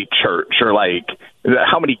early church, or like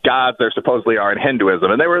how many gods there supposedly are in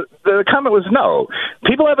Hinduism. And the comment was no.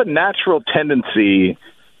 People have a natural tendency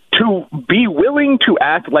to be willing to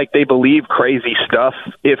act like they believe crazy stuff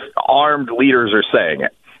if armed leaders are saying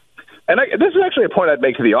it. And this is actually a point I'd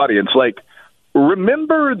make to the audience. Like,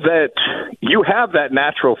 remember that you have that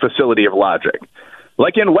natural facility of logic.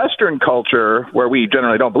 Like in Western culture, where we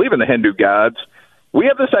generally don't believe in the Hindu gods, we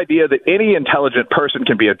have this idea that any intelligent person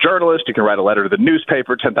can be a journalist. You can write a letter to the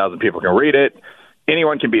newspaper. 10,000 people can read it.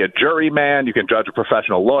 Anyone can be a juryman. You can judge a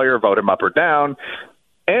professional lawyer, vote him up or down.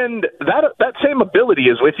 And that same ability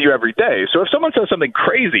is with you every day. So if someone says something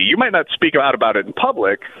crazy, you might not speak out about it in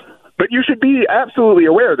public, but you should be absolutely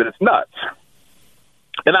aware that it's nuts.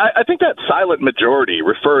 And I think that silent majority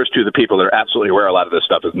refers to the people that are absolutely aware a lot of this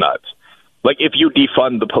stuff is nuts. Like, if you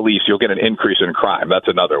defund the police, you'll get an increase in crime. That's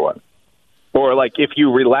another one. Or, like, if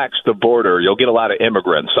you relax the border, you'll get a lot of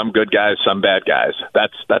immigrants, some good guys, some bad guys.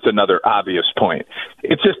 That's another obvious point.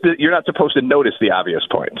 It's just that you're not supposed to notice the obvious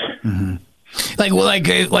point. Mm-hmm.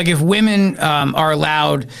 Like if women are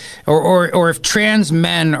allowed, or if trans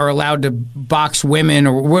men are allowed to box women,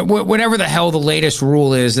 or whatever the hell the latest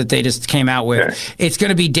rule is that they just came out with, it's going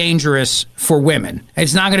to be dangerous for women.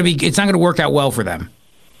 It's not going to work out well for them.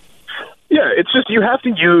 Yeah, it's just you have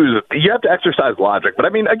to exercise logic. But I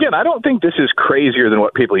mean, again, I don't think this is crazier than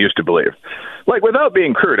what people used to believe. Like, without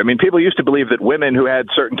being crude, I mean, people used to believe that women who had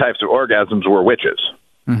certain types of orgasms were witches.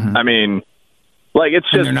 Mm-hmm. I mean, like, it's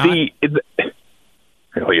just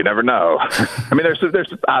well, you never know. I mean,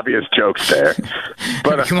 there's obvious jokes there,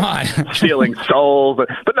 but come on, stealing souls.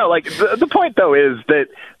 But no, like the point though is that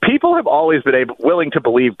people have always been willing to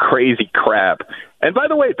believe crazy crap. And by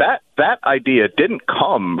the way, that idea didn't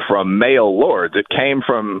come from male lords. It came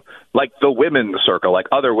from like the women's circle, like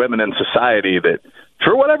other women in society that,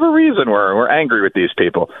 for whatever reason, were angry with these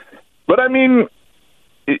people. But I mean,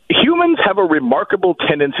 humans have a remarkable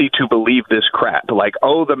tendency to believe this crap. Like,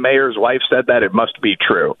 oh, the mayor's wife said that, it must be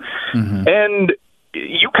true. Mm-hmm. And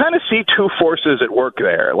you kind of see two forces at work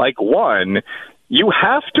there. Like, one, you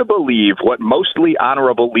have to believe what mostly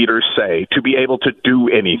honorable leaders say to be able to do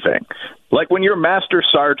anything. Like when your master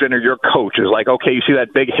sergeant or your coach is like, okay, you see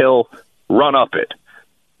that big hill, run up it.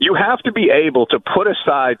 You have to be able to put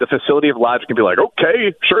aside the facility of logic and be like,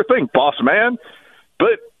 okay, sure thing, boss man.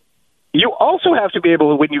 But you also have to be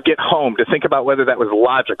able, when you get home, to think about whether that was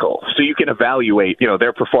logical so you can evaluate,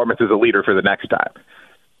 their performance as a leader for the next time.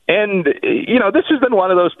 And, this has been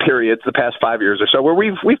one of those periods the past 5 years or so where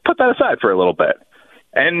we've put that aside for a little bit.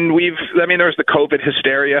 And there's the COVID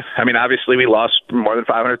hysteria. I mean, obviously we lost more than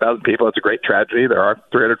 500,000 people. It's a great tragedy. There are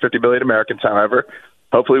 350 million Americans, however.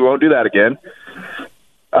 Hopefully we won't do that again.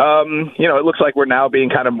 It looks like we're now being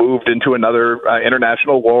kind of moved into another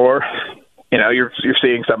international war. You're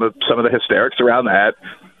seeing some of the hysterics around that.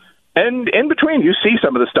 And in between, you see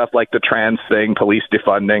some of the stuff like the trans thing, police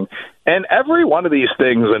defunding. And every one of these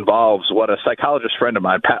things involves what a psychologist friend of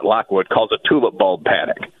mine, Pat Lockwood, calls a tulip bulb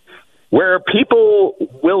panic, where people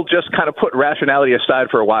will just kind of put rationality aside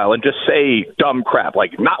for a while and just say dumb crap,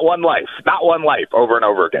 like not one life, over and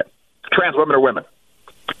over again. Trans women are women.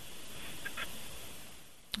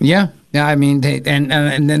 Yeah, I mean,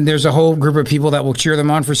 and then there's a whole group of people that will cheer them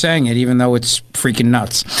on for saying it, even though it's freaking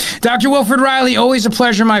nuts. Dr. Wilfred Riley, always a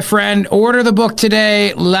pleasure, my friend. Order the book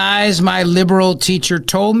today, Lies My Liberal Teacher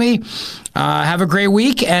Told Me. Have a great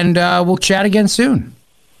week, and we'll chat again soon.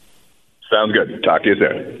 Sounds good. Talk to you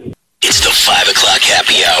soon. It's the 5 o'clock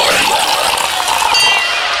happy hour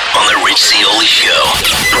on the Rich Cioli Show.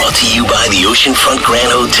 Brought to you by the Oceanfront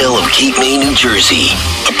Grand Hotel of Cape May, New Jersey.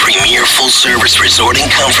 A premier full-service resort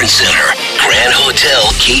and conference center.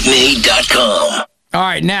 GrandHotelCapeMay.com. All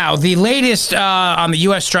right, now, the latest on the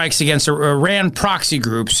U.S. strikes against Iran proxy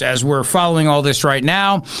groups, as we're following all this right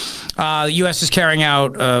now. The U.S. is carrying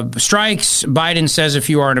out strikes. Biden says if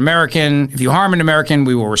you are an American, if you harm an American,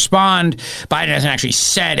 we will respond. Biden hasn't actually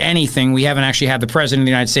said anything. We haven't actually had the president of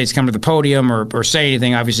the United States come to the podium or say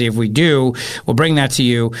anything. Obviously, if we do, we'll bring that to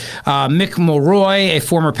you. Mick Mulroy, a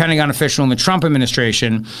former Pentagon official in the Trump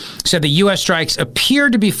administration, said the U.S. strikes appear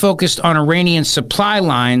to be focused on Iranian supply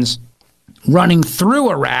lines running through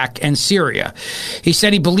Iraq and Syria. He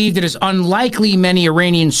said he believed it is unlikely many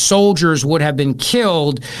Iranian soldiers would have been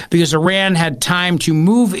killed because Iran had time to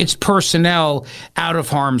move its personnel out of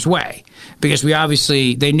harm's way, because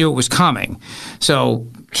they knew it was coming. So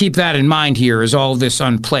keep that in mind here as all of this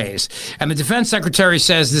unplays. And the defense secretary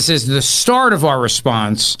says this is the start of our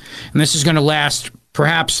response, and this is going to last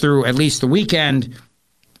perhaps through at least the weekend.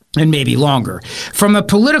 and maybe longer. From a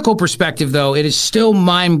political perspective, though, it is still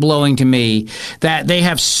mind-blowing to me that they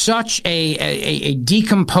have such a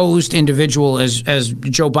decomposed individual as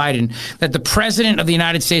Joe Biden, that the president of the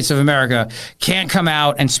United States of America can't come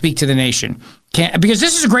out and speak to the nation. Because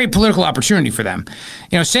this is a great political opportunity for them.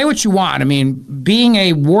 Say what you want. I mean, being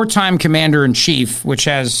a wartime commander-in-chief, which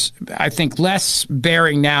has, I think, less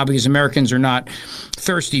bearing now because Americans are not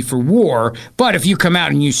thirsty for war. But if you come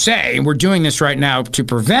out and you say, we're doing this right now to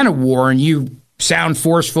prevent a war, and you sound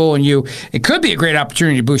forceful, and it could be a great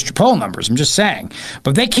opportunity to boost your poll numbers. I'm just saying.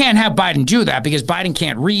 But they can't have Biden do that because Biden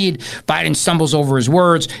can't read. Biden stumbles over his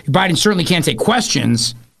words. Biden certainly can't take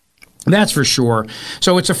questions. That's for sure.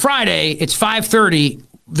 So it's a Friday. It's 5:30.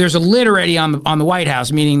 There's a lid already on the White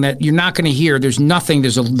House, meaning that you're not going to hear. There's nothing.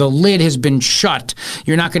 The lid has been shut.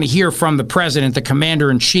 You're not going to hear from the president, the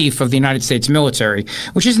commander-in-chief of the United States military,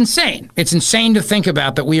 which is insane. It's insane to think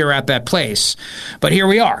about that we are at that place. But here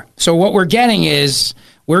we are. So what we're getting is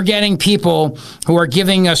we're getting people who are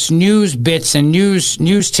giving us news bits and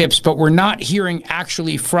news tips, but we're not hearing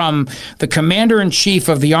actually from the commander-in-chief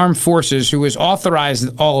of the armed forces who has authorized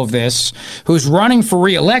all of this, who's running for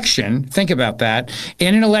re-election. Think about that.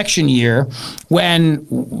 In an election year, when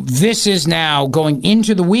this is now going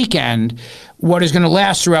into the weekend, what is going to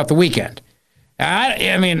last throughout the weekend.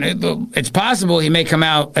 I mean, it's possible he may come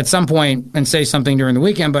out at some point and say something during the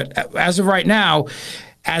weekend, but as of right now,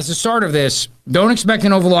 as the start of this, don't expect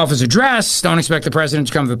an Oval Office address. Don't expect the president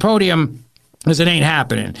to come to the podium, because it ain't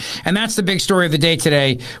happening. And that's the big story of the day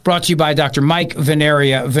today, brought to you by Dr. Mike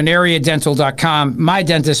Veneria, veneriadental.com. My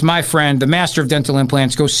dentist, my friend, the master of dental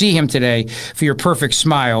implants. Go see him today for your perfect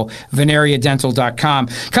smile, veneriadental.com.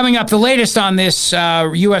 Coming up, the latest on this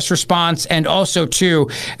U.S. response, and also,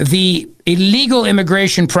 too, the illegal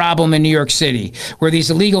immigration problem in New York City, where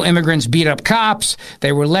these illegal immigrants beat up cops.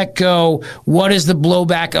 They were let go. What is the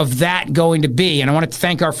blowback of that going to be? And I want to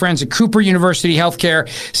thank our friends at Cooper University Healthcare,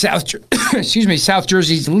 South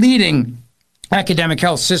Jersey's leading academic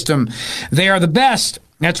health system. They are the best.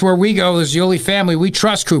 That's where we go. As the only family, we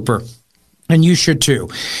trust Cooper. And you should too.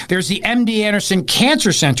 There's the MD Anderson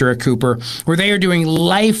Cancer Center at Cooper, where they are doing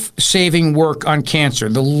life-saving work on cancer,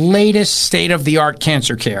 the latest state-of-the-art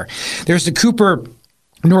cancer care. There's the Cooper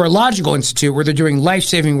Neurological Institute, where they're doing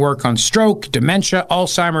life-saving work on stroke, dementia,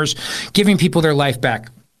 Alzheimer's, giving people their life back.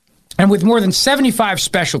 And with more than 75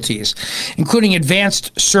 specialties, including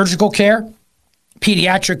advanced surgical care,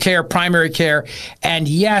 pediatric care, primary care, and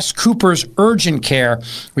yes, Cooper's urgent care,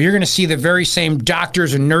 where you're going to see the very same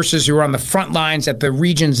doctors and nurses who are on the front lines at the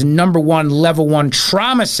region's #1 level 1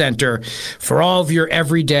 trauma center for all of your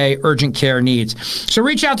everyday urgent care needs. So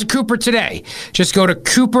reach out to Cooper today. Just go to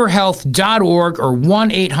cooperhealth.org or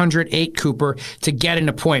 1-800-8-COOPER to get an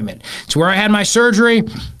appointment. It's where I had my surgery.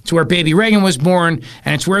 It's where baby Reagan was born,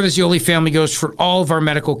 and it's where the Zioli family goes for all of our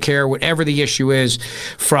medical care, whatever the issue is,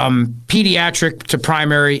 from pediatric to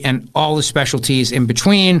primary and all the specialties in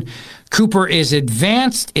between. Cooper is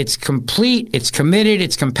advanced, it's complete, it's committed,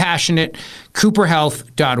 it's compassionate.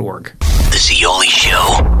 cooperhealth.org. The Zioli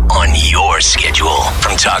Show on your schedule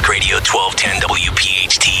from Talk Radio 1210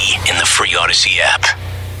 WPHT in the free Odyssey app.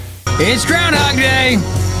 It's Groundhog Day.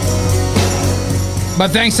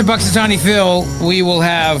 But thanks to Buxatani Phil, we will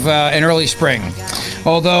have an early spring.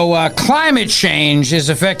 Although climate change is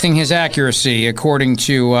affecting his accuracy, according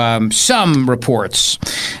to some reports.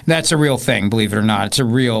 That's a real thing, believe it or not. It's a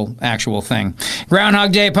real, actual thing.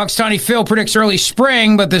 Groundhog Day, Buxatani Phil predicts early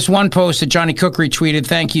spring, but this one post that Johnny Cook retweeted,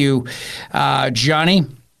 thank you, Johnny.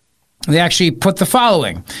 They actually put the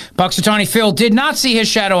following. Buxatani Phil did not see his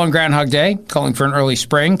shadow on Groundhog Day, calling for an early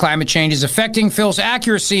spring. Climate change is affecting Phil's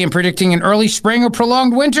accuracy in predicting an early spring or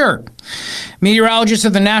prolonged winter. Meteorologists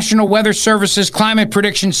of the National Weather Service's Climate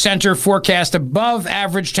Prediction Center forecast above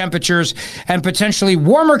average temperatures and potentially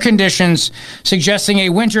warmer conditions, suggesting a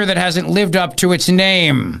winter that hasn't lived up to its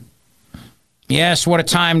name. Yes, what a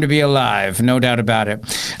time to be alive, no doubt about it.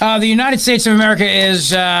 The United States of America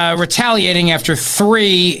is retaliating after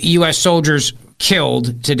 3 U.S. soldiers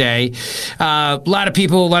killed today. A lot of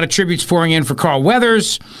people, a lot of tributes pouring in for Carl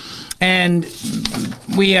Weathers. And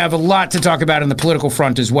we have a lot to talk about in the political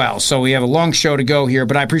front as well. So we have a long show to go here,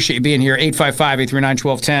 but I appreciate you being here.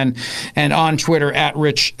 855-839-1210 and on Twitter at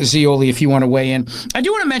Rich Zioli if you want to weigh in. I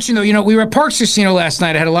do want to mention, though, we were at Parks Casino last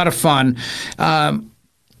night. I had a lot of fun.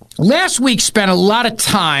 last week spent a lot of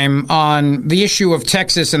time on the issue of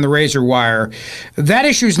Texas and the razor wire. That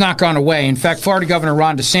issue's not gone away. In fact, Florida Governor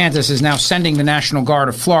Ron DeSantis is now sending the National Guard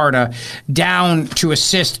of Florida down to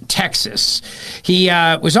assist Texas. He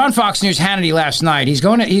was on Fox News Hannity last night. He's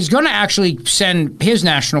going to actually send his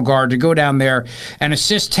National Guard to go down there and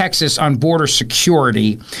assist Texas on border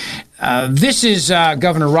security. This is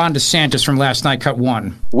Governor Ron DeSantis from last night, cut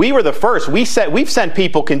one. We were the first. We've sent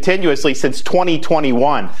people continuously since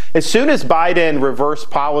 2021. As soon as Biden reversed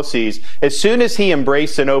policies, as soon as he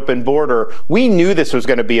embraced an open border, we knew this was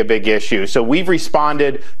going to be a big issue. So we've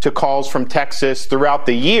responded to calls from Texas throughout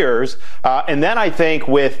the years. And then I think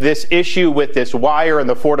with this issue with this wire and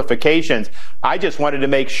the fortifications, I just wanted to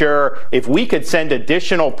make sure if we could send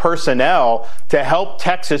additional personnel to help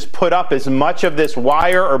Texas put up as much of this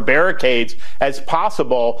wire or barricades as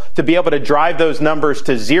possible to be able to drive those numbers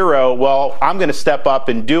to zero, well, I'm going to step up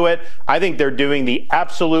and do it. I think they're doing the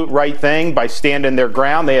absolute right thing by standing their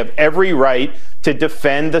ground. They have every right to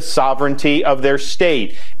defend the sovereignty of their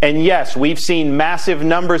state. And yes, we've seen massive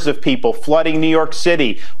numbers of people flooding New York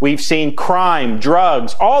City. We've seen crime,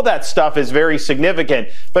 drugs, all that stuff is very significant,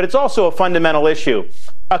 but it's also a fundamental issue.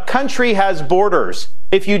 A country has borders.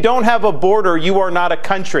 If you don't have a border, you are not a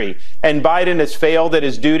country. And Biden has failed at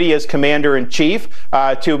his duty as commander-in-chief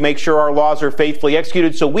to make sure our laws are faithfully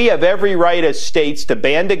executed. So we have every right as states to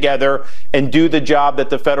band together and do the job that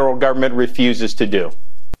the federal government refuses to do.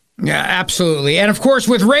 Yeah, absolutely. And of course,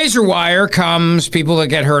 with razor wire comes people that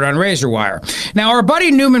get hurt on razor wire. Now, our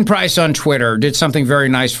buddy Newman Price on Twitter did something very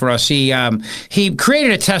nice for us. He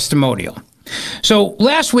created a testimonial. So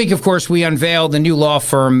last week, of course, we unveiled the new law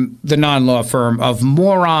firm, the non-law firm of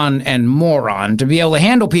Moron and Moron, to be able to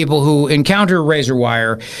handle people who encounter razor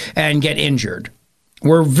wire and get injured.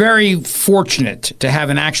 We're very fortunate to have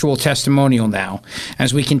an actual testimonial now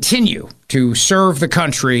as we continue to serve the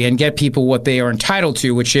country and get people what they are entitled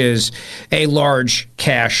to, which is a large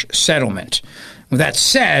cash settlement. With that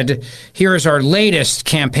said, here is our latest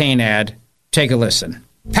campaign ad. Take a listen.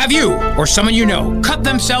 Have you, or someone you know, cut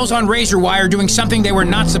themselves on razor wire doing something they were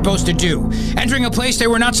not supposed to do? Entering a place they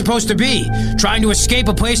were not supposed to be? Trying to escape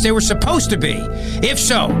a place they were supposed to be? If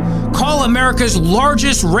so, call America's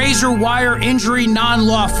largest razor wire injury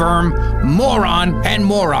non-law firm, Moron and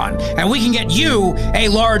Moron, and we can get you a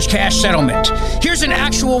large cash settlement. Here's an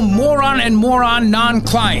actual Moron and Moron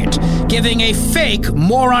non-client giving a fake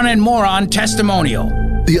Moron and Moron testimonial.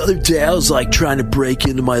 The other day, I was trying to break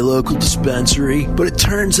into my local dispensary, but it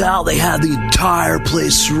turns out they had the entire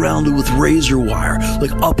place surrounded with razor wire,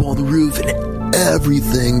 up on the roof and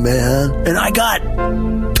everything, man. And I got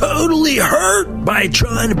totally hurt by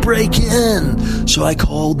trying to break in. So I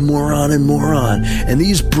called Moron and Moron. And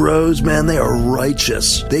these bros, man, they are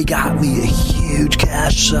righteous. They got me a huge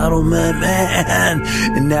cash settlement, man.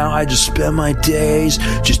 And now I just spend my days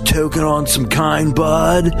just toking on some kind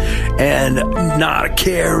bud and not a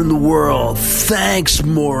care in the world. Thanks,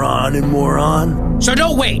 Moron and Moron. So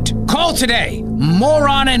don't wait. Call today,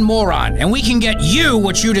 Moron and Moron, and we can get you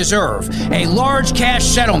what you deserve. A large cash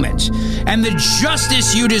settlement and the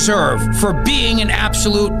justice you deserve for being an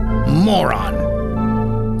absolute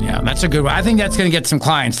moron. Yeah, that's a good one. I think that's going to get some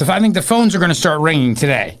clients. I think the phones are going to start ringing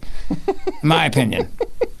today, in my opinion.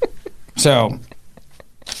 So,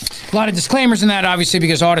 a lot of disclaimers in that, obviously,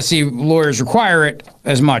 because Odyssey lawyers require it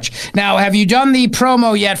as much. Now, have you done the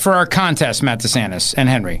promo yet for our contest, Matt DeSantis and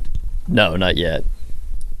Henry? No, not yet.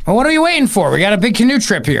 Well, what are you waiting for? We got a big canoe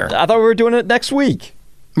trip here. I thought we were doing it next week.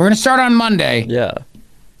 We're going to start on Monday. Yeah.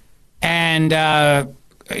 And,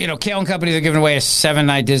 Kale and Company, they're giving away a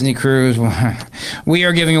 7-night Disney cruise. We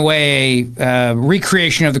are giving away a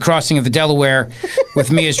recreation of the crossing of the Delaware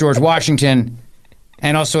with me as George Washington,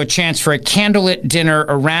 and also a chance for a candlelit dinner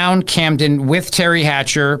around Camden with Terry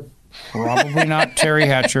Hatcher. Probably not Terry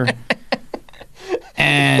Hatcher.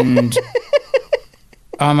 And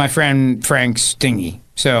my friend Frank's dinghy.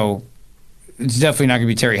 So it's definitely not going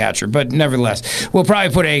to be Terry Hatcher, but nevertheless, we'll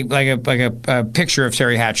probably put a picture of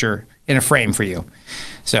Terry Hatcher in a frame for you.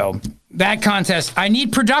 So that contest, I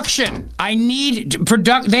need production. I need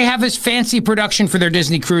They have this fancy production for their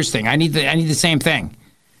Disney cruise thing. I need the same thing.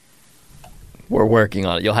 We're working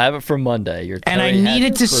on it. You'll have it for Monday. And I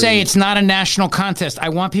needed to say it's not a national contest. I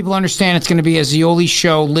want people to understand it's going to be a Zioli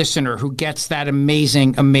Show listener who gets that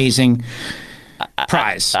amazing, amazing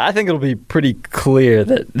prize. I think it'll be pretty clear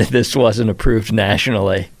that this wasn't approved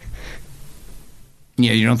nationally.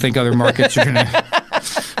 Yeah, you don't think other markets are going to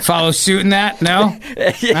follow suit in that? No?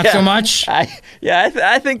 Yeah, not so much? I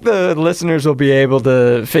think the listeners will be able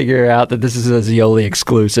to figure out that this is a Zioli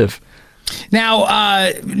exclusive.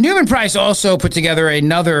 Now, Newman Price also put together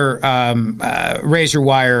another razor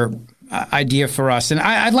wire idea for us. And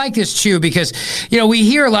I like this, too, because, we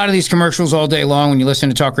hear a lot of these commercials all day long when you listen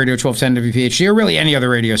to Talk Radio 1210 WPHT or really any other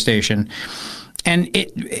radio station. And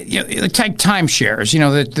it's like timeshares,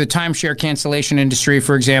 the timeshare cancellation industry,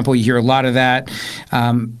 for example, you hear a lot of that.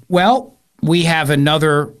 Well, we have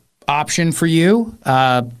another option for you.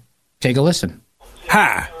 Take a listen.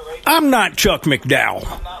 Hi, I'm not Chuck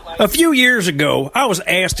McDowell. A few years ago, I was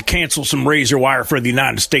asked to cancel some razor wire for the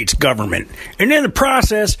United States government. And in the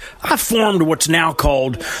process, I formed what's now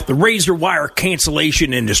called the razor wire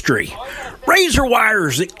cancellation industry. Razor wire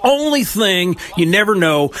is the only thing you never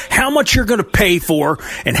know how much you're going to pay for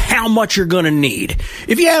and how much you're going to need.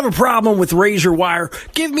 If you have a problem with razor wire,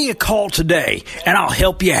 give me a call today and I'll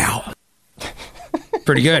help you out.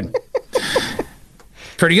 Pretty good.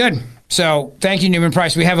 Pretty good. So thank you, Newman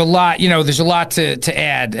Price. We have a lot, there's a lot to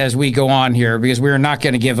add as we go on here because we're not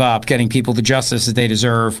going to give up getting people the justice that they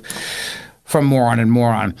deserve from moron and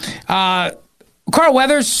moron. Carl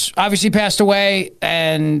Weathers obviously passed away,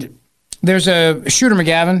 and there's a Shooter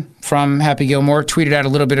McGavin from Happy Gilmore tweeted out a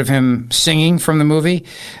little bit of him singing from the movie.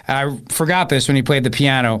 I forgot this when he played the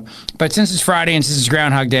piano, but since it's Friday and since it's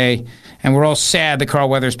Groundhog Day, and we're all sad that Carl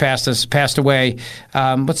Weathers passed away,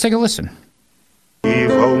 let's take a listen.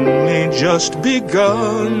 We've only just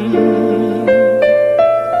begun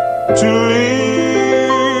to live.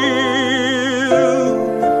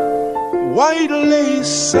 White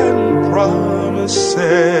lace and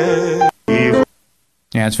promises.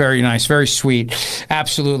 Yeah, it's very nice, very sweet.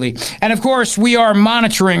 Absolutely. And, of course, we are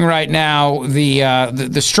monitoring right now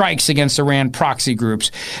the strikes against Iran proxy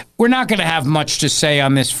groups. We're not going to have much to say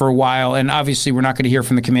on this for a while, and obviously we're not going to hear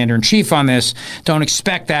from the commander-in-chief on this. Don't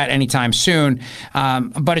expect that anytime soon,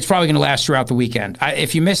 but it's probably going to last throughout the weekend.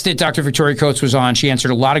 If you missed it, Dr. Victoria Coates was on. She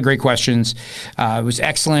answered a lot of great questions. It was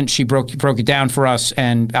excellent. She broke it down for us,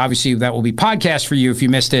 and obviously that will be podcast for you. If you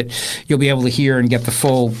missed it, you'll be able to hear and get the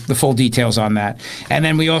full details on that. And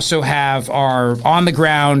then we also have our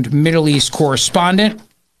on-the-ground Middle East correspondent.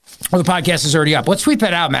 Well, the podcast is already up. Let's tweet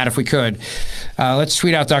that out, Matt, if we could. Let's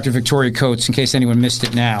tweet out Dr. Victoria Coates in case anyone missed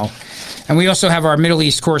it now. And we also have our Middle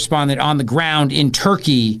East correspondent on the ground in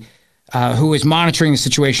Turkey who is monitoring the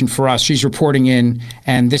situation for us. She's reporting in,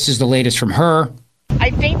 and this is the latest from her. I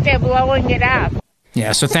think they're blowing it up.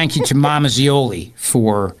 Yeah, so thank you to Mama Zioli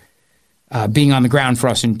for being on the ground for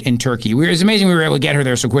us in Turkey. It's amazing we were able to get her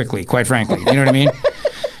there so quickly, quite frankly. You know what I mean?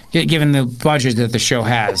 Given the budget that the show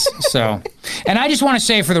has. So, and I just want to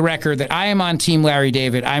say for the record that I am on Team Larry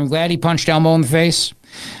David. I'm glad he punched Elmo in the face.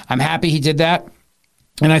 I'm happy he did that.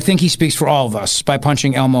 And I think he speaks for all of us by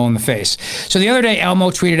punching Elmo in the face. So the other day, Elmo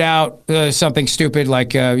tweeted out something stupid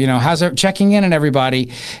like, how's it checking in on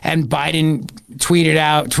everybody? And Biden tweeted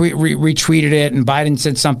out, retweeted it, and Biden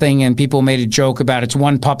said something, and people made a joke about it's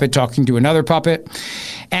one puppet talking to another puppet.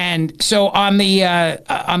 And so on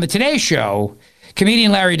the Today Show,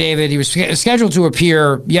 comedian Larry David, he was scheduled to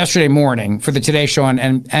appear yesterday morning for the Today Show on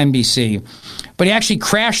NBC, but he actually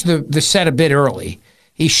crashed the set a bit early.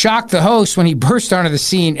 He shocked the host when he burst onto the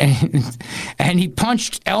scene and he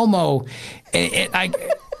punched Elmo.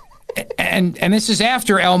 And this is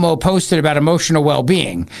after Elmo posted about emotional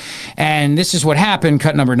well-being. And this is what happened,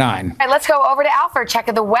 cut number 9. All right, let's go over to Alfred,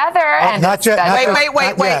 checking the weather. And not yet.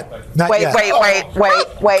 Wait. Oh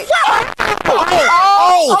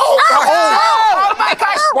my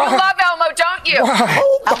gosh, you love Elmo, don't you?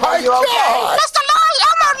 Oh, you okay? Mr. Larry,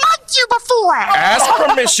 Elmo liked you before.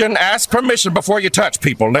 Ask permission before you touch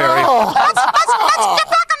people, Larry. Let's get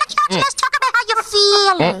back on the couch and let's talk about how you're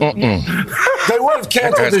feeling. They would have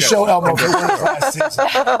canceled the show, Elmo, if they were last season.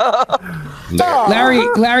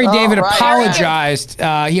 Larry David apologized.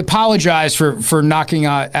 He apologized for knocking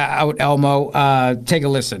out Elmo. Take a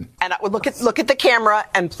listen. And look at the camera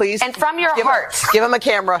and please. And from your heart. Give him a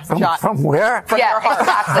camera shot. From where? From your heart.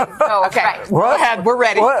 Exactly. No, okay. Right. Go ahead. We're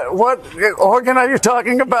ready. What organ are you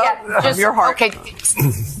talking about? Yeah, just, your heart. Okay.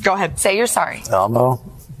 Go ahead. Say you're sorry. Elmo.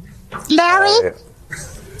 Larry?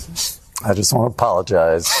 I just want to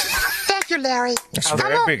apologize. Thank you, Larry. That's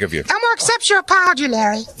very big of you. Elmo accepts your apology,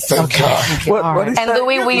 Larry. Thank God. What And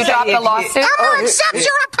Louis, will you drop the lawsuit? Elmo accepts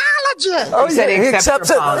your apology. Oh, he said he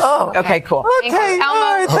accepts it. Oh, okay, cool. Okay, Elmo.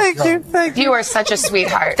 All right, thank you. You are such a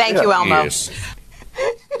sweetheart. Thank you, Elmo. Yes.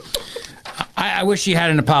 I wish he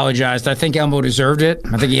hadn't apologized. I think Elmo deserved it.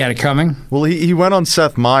 I think he had it coming. Well, he went on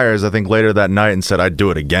Seth Meyers, I think, later that night and said, I'd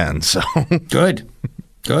do it again. So Good.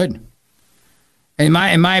 In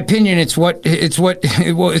my opinion, it's what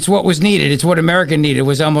was needed. It's what America needed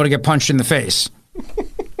was Elmo to get punched in the face.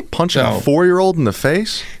 Punching a 4-year-old in the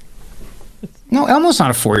face? No, Elmo's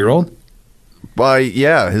not a 4-year-old. Why,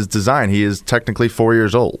 yeah, his design. He is technically 4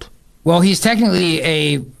 years old. Well, he's technically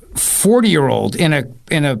a 40-year-old in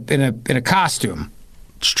a costume.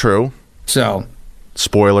 It's true. So,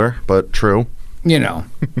 spoiler, but true.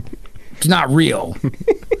 It's not real.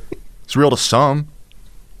 It's real to some.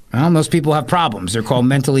 Well, most people have problems. They're called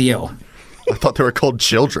mentally ill. I thought they were called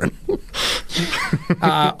children.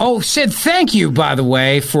 Sid, thank you, by the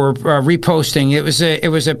way, for reposting. It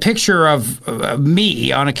was a picture of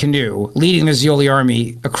me on a canoe leading the Zeoli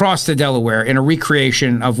Army across the Delaware in a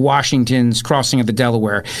recreation of Washington's crossing of the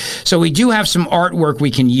Delaware. So we do have some artwork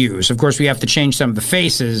we can use. Of course, we have to change some of the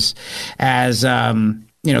faces as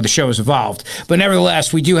the show has evolved. But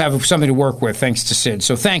nevertheless, we do have something to work with, thanks to Sid.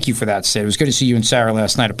 So thank you for that, Sid. It was good to see you and Sarah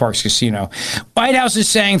last night at Parks Casino. White House is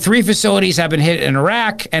saying 3 facilities have been hit in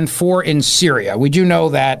Iraq and 4 in Syria. We do know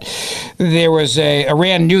that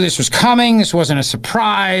Iran knew this was coming. This wasn't a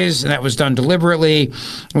surprise, and that was done deliberately.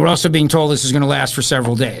 We're also being told this is going to last for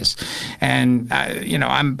several days. And,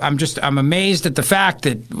 I'm amazed at the fact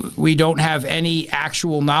that we don't have any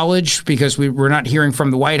actual knowledge because we're not hearing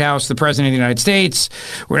from the White House, the President of the United States.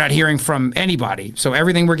 We're not hearing from anybody. So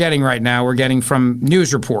everything we're getting right now, we're getting from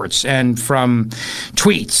news reports and from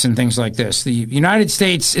tweets and things like this. The United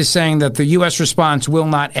States is saying that the U.S. response will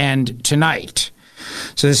not end tonight.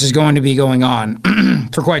 So this is going to be going on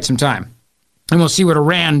for quite some time. And we'll see what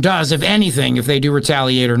Iran does, if anything, if they do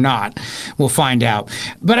retaliate or not. We'll find out.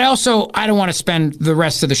 But I don't want to spend the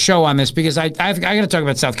rest of the show on this because I got to talk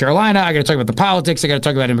about South Carolina. I got to talk about the politics. I got to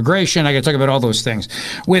talk about immigration. I got to talk about all those things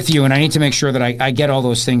with you. And I need to make sure that I get all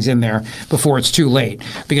those things in there before it's too late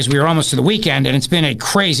because we are almost to the weekend and it's been a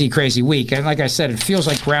crazy, crazy week. And like I said, it feels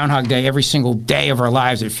like Groundhog Day every single day of our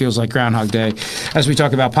lives. It feels like Groundhog Day as we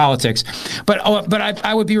talk about politics. But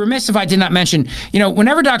I would be remiss if I did not mention,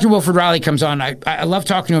 whenever Dr. Wilfred Riley comes on, I love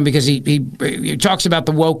talking to him because he talks about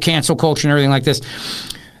the woke cancel culture and everything like this.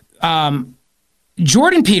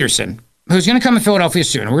 Jordan Peterson, who's going to come to Philadelphia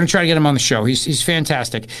soon, and we're going to try to get him on the show. He's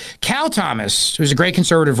fantastic. Cal Thomas, who's a great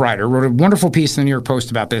conservative writer, wrote a wonderful piece in the New York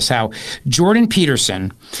Post about this, how Jordan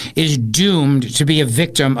Peterson is doomed to be a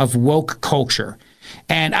victim of woke culture.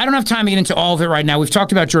 And I don't have time to get into all of it right now. We've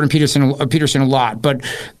talked about Jordan Peterson a lot, but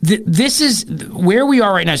this is where we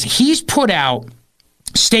are right now. He's put out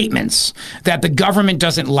statements that the government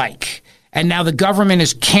doesn't like. And now the government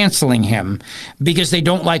is canceling him because they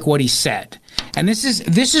don't like what he said. And this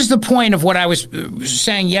is the point of what I was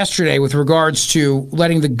saying yesterday with regards to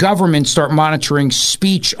letting the government start monitoring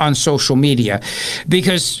speech on social media,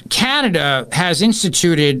 because Canada has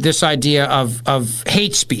instituted this idea of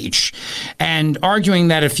hate speech and arguing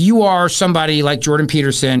that if you are somebody like Jordan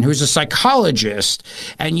Peterson, who's a psychologist,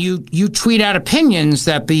 and you tweet out opinions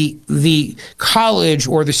that the college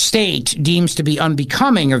or the state deems to be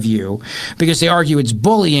unbecoming of you because they argue it's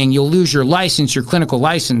bullying, you'll lose your license, your clinical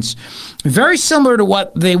license. Very similar to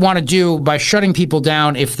what they want to do by shutting people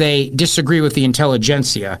down if they disagree with the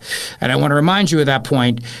intelligentsia. And I want to remind you of that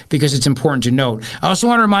point because it's important to note. I also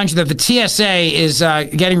want to remind you that the TSA is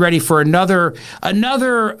getting ready for another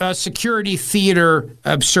security theater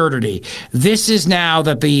absurdity. This is now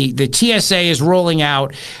that the TSA is rolling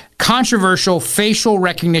out controversial facial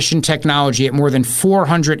recognition technology at more than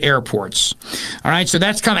 400 airports. All right, so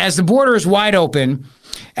that's come as the border is wide open.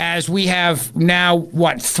 As we have now,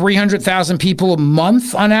 300,000 people a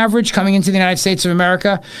month on average coming into the United States of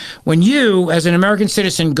America. When you, as an American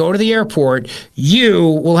citizen, go to the airport, you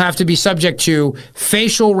will have to be subject to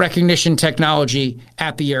facial recognition technology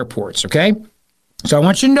at the airports, okay? So I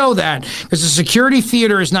want you to know that because the security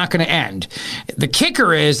theater is not going to end. The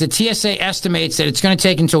kicker is that TSA estimates that it's going to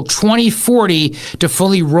take until 2040 to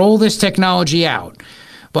fully roll this technology out.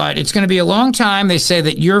 But it's going to be a long time. They say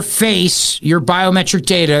that your face, your biometric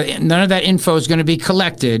data, none of that info is going to be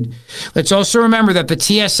collected. Let's also remember that the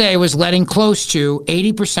TSA was letting close to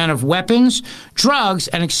 80% of weapons, drugs,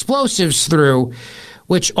 and explosives through,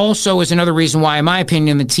 which also is another reason why, in my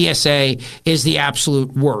opinion, the TSA is the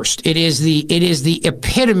absolute worst. It is the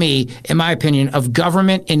epitome, in my opinion, of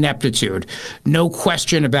government ineptitude. No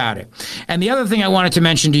question about it. And the other thing I wanted to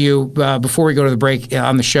mention to you before we go to the break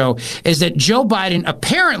on the show is that Joe Biden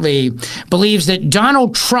apparently believes that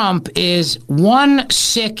Donald Trump is one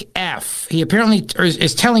sick F. He apparently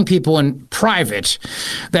is telling people in private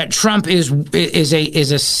that Trump is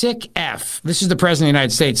a sick F. This is the President of the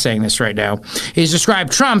United States saying this right now. He's described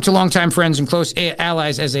Trump to longtime friends and close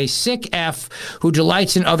allies as a sick F who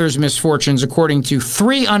delights in others' misfortunes, according to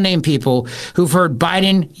 3 unnamed people who've heard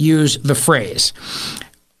Biden use the phrase.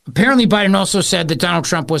 Apparently, Biden also said that Donald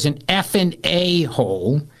Trump was an effing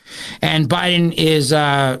a-hole And Biden is,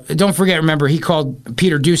 don't forget, remember, he called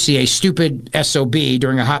Peter Doocy a stupid SOB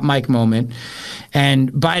during a hot mic moment.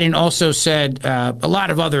 And Biden also said a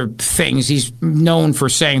lot of other things. He's known for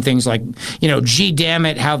saying things like, gee, damn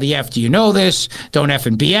it, how the F do you know this? Don't F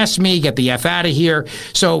and BS me. Get the F out of here.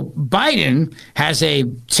 So Biden has a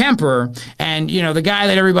temper. And, the guy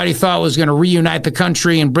that everybody thought was going to reunite the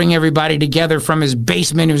country and bring everybody together from his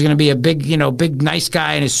basement, he was going to be a big nice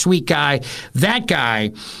guy and a sweet guy. That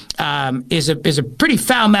guy is a pretty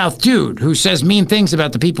foul-mouthed dude who says mean things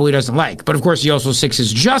about the people he doesn't like. But, of course, he also sticks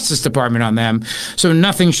his Justice Department on them, so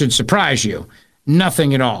nothing should surprise you.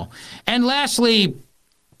 Nothing at all. And lastly,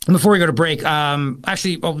 before we go to break,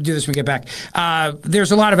 actually, we'll do this when we get back.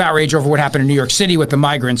 There's a lot of outrage over what happened in New York City with the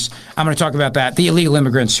migrants. I'm going to talk about that. The illegal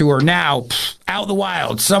immigrants who are now out in the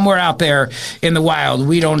wild, somewhere out there in the wild.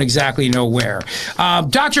 We don't exactly know where.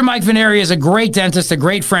 Dr. Mike Veneria is a great dentist, a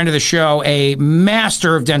great friend of the show, a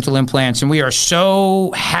master of dental implants, and we are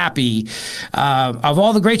so happy of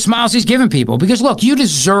all the great smiles he's given people. Because, look, you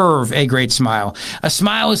deserve a great smile. A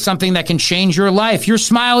smile is something that can change your life. Your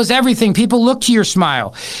smile is everything. People look to your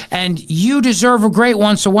smile. And you deserve a great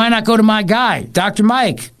one, so why not go to my guy, Dr.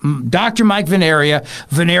 Mike Veneria,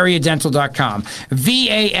 VeneriaDental.com.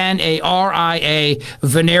 VANARIA,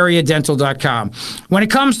 VeneriaDental.com. When it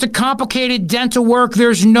comes to complicated dental work,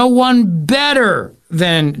 there's no one better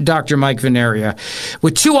than Dr. Mike Veneria.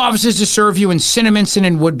 With 2 offices to serve you in Cinnaminson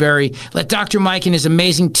and Woodbury, let Dr. Mike and his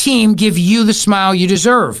amazing team give you the smile you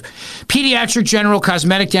deserve. Pediatric, general,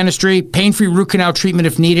 cosmetic dentistry, pain-free root canal treatment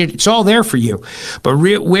if needed, it's all there for you. But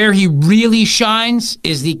where he really shines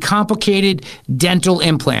is the complicated dental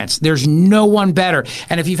implants. There's no one better.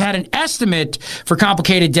 And if you've had an estimate for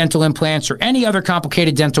complicated dental implants or any other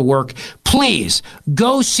complicated dental work, please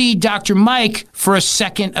go see Dr. Mike for a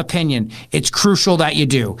second opinion. It's crucial that you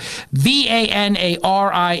do.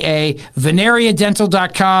 VANARIA,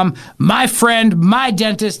 VeneriaDental.com. My friend, my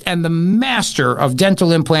dentist, and the master of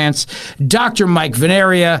dental implants, Dr. Mike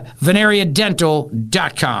Veneria,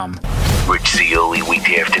 VeneriaDental.com. Rich Zioli,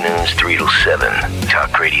 weekday afternoons 3 to 7.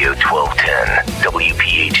 Talk Radio 1210,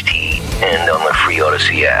 WPHT, and on the free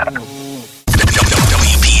Odyssey app.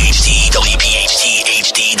 WPHT,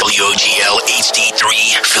 HD, WOGL,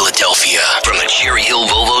 HD3, Philadelphia. From the Cherry Hill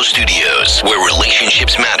Volvo Studios, where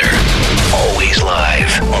relationships matter. Always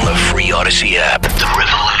live on the free Odyssey app. The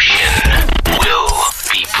revolution will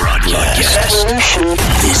be broadcast.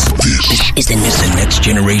 This is the next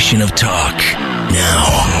generation of talk. Now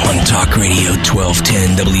on Talk Radio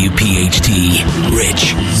 1210 WPHT,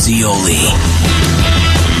 Rich Zioli.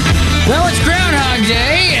 Well, it's Groundhog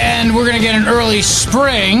Day, and we're going to get an early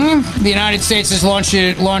spring. The United States has launched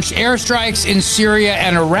airstrikes in Syria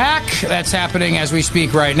and Iraq. That's happening as we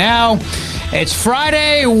speak right now. It's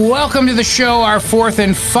Friday. Welcome to the show, our 4th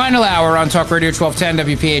and final hour on Talk Radio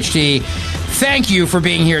 1210 WPHT. Thank you for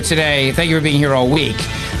being here today. Thank you for being here all week.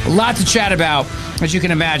 A lot to chat about, as you can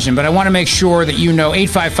imagine, but I want to make sure that you know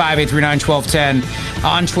 855-839-1210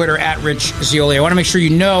 on Twitter at Rich Zioli. I want to make sure you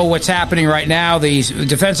know what's happening right now. The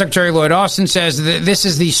Defense Secretary Lloyd Austin says that this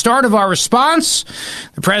is the start of our response.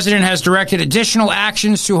 The president has directed additional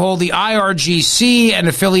actions to hold the IRGC and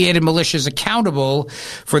affiliated militias accountable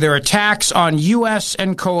for their attacks on U.S.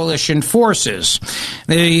 and coalition forces.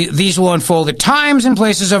 These will unfold at times and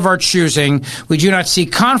places of our choosing. We do not see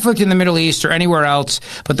conflict in the Middle East or anywhere else,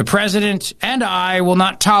 but the president and I will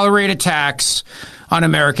not tolerate attacks on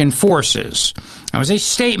American forces. That was a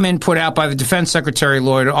statement put out by the Defense Secretary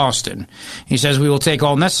Lloyd Austin. He says we will take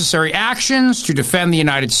all necessary actions to defend the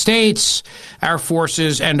United States, our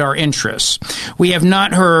forces, and our interests. We have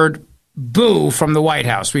not heard boo from the White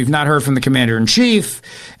House. We've not heard from the commander-in-chief,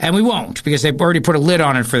 and we won't, because they've already put a lid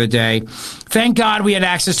on it for the day. Thank God we had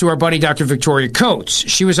access to our buddy, Dr. Victoria Coates.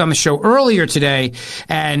 She was on the show earlier today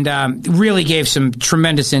and really gave some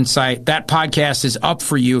tremendous insight. That podcast is up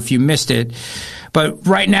for you if you missed it. But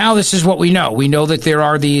right now, this is what we know. We know that there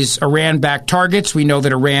are these Iran-backed targets. We know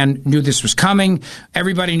that Iran knew this was coming.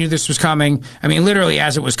 Everybody knew this was coming. I mean, literally,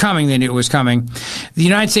 as it was coming, they knew it was coming. The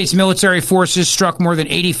United States military forces struck more than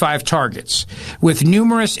 85 targets, with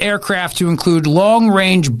numerous aircraft to include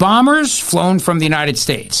long-range bombers flown from the United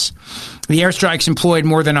States. The airstrikes employed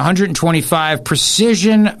more than 125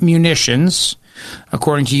 precision munitions,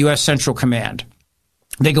 according to U.S. Central Command.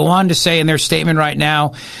 They go on to say in their statement right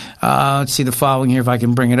now, let's see the following here if I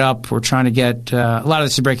can bring it up. We're trying to get a lot of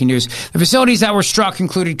this is breaking news. The facilities that were struck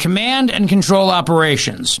included command and control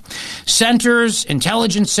operations, centers,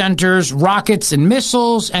 intelligence centers, rockets and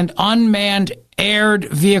missiles, and unmanned aired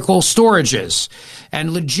vehicle storages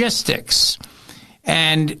and logistics.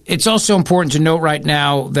 And it's also important to note right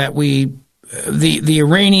now that we the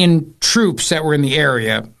Iranian troops that were in the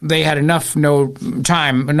area, they had enough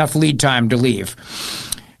lead time to leave.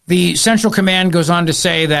 The Central Command goes on to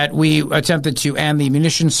say that we attempted to end the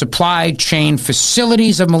munitions supply chain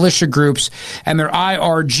facilities of militia groups and their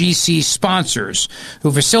IRGC sponsors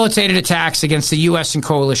who facilitated attacks against the U.S. and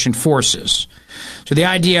coalition forces. So the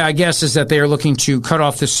idea, I guess, is that they are looking to cut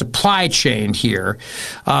off the supply chain here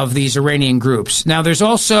of these Iranian groups. Now, there's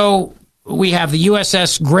also, we have the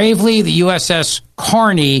USS Gravely, the USS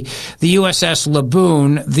Carney, the USS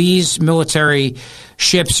Laboon. These military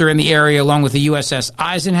ships are in the area along with the USS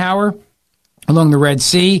Eisenhower along the Red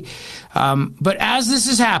Sea. But as this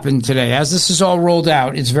has happened today, as this is all rolled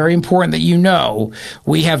out, it's very important that you know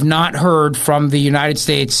we have not heard from the United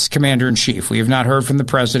States Commander-in-Chief. We have not heard from the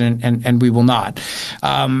President, and we will not.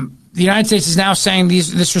 The United States is now saying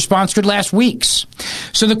this response could last weeks.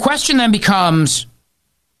 So the question then becomes,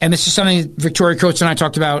 and this is something Victoria Coates and I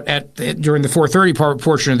talked about during the 4:30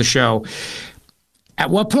 portion of the show, at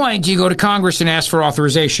what point do you go to Congress and ask for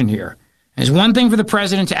authorization here? It's one thing for the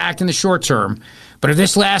president to act in the short term, but if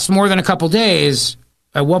this lasts more than a couple days,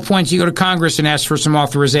 at what point do you go to Congress and ask for some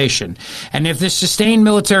authorization? And if this sustained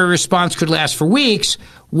military response could last for weeks,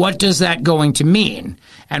 what does that going to mean?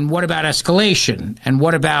 And what about escalation? And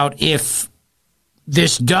what about if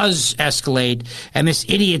this does escalate and this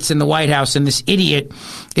idiot's in the White House and this idiot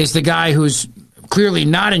is the guy who's clearly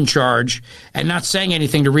not in charge and not saying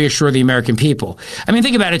anything to reassure the American people? I mean,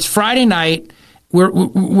 think about it. It's Friday night.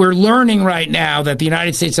 We're learning right now that the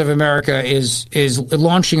United States of America is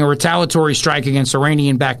launching a retaliatory strike against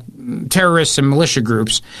Iranian-backed terrorists and militia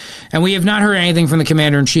groups, and we have not heard anything from the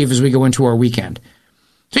Commander-in-Chief as we go into our weekend.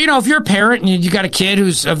 So, if you're a parent and you got a kid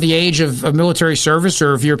who's of the age of military service,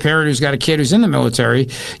 or if you're a parent who's got a kid who's in the military,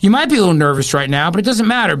 you might be a little nervous right now, but it doesn't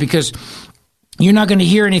matter because you're not going to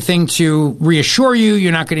hear anything to reassure you.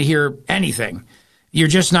 You're not going to hear anything. You're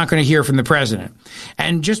just not going to hear from the president.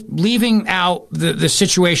 And just leaving out the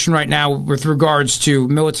situation right now with regards to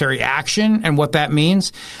military action and what that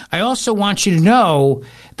means, I also want you to know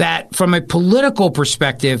that from a political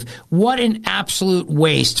perspective, what an absolute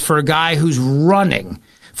waste for a guy who's running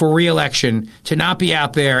for re-election to not be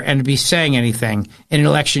out there and to be saying anything in an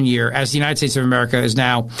election year as the United States of America is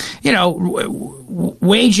now,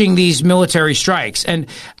 waging these military strikes. And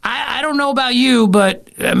I don't know about you, but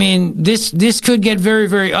I mean, this could get very,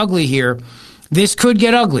 very ugly here. This could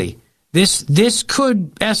get ugly. This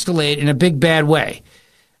could escalate in a big, bad way.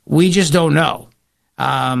 We just don't know.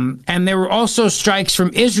 And there were also strikes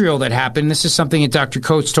from Israel that happened. This is something that Dr.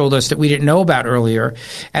 Coates told us that we didn't know about earlier.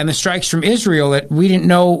 And the strikes from Israel that we didn't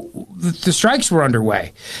know the strikes were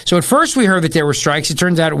underway. So at first we heard that there were strikes. It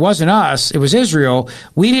turns out it wasn't us. It was Israel.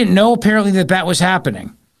 We didn't know apparently that was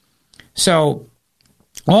happening. So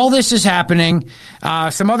all this is happening.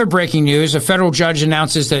 Some other breaking news. A federal judge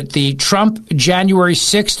announces that the Trump January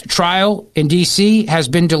 6th trial in D.C. has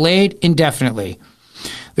been delayed indefinitely.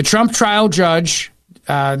 The Trump trial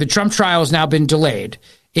has now been delayed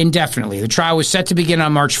indefinitely. The trial was set to begin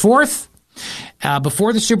on March 4th.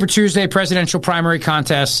 Before the Super Tuesday presidential primary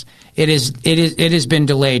contest, it has been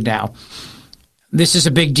delayed now. This is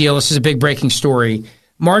a big deal. This is a big breaking story.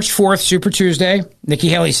 March 4th, Super Tuesday. Nikki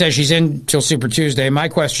Haley says she's in till Super Tuesday. My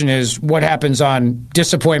question is, what happens on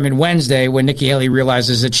Disappointment Wednesday when Nikki Haley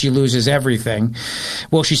realizes that she loses everything?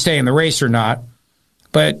 Will she stay in the race or not?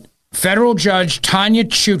 But federal judge Tanya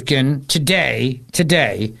Chutkin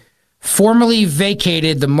today formally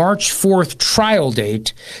vacated the March 4th trial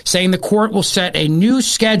date, saying the court will set a new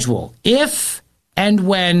schedule if and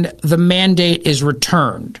when the mandate is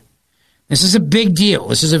returned. This is a big deal.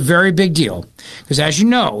 This is a very big deal because, as you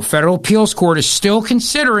know, federal appeals court is still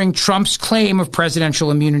considering Trump's claim of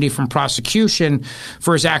presidential immunity from prosecution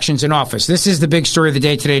for his actions in office. This is the big story of the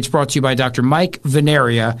day today. It's brought to you by Dr. Mike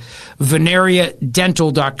Veneria,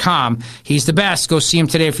 VeneriaDental.com. He's the best. Go see him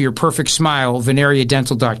today for your perfect smile,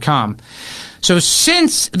 VeneriaDental.com. So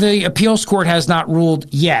since the appeals court has not ruled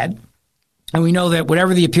yet, and we know that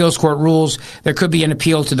whatever the appeals court rules, there could be an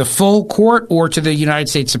appeal to the full court or to the United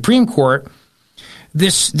States Supreme Court.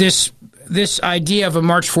 This idea of a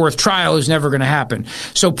March 4th trial is never going to happen.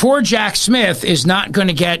 So poor Jack Smith is not going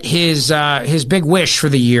to get his big wish for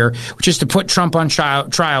the year, which is to put Trump on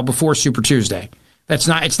trial before Super Tuesday. It's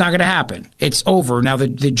not going to happen. It's over. Now the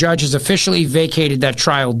judge has officially vacated that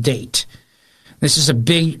trial date. This is a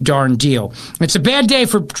big darn deal. It's a bad day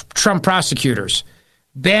for Trump prosecutors.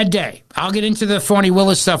 Bad day. I'll get into the Fani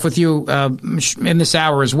Willis stuff with you in this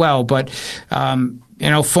hour as well. But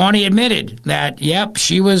Fani admitted that, yep,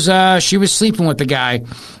 she was sleeping with the guy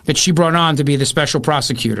that she brought on to be the special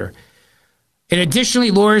prosecutor. And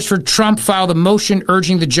additionally, lawyers for Trump filed a motion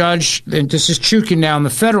urging the judge, and this is Chutkin now in the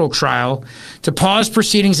federal trial, to pause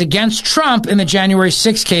proceedings against Trump in the January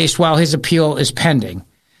 6th case while his appeal is pending.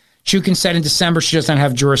 Chutkin said in December she does not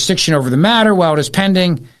have jurisdiction over the matter while it is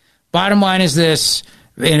pending. Bottom line is this,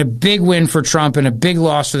 in a big win for Trump and a big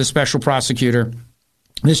loss for the special prosecutor,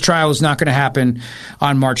 this trial is not going to happen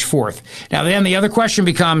on March 4th. Now, then the other question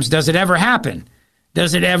becomes, does it ever happen?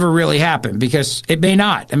 Does it ever really happen? Because it may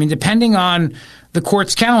not. I mean, depending on the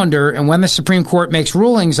court's calendar and when the Supreme Court makes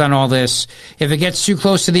rulings on all this, if it gets too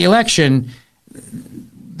close to the election,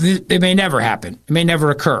 it may never happen. It may never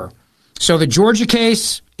occur. So the Georgia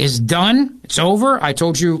case is done. It's over. I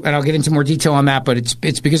told you, and I'll get into more detail on that, but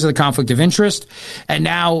it's because of the conflict of interest. And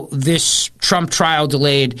now this Trump trial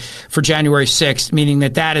delayed for January 6th, meaning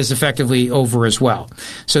that is effectively over as well.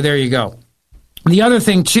 So there you go. The other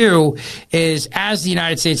thing, too, is as the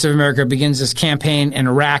United States of America begins this campaign in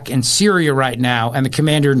Iraq and Syria right now, and the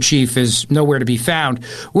commander-in-chief is nowhere to be found,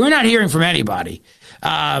 we're not hearing from anybody.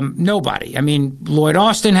 Nobody. I mean, Lloyd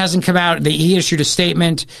Austin hasn't come out. He issued a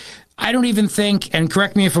statement. I don't even think, and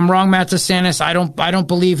correct me if I'm wrong, Matt DeSantis, I don't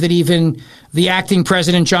believe that even the acting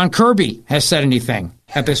president, John Kirby, has said anything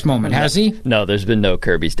at this moment. Has he? No, there's been no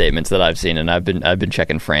Kirby statements that I've seen, and I've been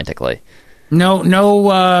checking frantically. No,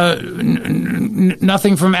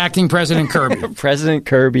 nothing from acting President Kirby. President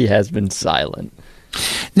Kirby has been silent.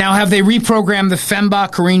 Now, have they reprogrammed the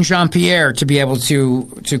Fembot Karine Jean-Pierre to be able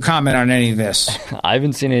to comment on any of this? I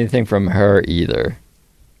haven't seen anything from her either,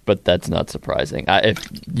 but that's not surprising. If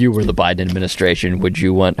you were the Biden administration, would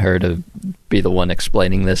you want her to be the one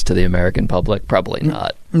explaining this to the American public? Probably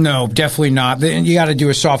not. No, definitely not. You got to do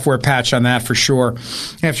a software patch on that for sure.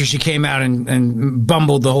 After she came out and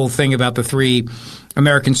bumbled the whole thing about the 3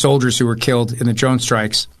 American soldiers who were killed in the drone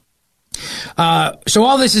strikes. So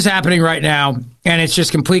all this is happening right now, and it's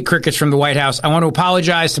just complete crickets from the White House. I want to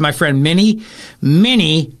apologize to my friend Minnie.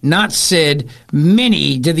 Minnie, not Sid.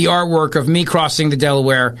 Minnie did the artwork of me crossing the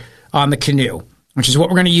Delaware on the canoe, which is what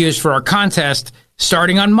we're going to use for our contest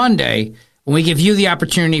starting on Monday, when we give you the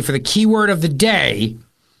opportunity for the keyword of the day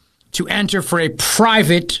to enter for a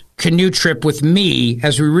private canoe trip with me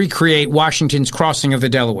as we recreate Washington's crossing of the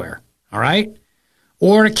Delaware. All right?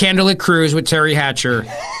 Or a candlelit cruise with Terry Hatcher.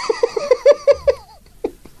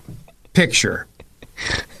 Picture.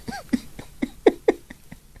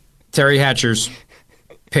 Terry Hatcher's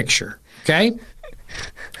picture. Okay?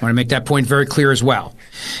 I want to make that point very clear as well.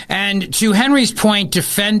 And to Henry's point,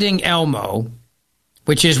 defending Elmo,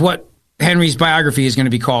 which is what Henry's biography is going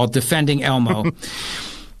to be called, Defending Elmo.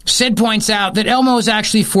 Sid points out that Elmo is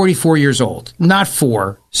actually 44 years old, not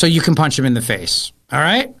 4, so you can punch him in the face. All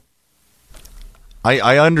right?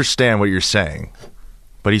 I understand what you're saying,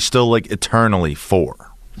 but he's still, like, eternally 4.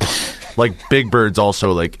 Like, Big Bird's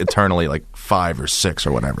also, like, eternally, like, 5 or 6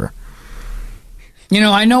 or whatever. You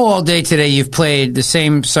know, I know all day today you've played the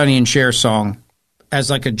same Sonny and Cher song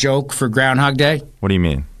as, like, a joke for Groundhog Day. What do you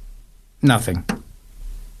mean? Nothing.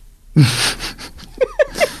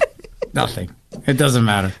 Nothing. It doesn't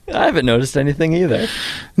matter. I haven't noticed anything either.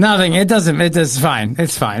 Nothing. It's fine.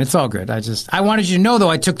 It's fine. It's all good. I wanted you to know, though,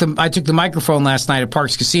 I took the microphone last night at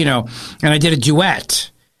Parks Casino and I did a duet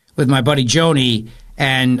with my buddy Joni,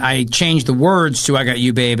 and I changed the words to "I Got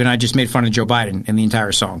You, Babe," and I just made fun of Joe Biden in the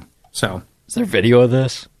entire song. So, is there video of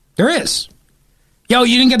this? There is. Yo,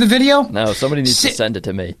 you didn't get the video? No, somebody needs to send it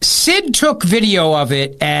to me. Sid took video of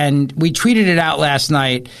it, and we tweeted it out last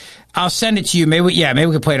night. I'll send it to you. Maybe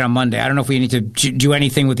we could play it on Monday. I don't know if we need to do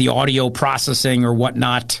anything with the audio processing or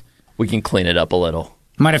whatnot. We can clean it up a little.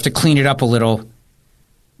 Might have to clean it up a little.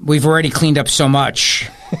 We've already cleaned up so much.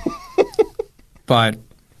 But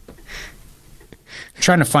I'm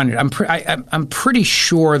trying to find it. I'm pretty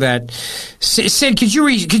sure that Sid, could you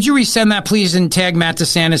resend that, please, and tag Matt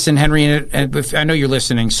DeSantis and Henry in it? And I know you're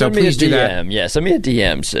listening, so please do that. Yeah, send me a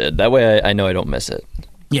DM, Sid. That way I know I don't miss it.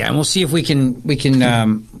 Yeah, and we'll see if we can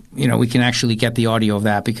actually get the audio of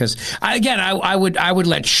that, because I would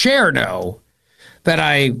let Cher know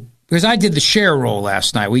that because I did the Cher role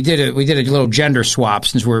last night. We did a little gender swap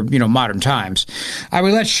since we're modern times. I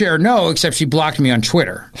would let Cher know, except she blocked me on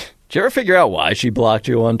Twitter. Did you ever figure out why she blocked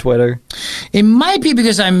you on Twitter? It might be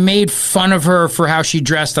because I made fun of her for how she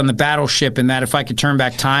dressed on the battleship in that "If I Could Turn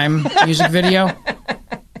Back Time" music video.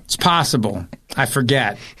 It's possible. I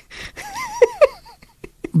forget.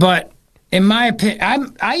 But in my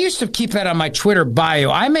opinion, I used to keep that on my Twitter bio.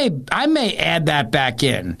 I may add that back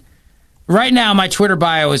in. Right now, my Twitter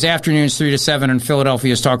bio is afternoons 3 to 7 on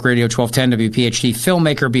Philadelphia's Talk Radio 1210 WPHT,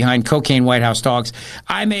 filmmaker behind Cocaine White House Dogs.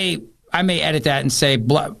 I may edit that and say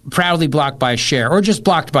proudly blocked by Cher, or just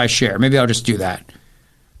blocked by Cher. Maybe I'll just do that.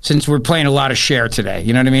 since we're playing a lot of Cher today.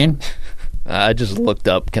 You know what I mean? I just looked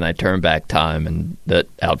up, can I turn back time? And that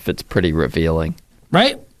outfit's pretty revealing.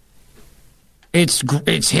 Right?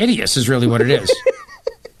 It's hideous is really what it is.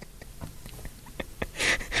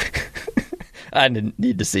 I didn't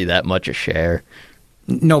need to see that much of Cher.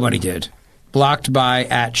 Nobody did. Blocked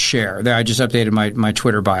by @Cher. There, I just updated my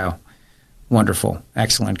Twitter bio. Wonderful.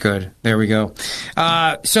 Excellent. Good. There we go.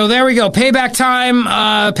 So there we go. Payback time.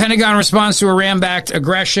 Pentagon responds to Iran-backed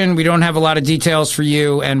aggression. We don't have a lot of details for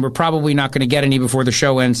you, and we're probably not going to get any before the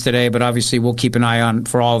show ends today, but obviously we'll keep an eye on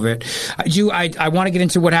for all of it. I want to get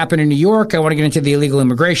into what happened in New York. I want to get into the illegal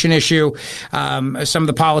immigration issue, some of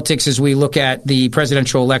the politics as we look at the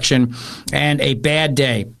presidential election, and a bad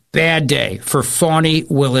day for Fani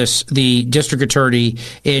Willis, the district attorney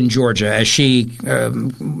in Georgia, as she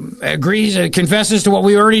confesses to what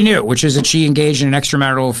we already knew, which is that she engaged in an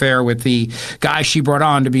extramarital affair with the guy she brought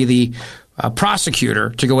on to be the prosecutor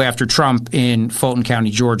to go after Trump in Fulton County,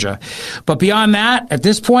 Georgia. But beyond that, at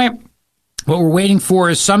this point, what we're waiting for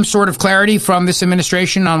is some sort of clarity from this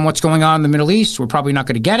administration on what's going on in the Middle East. We're probably not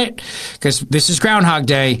going to get it because this is Groundhog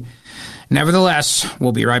Day. Nevertheless,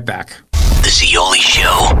 we'll be right back. The Zioli Show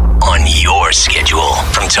on your schedule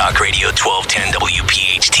from Talk Radio 1210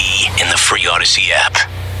 WPHT in the free Odyssey app.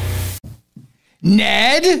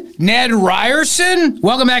 Ned Ryerson,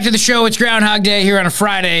 welcome back to the show. It's Groundhog Day here on a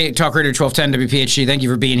Friday. Talk Radio 1210 WPHT. Thank you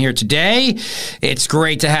for being here today. It's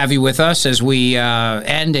great to have you with us as we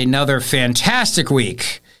end another fantastic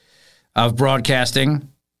week of broadcasting.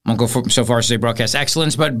 I won't go so far as to say broadcast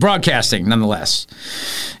excellence, but broadcasting nonetheless.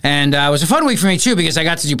 And it was a fun week for me, too, because I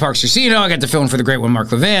got to do Parks Casino. I got to fill in for the great one,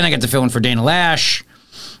 Mark Levin. I got to fill in for Dana Lash.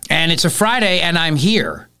 And it's a Friday, and I'm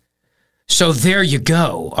here. So there you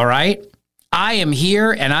go, all right? I am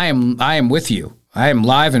here, and I am with you. I am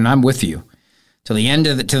live, and I'm with you till the end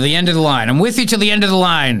of the line. I'm with you till the end of the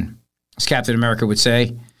line, as Captain America would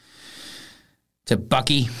say to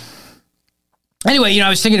Bucky. Anyway, I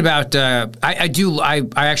was thinking about I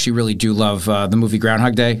actually really do love the movie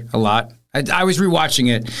Groundhog Day a lot. I was rewatching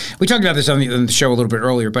it. We talked about this on the show a little bit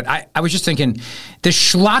earlier, but I was just thinking the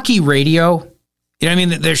schlocky radio. You know what I mean?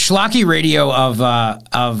 The schlocky radio of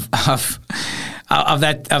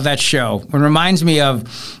that show. It reminds me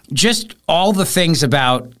of just all the things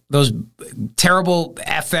about those terrible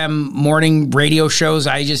FM morning radio shows.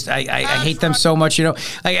 I hate them so much. And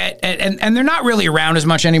they're not really around as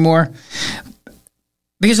much anymore.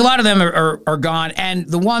 Because a lot of them are gone, and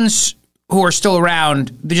the ones who are still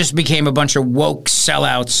around, they just became a bunch of woke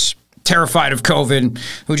sellouts, terrified of COVID,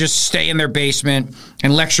 who just stay in their basement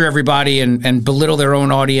and lecture everybody and belittle their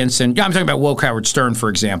own audience. And I'm talking about woke Howard Stern, for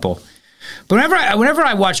example. But whenever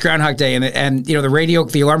I watch Groundhog Day and the radio,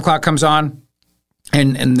 the alarm clock comes on,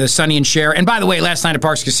 and the Sonny and Cher. And by the way, last night at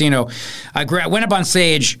Parks Casino, I went up on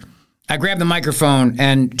stage, I grabbed the microphone,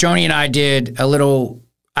 and Joni and I did a little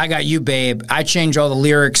I Got You, Babe. I changed all the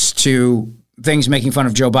lyrics to things making fun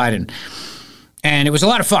of Joe Biden. And it was a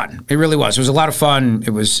lot of fun. It really was. It was a lot of fun.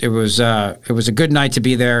 It was a good night to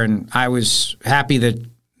be there, and I was happy that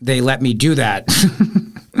they let me do that.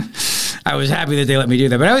 I was happy that they let me do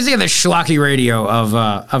that. But I was thinking the schlocky radio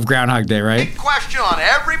of Groundhog Day, right? Big question on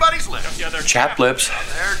everybody's lips. Yeah, they're chapped lips.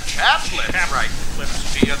 They're chapped lips, right.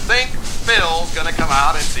 Lips. Do you think Phil's gonna come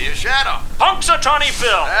out and see a shadow? Punxsutawney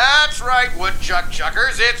Phil. That's right, woodchuck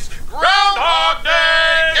chuckers. It's Groundhog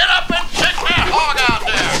Day! Get up and check that hog out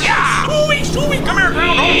there! Yeah! Hooey, come here,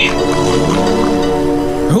 Groundhog!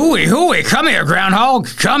 Hooey, come here, Groundhog.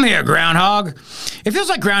 Come here, Groundhog. It feels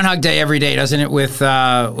like Groundhog Day every day, doesn't it, with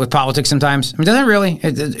politics sometimes? I mean, doesn't it really?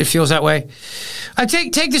 It feels that way.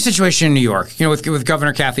 Take the situation in New York, with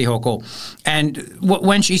Governor Kathy Hochul, and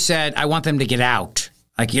when she said, I want them to get out.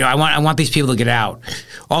 Like, I want these people to get out.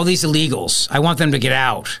 All these illegals, I want them to get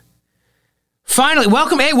out. Finally,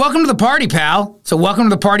 welcome to the party, pal. So welcome to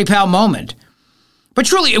the party, pal moment. But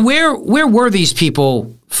truly, where were these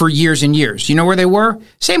people for years and years? You know where they were?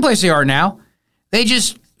 Same place they are now.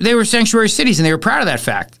 They were sanctuary cities, and they were proud of that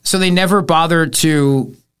fact. So they never bothered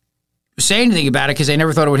to say anything about it because they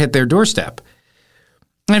never thought it would hit their doorstep.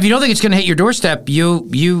 And if you don't think it's going to hit your doorstep,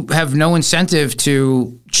 you have no incentive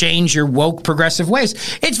to change your woke progressive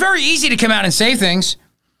ways. It's very easy to come out and say things.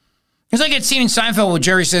 It's like that scene in Seinfeld where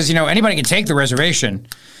Jerry says, anybody can take the reservation.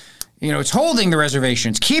 It's holding the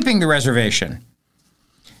reservation. It's keeping the reservation.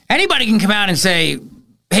 Anybody can come out and say,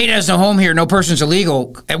 hate has no home here, no person's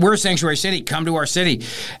illegal, and we're a sanctuary city, come to our city,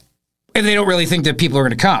 if they don't really think that people are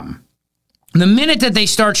going to come. The minute that they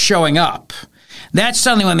start showing up, That's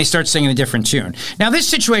suddenly when they start singing a different tune. Now, this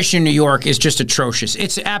situation in New York is just atrocious.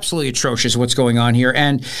 It's absolutely atrocious what's going on here.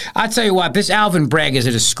 And I'll tell you what, this Alvin Bragg is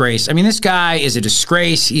a disgrace. I mean, this guy is a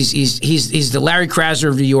disgrace. He's the Larry Krasner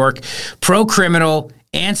of New York, pro-criminal,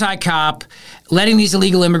 anti-cop, letting these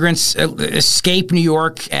illegal immigrants escape New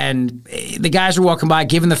York. And the guys are walking by,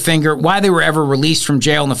 giving the finger. Why they were ever released from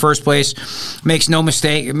jail in the first place makes no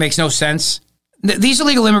mistake. It makes no sense. These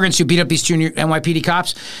illegal immigrants who beat up these two NYPD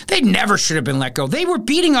cops, they never should have been let go. They were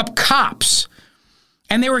beating up cops,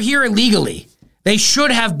 and they were here illegally. They should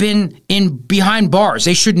have been behind bars.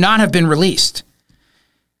 They should not have been released.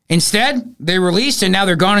 Instead, they released, and now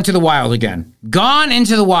they're gone into the wild again. Gone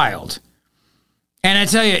into the wild. And I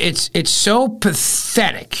tell you, it's so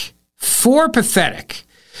pathetic. Pathetic.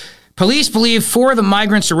 Police believe 4 of the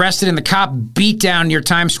migrants arrested in the cop beatdown near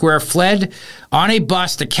Times Square fled on a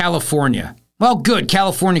bus to California. Well, good.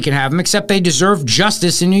 California can have them, except they deserve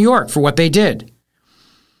justice in New York for what they did.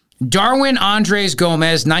 Darwin Andres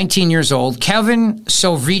Gomez, 19 years old, Kevin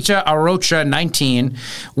Silvita Arocha, 19,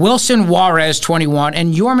 Wilson Juarez, 21,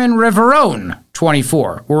 and Yorman Riverone,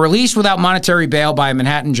 24, were released without monetary bail by a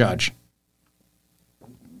Manhattan judge.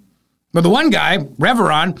 But the one guy,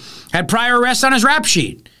 Reveron, had prior arrests on his rap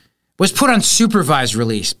sheet, was put on supervised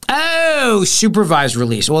release. Oh, supervised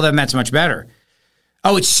release. Well, then that's much better.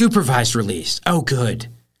 Oh, it's supervised release. Oh, good.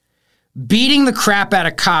 Beating the crap out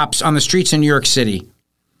of cops on the streets in New York City.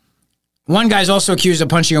 One guy's also accused of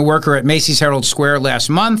punching a worker at Macy's Herald Square last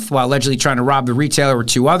month while allegedly trying to rob the retailer with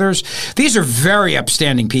 2 others. These are very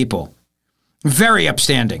upstanding people. Very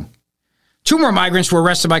upstanding. 2 more migrants were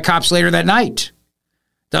arrested by cops later that night.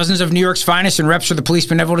 Dozens of New York's finest and reps for the Police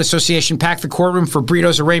Benevolent Association packed the courtroom for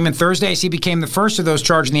Brito's arraignment Thursday as he became the first of those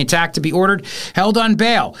charged in the attack to be ordered held on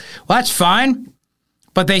bail. Well, that's fine.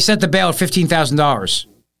 But they set the bail at $15,000.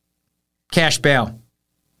 Cash bail.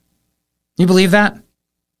 You believe that?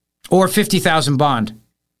 Or $50,000 bond.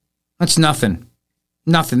 That's nothing.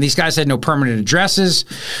 Nothing. These guys had no permanent addresses.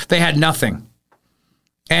 They had nothing.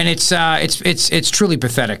 And it's truly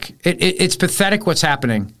pathetic. It's pathetic what's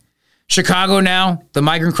happening. Chicago now, the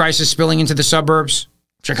migrant crisis spilling into the suburbs.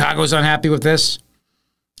 Chicago's unhappy with this.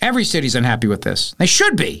 Every city's unhappy with this. They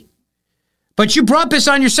should be. But you brought this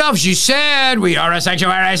on yourselves. You said, we are a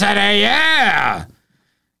sanctuary. I said, yeah.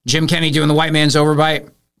 Jim Kenney doing the white man's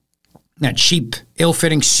overbite. That cheap,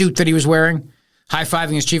 ill-fitting suit that he was wearing.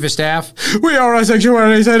 High-fiving his chief of staff. We are a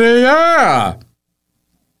sanctuary. I said, yeah.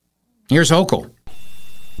 Here's Hochul.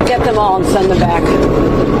 Get them all and send them back.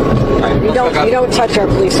 You don't touch our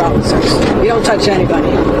police officers. You don't touch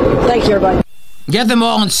anybody. Thank you, everybody. Get them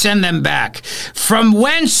all and send them back. From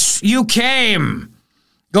whence you came.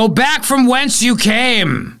 Go back from whence you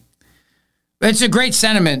came. It's a great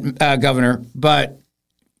sentiment, Governor, but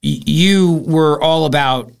you were all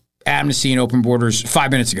about amnesty and open borders 5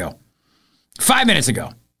 minutes ago. 5 minutes ago.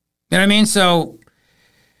 You know what I mean? So,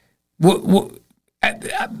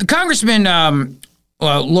 Congressman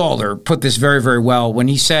Lawler put this very, very well when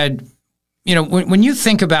he said, you know, when you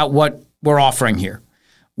think about what we're offering here,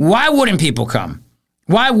 why wouldn't people come?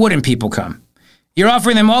 Why wouldn't people come? You're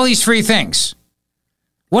offering them all these free things.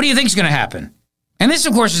 What do you think is going to happen? And this,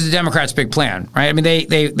 of course, is the Democrats' big plan, right? I mean,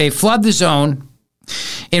 they flood the zone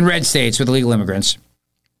in red states with illegal immigrants.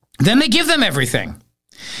 Then they give them everything.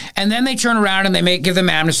 And then they turn around and they give them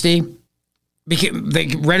amnesty.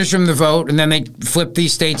 They register them to vote, and then they flip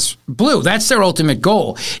these states blue. That's their ultimate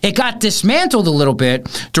goal. It got dismantled a little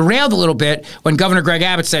bit, derailed a little bit, when Governor Greg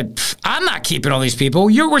Abbott said, I'm not keeping all these people.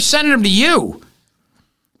 We're sending them to you.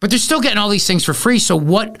 But they're still getting all these things for free. So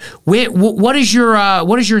what is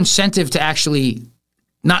your incentive to actually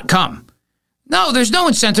not come? No, there's no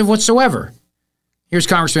incentive whatsoever. Here's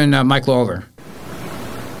Congressman Mike Lawler.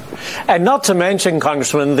 And not to mention,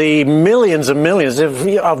 Congressman, the millions and millions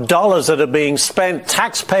of dollars that are being spent,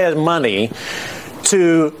 taxpayer money,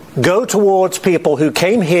 to go towards people who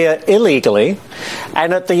came here illegally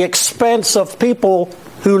and at the expense of people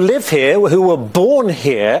who live here, who were born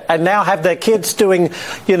here, and now have their kids doing,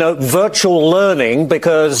 virtual learning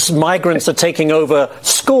because migrants are taking over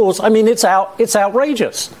schools. I mean, it's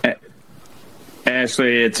outrageous.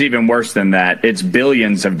 Actually, it's even worse than that. It's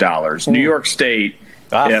billions of dollars. New York State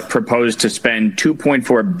proposed to spend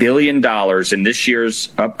 $2.4 billion in this year's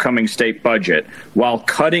upcoming state budget while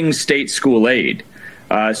cutting state school aid.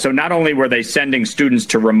 So not only were they sending students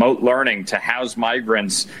to remote learning to house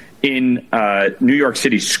migrants in New York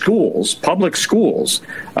City schools, public schools,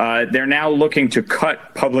 they're now looking to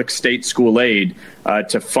cut public state school aid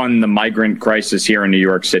to fund the migrant crisis here in New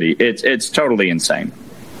York City. It's totally insane.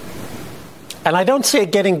 And I don't see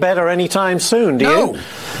it getting better anytime soon, do you?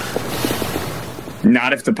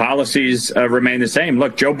 Not if the policies remain the same.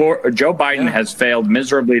 Look, Joe Biden has failed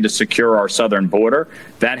miserably to secure our southern border.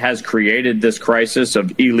 That has created this crisis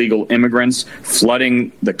of illegal immigrants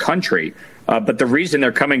flooding the country. But the reason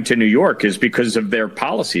they're coming to New York is because of their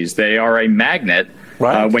policies. They are a magnet.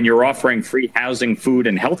 When you're offering free housing, food,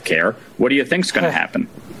 and health care. What do you think's going to happen?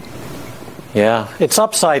 Yeah, it's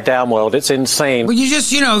upside down world. It's insane. Well, you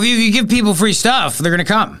just, if you give people free stuff, they're going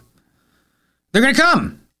to come. They're going to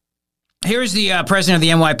come. Here's the president of the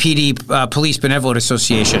NYPD Police Benevolent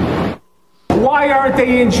Association. Why aren't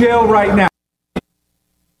they in jail right now?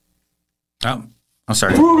 Oh, I'm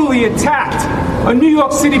sorry. Brutally attacked a New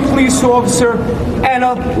York City police officer and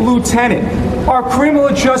a lieutenant. Our criminal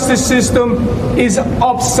justice system is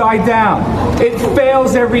upside down. It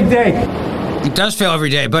fails every day. It does fail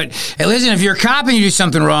every day. But hey, listen, if you're a cop and you do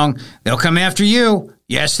something wrong, they'll come after you.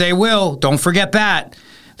 Yes, they will. Don't forget that.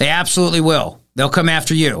 They absolutely will. They'll come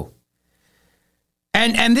after you.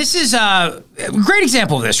 And this is a great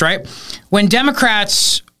example of this, right? When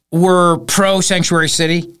Democrats were pro-sanctuary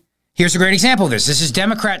city, here's a great example of this. This is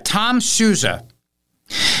Democrat Tom Souza,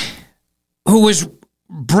 who was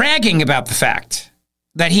bragging about the fact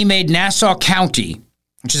that he made Nassau County,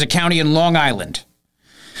 which is a county in Long Island,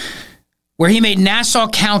 where he made Nassau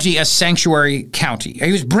County a sanctuary county.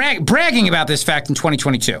 He was bragging about this fact in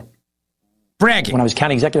 2022. Bragging. When I was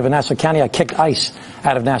county executive in Nassau County, I kicked ICE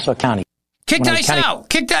out of Nassau County. Kicked ICE out.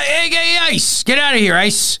 Kicked out. Hey, ICE. Get out of here,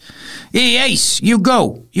 ICE. Hey, ICE. You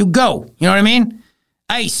go. You go. You know what I mean?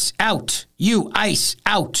 ICE out. You, ICE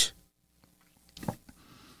out.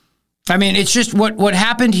 I mean, it's just what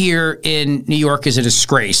happened here in New York is a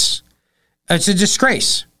disgrace. It's a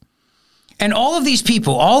disgrace. And all of these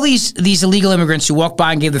people, all these illegal immigrants who walk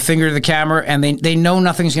by and give the finger to the camera and they know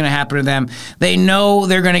nothing's going to happen to them. They know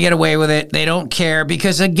they're going to get away with it. They don't care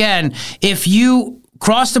because, again, if you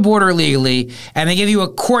cross the border illegally and they give you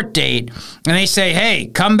a court date and they say, hey,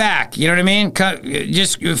 come back. You know what I mean?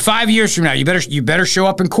 Just 5 years from now, you better show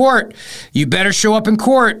up in court. You better show up in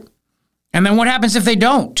court. And then what happens if they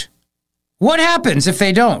don't? What happens if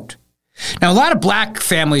they don't? Now, a lot of black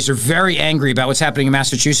families are very angry about what's happening in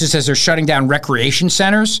Massachusetts as they're shutting down recreation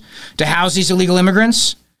centers to house these illegal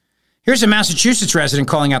immigrants. Here's a Massachusetts resident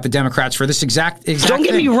calling out the Democrats for this exact Don't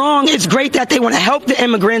get me wrong. It's great that they want to help the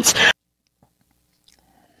immigrants.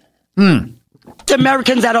 The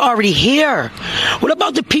Americans that are already here. What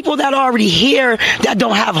about the people that are already here that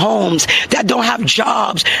don't have homes, that don't have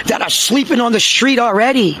jobs, that are sleeping on the street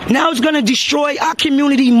already? Now it's going to destroy our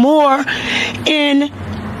community more and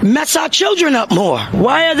mess our children up more.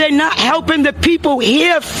 Why are they not helping the people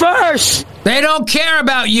here first? They don't care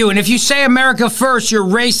about you. And if you say America first, you're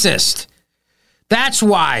racist. That's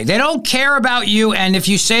why. They don't care about you. And if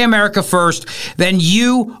you say America first, then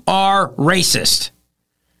you are racist.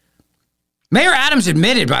 Mayor Adams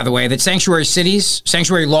admitted, by the way, that sanctuary cities,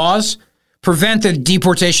 sanctuary laws, prevent the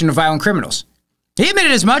deportation of violent criminals. He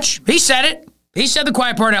admitted as much. He said it. He said the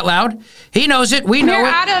quiet part out loud. He knows it. We know it.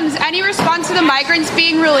 Mayor Adams, any response to the migrants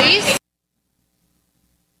being released?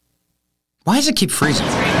 Why does it keep freezing?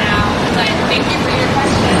 Right now, but thank you for your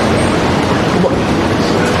question.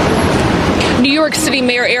 New York City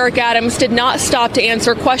Mayor Eric Adams did not stop to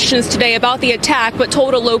answer questions today about the attack, but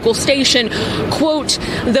told a local station, quote,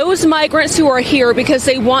 those migrants who are here because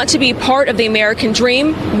they want to be part of the American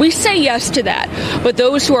dream, we say yes to that. But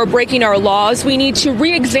those who are breaking our laws, we need to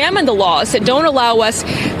re-examine the laws that don't allow us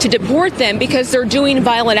to deport them because they're doing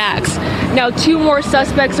violent acts. Now, 2 more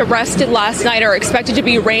suspects arrested last night are expected to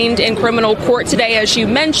be arraigned in criminal court today, as you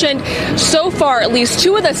mentioned. So far, at least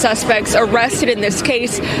 2 of the suspects arrested in this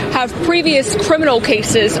case have previous criminal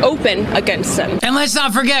cases open against them. And let's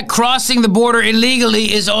not forget, crossing the border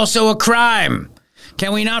illegally is also a crime.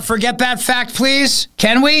 Can we not forget that fact, please?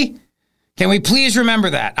 Can we? Can we please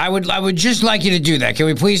remember that? I would just like you to do that. Can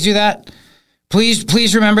we please do that?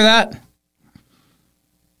 Please remember that.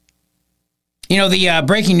 You know, the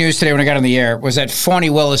breaking news today when I got on the air was that Fani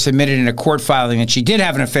Willis admitted in a court filing that she did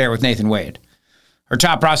have an affair with Nathan Wade, her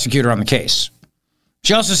top prosecutor on the case.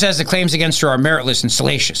 She also says the claims against her are meritless and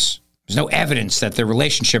salacious. There's no evidence that their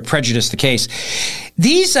relationship prejudiced the case.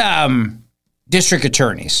 These district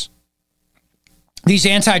attorneys, these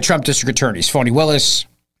anti-Trump district attorneys, Fani Willis,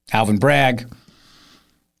 Alvin Bragg,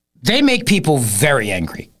 they make people very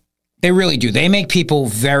angry. They really do. They make people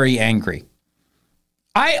very angry.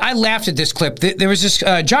 I laughed at this clip. There was this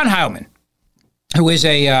John Heilman, who is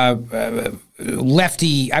a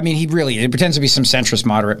lefty. I mean, he pretends to be some centrist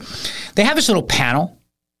moderate. They have this little panel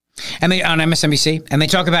and on MSNBC, and they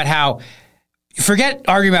talk about how, forget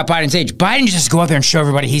arguing about Biden's age. Biden just go out there and show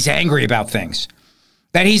everybody he's angry about things.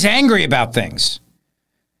 That he's angry about things.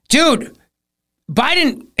 Dude,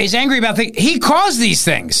 Biden is angry about things. He caused these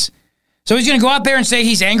things. So he's going to go out there and say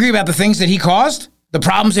he's angry about the things that he caused, the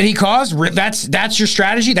problems that he caused. That's your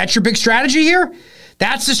strategy. That's your big strategy here.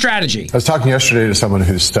 That's the strategy. I was talking yesterday to someone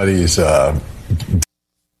who studies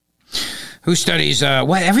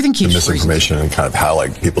everything keeps misinformation and kind of how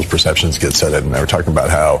like people's perceptions get set in. And they were talking about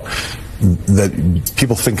how that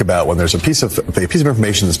people think about when there's a piece of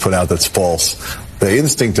information that's put out that's false. The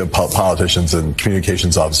instinct of politicians and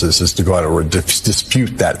communications offices is to go out and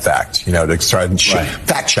dispute that fact, to try and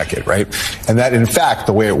fact check it, right? And that, in fact,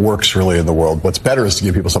 the way it works really in the world, what's better is to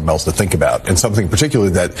give people something else to think about, and something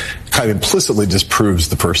particularly that kind of implicitly disproves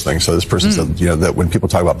the first thing. So this person said, that when people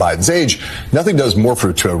talk about Biden's age, nothing does more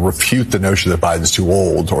to refute the notion that Biden's too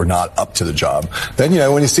old or not up to the job. Then,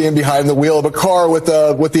 when you see him behind the wheel of a car with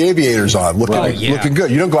the aviators on, looking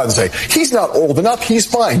good, you don't go out and say, he's not old enough, he's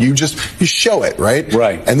fine. You show it, right?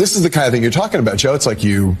 Right. And this is the kind of thing you're talking about, Joe. It's like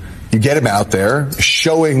you get him out there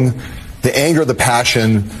showing the anger, the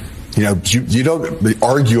passion. You don't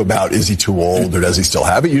argue about is he too old or does he still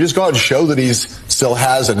have it. You just go out and show that he's still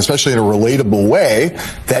has it, and especially in a relatable way,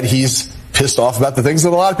 that he's pissed off about the things that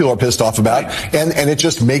a lot of people are pissed off about. Right. And it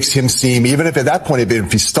just makes him seem, even if at that point,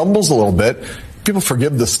 if he stumbles a little bit, people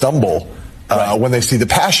forgive the stumble when they see the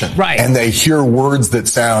passion. Right. And they hear words that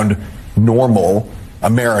sound normal,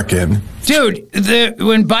 American. Dude,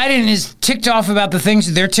 when Biden is ticked off about the things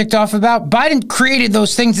that they're ticked off about, Biden created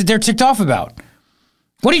those things that they're ticked off about.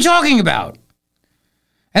 What are you talking about?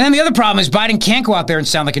 And then the other problem is Biden can't go out there and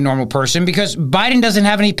sound like a normal person because Biden doesn't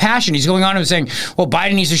have any passion. He's going on and saying, well,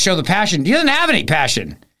 Biden needs to show the passion. He doesn't have any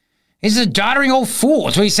passion. He's a doddering old fool.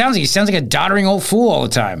 That's what he sounds like. He sounds like a doddering old fool all the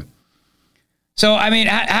time. So, I mean,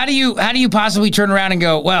 how do you possibly turn around and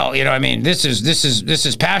go, well, this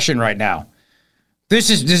is passion right now. This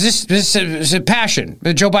is a passion.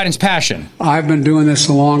 Joe Biden's passion. I've been doing this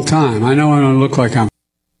a long time. I know I don't look like I'm.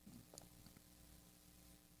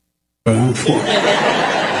 But I'm for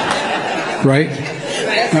it. Right?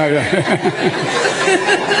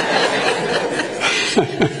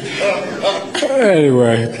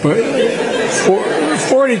 Anyway, but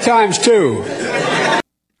 40 times 2.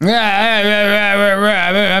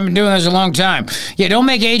 I've been doing this a long time. Yeah, don't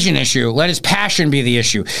make age an issue. Let his passion be the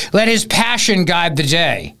issue. Let his passion guide the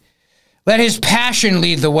day. Let his passion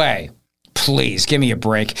lead the way. Please, give me a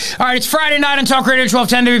break. All right, it's Friday night on Talk Radio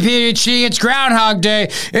 1210 WPHT. It's Groundhog Day.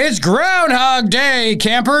 It's Groundhog Day,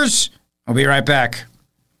 campers. I'll be right back.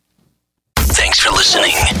 Thanks for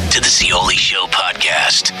listening to the Scioli Show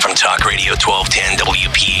podcast from Talk Radio 1210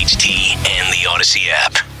 WPHT and the Odyssey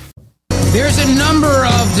app. There's a number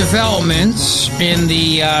of developments in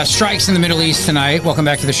the strikes in the Middle East tonight. Welcome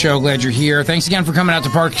back to the show. Glad you're here. Thanks again for coming out to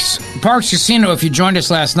Parks Casino. If you joined us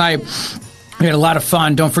last night, we had a lot of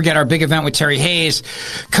fun. Don't forget our big event with Terry Hayes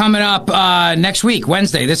coming up next week,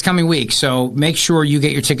 Wednesday, this coming week. So make sure you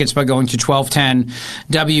get your tickets by going to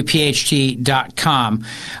 1210WPHT.com.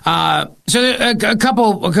 So a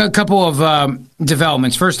couple of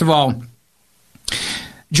developments. First of all,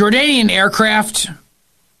 Jordanian aircraft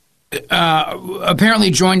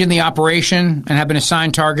apparently joined in the operation and have been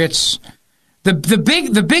assigned targets. The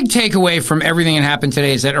big takeaway from everything that happened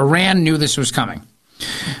today is that Iran knew this was coming.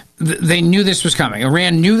 They knew this was coming.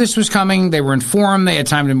 Iran knew this was coming. They were informed. They had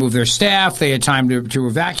time to move their staff. They had time to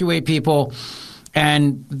evacuate people,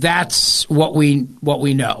 and that's what we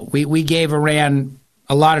know. We gave Iran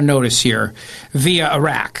a lot of notice here via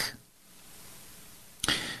Iraq.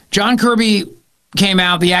 John Kirby came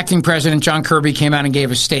out, the acting president, John Kirby, came out and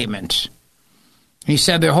gave a statement. He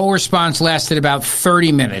said the whole response lasted about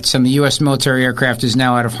 30 minutes, and the U.S. military aircraft is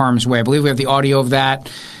now out of harm's way. I believe we have the audio of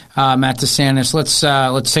that. Matt DeSantis, let's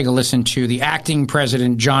take a listen to the acting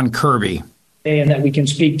president, John Kirby. And that we can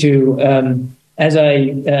speak to, I'm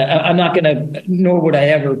not going to, nor would I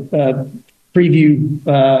ever preview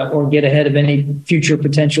or get ahead of any future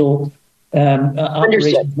potential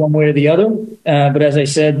operations one way or the other. But as I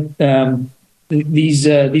said,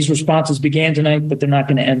 these responses began tonight, but they're not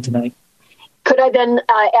going to end tonight. Could I then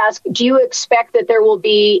ask, do you expect that there will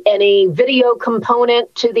be any video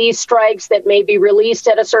component to these strikes that may be released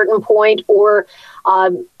at a certain point? Or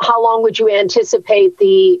how long would you anticipate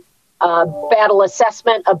the battle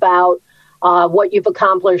assessment about what you've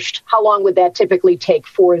accomplished? How long would that typically take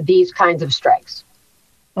for these kinds of strikes?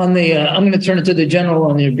 On the, I'm going to turn it to the general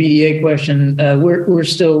on the BDA question. We're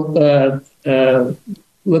still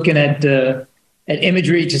looking at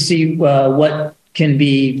imagery to see what can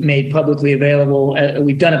be made publicly available.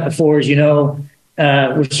 We've done it before, as you know.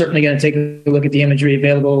 We're certainly going to take a look at the imagery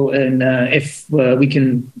available, and if we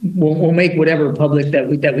can, we'll make whatever public that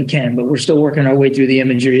we can. But we're still working our way through the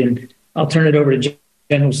imagery, and I'll turn it over to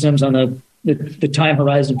General Sims on the the time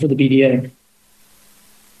horizon for the BDA.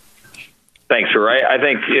 Thanks, sir. I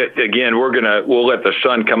think again we'll let the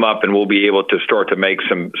sun come up and we'll be able to start to make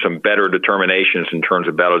some better determinations in terms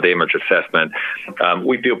of battle damage assessment.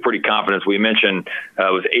 We feel pretty confident. As we mentioned, it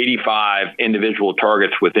was 85 individual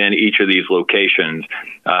targets within each of these locations.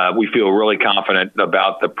 We feel really confident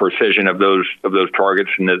about the precision of those targets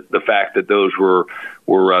and the fact that those were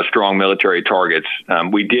strong military targets.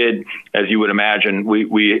 We did, as you would imagine,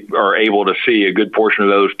 we are able to see a good portion of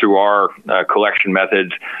those through our collection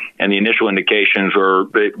methods, and the initial indications are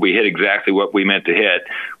that we hit exactly what we meant to hit,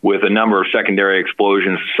 with a number of secondary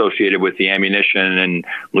explosions associated with the ammunition and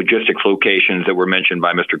logistics locations that were mentioned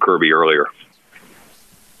by Mr. Kirby earlier.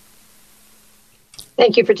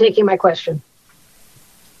 Thank you for taking my question.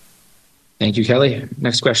 Thank you, Kelly.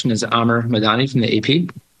 Next question is Amr Madani from the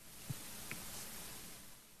AP.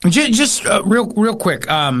 Just real quick,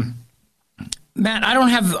 Matt. I don't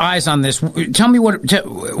have eyes on this. Tell me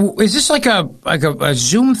is this like a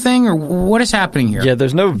Zoom thing, or what is happening here? Yeah,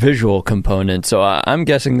 there's no visual component, so I'm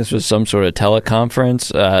guessing this was some sort of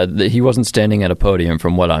teleconference. He wasn't standing at a podium,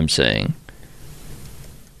 from what I'm seeing.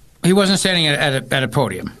 He wasn't standing at a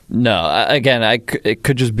podium. No, again, it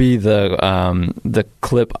could just be the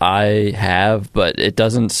clip I have, but it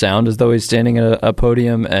doesn't sound as though he's standing at a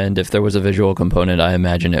podium. And if there was a visual component, I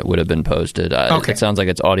imagine it would have been posted. Okay. It sounds like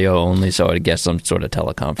it's audio only, so I'd guess some sort of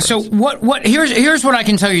teleconference. So here's what I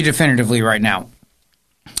can tell you definitively right now.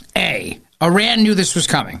 A, Iran knew this was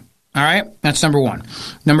coming. All right, that's number one.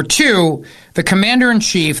 Number two, the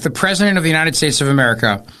commander-in-chief, the president of the United States of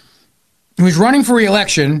America, who's running for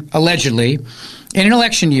re-election, allegedly, in an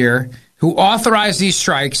election year, who authorized these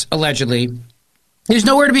strikes, allegedly, is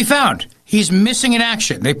nowhere to be found. He's missing in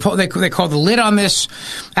action. They called the lid on this,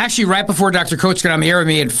 actually right before Dr. Coates got on the air with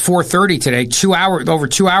me at 4:30 today, over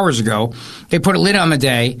 2 hours ago. They put a lid on the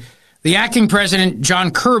day. The acting president,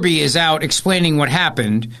 John Kirby, is out explaining what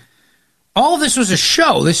happened. All of this was a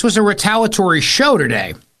show. This was a retaliatory show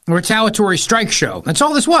today, a retaliatory strike show. That's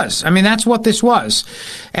all this was. I mean, that's what this was.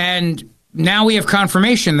 And now we have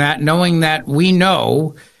confirmation that, knowing that we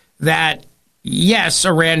know that, yes,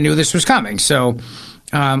 Iran knew this was coming. So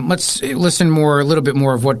let's listen a little bit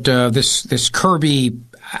more of what this Kirby,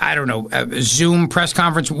 I don't know, Zoom press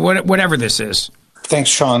conference, whatever this is. Thanks,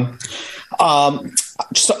 Sean.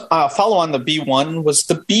 Just follow on the B-1. Was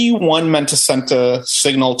the B-1 meant to send a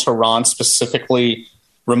signal to Iran, specifically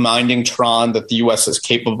reminding Tehran that the U.S. is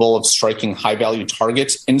capable of striking high-value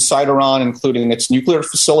targets inside Iran, including its nuclear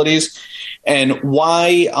facilities? And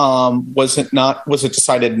why was it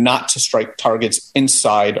decided not to strike targets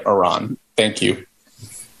inside Iran? Thank you.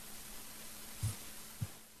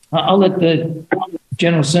 I'll let the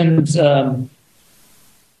General Sims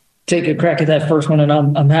take a crack at that first one, and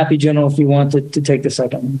I'm happy, General, if you want to take the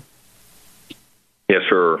second one. Yes,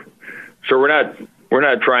 sir. So we're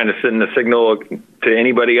not trying to send a signal to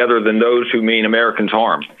anybody other than those who mean Americans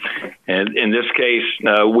harm. And in this case,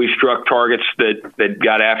 we struck targets that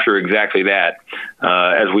got after exactly that.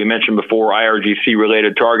 As we mentioned before,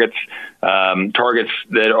 IRGC-related targets, targets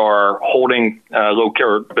that are holding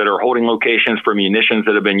locations for munitions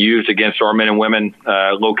that have been used against our men and women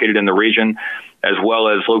located in the region, as well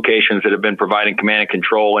as locations that have been providing command and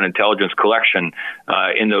control and intelligence collection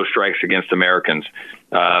in those strikes against Americans.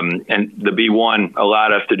 And the B-1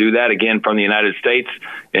 allowed us to do that, again, from the United States,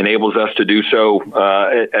 enables us to do so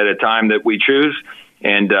at a time that we choose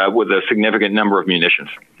and with a significant number of munitions.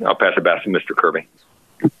 I'll pass it back to Mr. Kirby.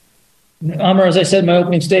 Amr, as I said in my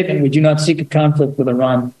opening statement, we do not seek a conflict with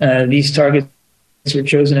Iran. These targets were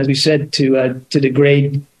chosen, as we said, to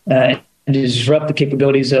degrade and disrupt the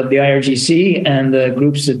capabilities of the IRGC and the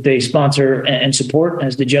groups that they sponsor and support.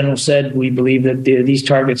 As the General said, we believe that these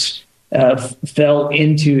targets fell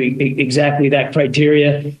into exactly that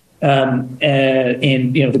criteria. And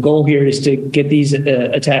the goal here is to get these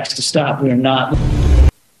attacks to stop. We are not.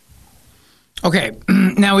 Okay.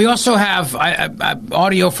 Now, we also have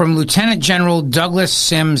audio from Lieutenant General Douglas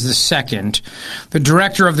Sims II, the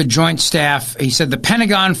director of the Joint Staff. He said the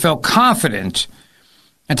Pentagon felt confident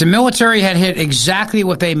that the military had hit exactly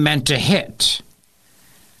what they meant to hit.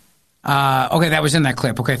 Okay, that was in that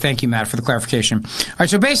clip. Okay, thank you, Matt, for the clarification. All right,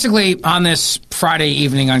 so basically on this Friday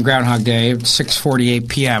evening on Groundhog Day at 6:48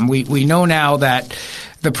 p.m., we know now that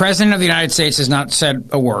the President of the United States has not said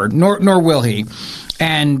a word, nor will he.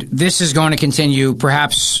 And this is going to continue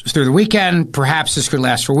perhaps through the weekend. Perhaps this could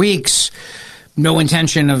last for weeks. No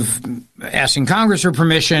intention of asking Congress for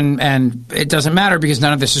permission, and it doesn't matter because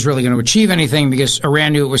none of this is really going to achieve anything because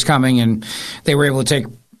Iran knew it was coming and they were able to take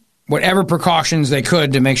whatever precautions they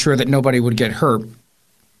could to make sure that nobody would get hurt.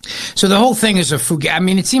 So the whole thing is I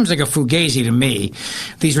mean, it seems like a fugazi to me,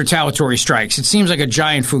 these retaliatory strikes. It seems like a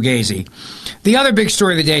giant fugazi. The other big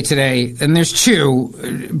story of the day today, and there's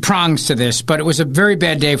two prongs to this, but it was a very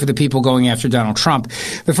bad day for the people going after Donald Trump.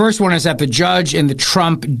 The first one is that the judge in the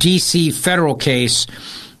Trump D.C. federal case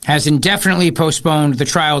has indefinitely postponed the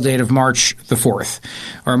trial date of March the 4th,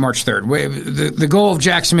 or March 3rd. The goal of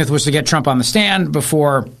Jack Smith was to get Trump on the stand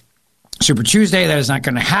before Super Tuesday. That is not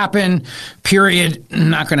going to happen. Period.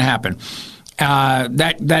 Not going to happen.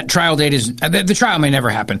 That trial date is the trial may never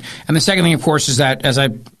happen. And the second thing, of course, is that, as I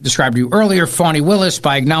described to you earlier, Fani Willis,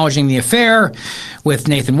 by acknowledging the affair with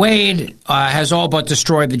Nathan Wade, has all but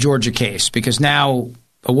destroyed the Georgia case, because now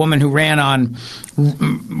a woman who ran on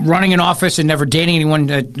running an office and never dating anyone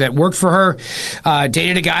that worked for her,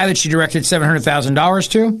 dated a guy that she directed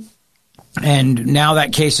 $700,000 to. And now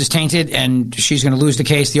that case is tainted, and she's going to lose the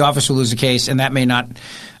case. The office will lose the case, and that may not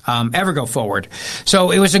ever go forward.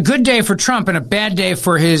 So it was a good day for Trump and a bad day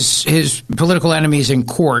for his political enemies in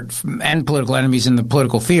court and political enemies in the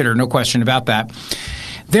political theater. No question about that.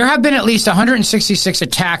 There have been at least 166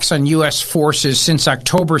 attacks on U.S. forces since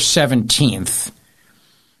October 17th.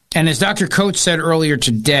 And as Dr. Coates said earlier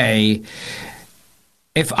today,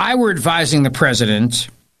 if I were advising the president,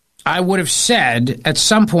 I would have said at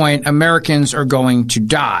some point Americans are going to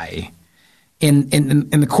die in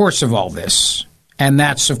the course of all this. And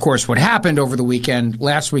that's, of course, what happened over the weekend,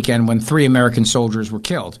 last weekend, when 3 American soldiers were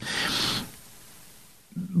killed.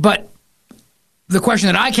 But the question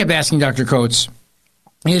that I kept asking Dr. Coates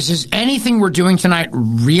is anything we're doing tonight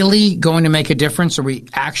really going to make a difference? Are we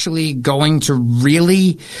actually going to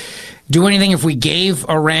really do anything if we gave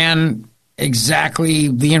Iran exactly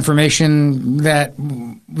the information that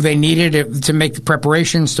they needed to make the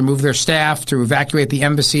preparations, to move their staff, to evacuate the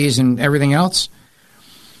embassies and everything else?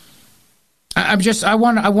 I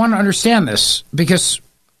want to understand this, because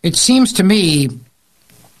it seems to me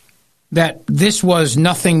that this was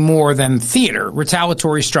nothing more than theater,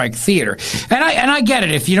 retaliatory strike theater. And I get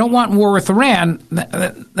it. If you don't want war with Iran,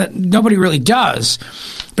 that nobody really does.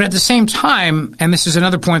 But at the same time, and this is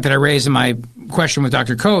another point that I raised in my question with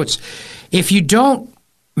Dr. Coates, if you don't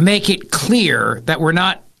make it clear that we're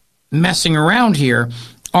not messing around here,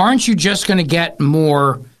 aren't you just going to get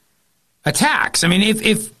more attacks? I mean,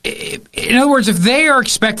 if in other words, if they are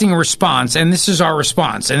expecting a response, and this is our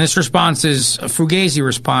response, and this response is a fugazi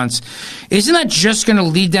response, isn't that just going to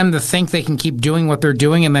lead them to think they can keep doing what they're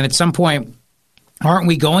doing, and then at some point, aren't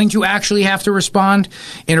we going to actually have to respond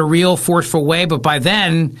in a real forceful way? But by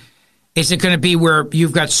then, is it going to be where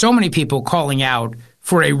you've got so many people calling out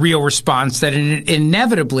for a real response that it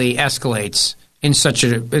inevitably escalates in such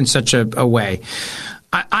a way?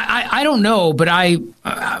 I don't know, but I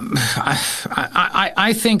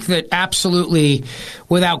think that absolutely,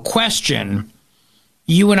 without question,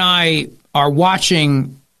 you and I are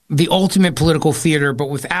watching the ultimate political theater, but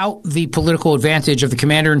without the political advantage of the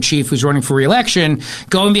commander-in-chief who's running for re-election,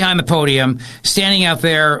 going behind the podium, standing out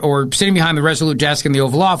there or sitting behind the resolute desk in the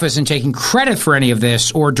Oval Office and taking credit for any of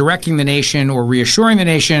this, or directing the nation, or reassuring the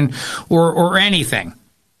nation, or anything.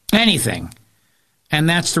 And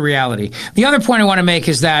that's the reality. The other point I want to make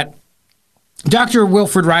is that Dr.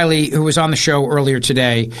 Wilfred Riley, who was on the show earlier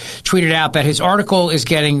today, tweeted out that his article is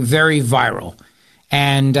getting very viral.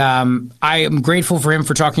 And I am grateful for him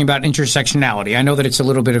for talking about intersectionality. I know that it's a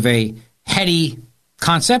little bit of a heady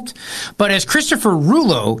concept, but as Christopher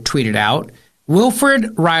Rouleau tweeted out,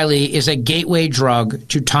 Wilfred Riley is a gateway drug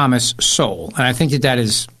to Thomas Sowell. And I think that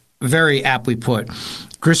is very aptly put.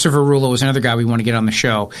 Christopher Rouleau is another guy we want to get on the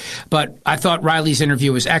show. But I thought Riley's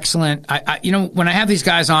interview was excellent. When I have these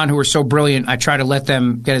guys on who are so brilliant, I try to let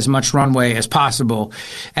them get as much runway as possible.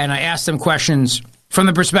 And I ask them questions from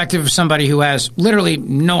the perspective of somebody who has literally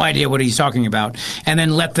no idea what he's talking about, and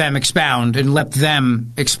then let them expound and let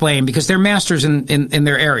them explain, because they're masters in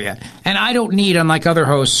their area. And I don't need, unlike other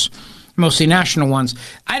hosts, mostly national ones,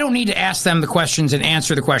 I don't need to ask them the questions and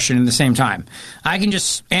answer the question in the same time. I can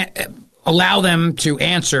just allow them to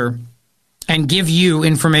answer and give you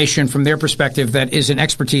information from their perspective that is an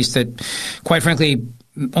expertise that, quite frankly,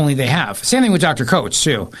 only they have. Same thing with Dr. Coates,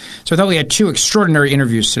 too. So I thought we had 2 extraordinary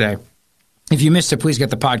interviews today. If you missed it, please get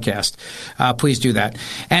the podcast. Please do that.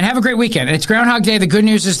 And have a great weekend. And it's Groundhog Day. The good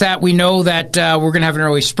news is that we know that we're going to have an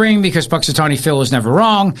early spring, because Punxsutawney Phil is never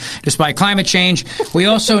wrong, despite climate change. We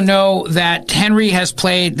also know that Henry has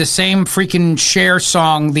played the same freaking Cher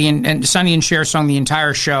song, and Sonny and Cher song, the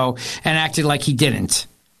entire show, and acted like he didn't.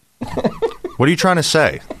 What are you trying to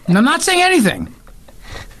say? And I'm not saying anything.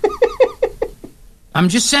 I'm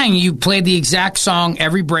just saying you played the exact song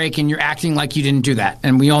every break, and you're acting like you didn't do that.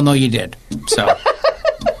 And we all know you did. So.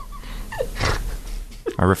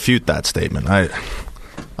 All I refute that statement.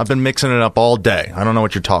 I've been mixing it up all day. I don't know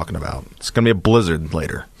what you're talking about. It's going to be a blizzard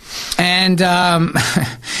later. And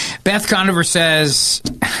Beth Conover says,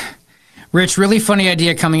 Rich, really funny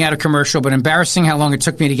idea coming out of commercial, but embarrassing how long it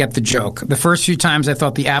took me to get the joke. The first few times I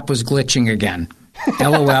thought the app was glitching again.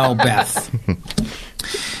 LOL, Beth.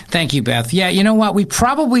 Thank you, Beth. Yeah, you know what? We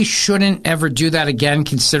probably shouldn't ever do that again,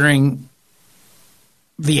 considering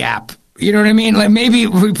the app. You know what I mean? Like, maybe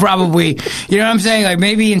we probably, you know what I'm saying? Like,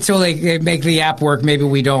 maybe until they make the app work, maybe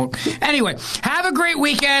we don't. Anyway, have a great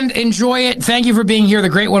weekend. Enjoy it. Thank you for being here. The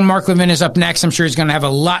great one, Mark Levin, is up next. I'm sure he's going to have a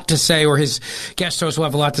lot to say, or his guest host will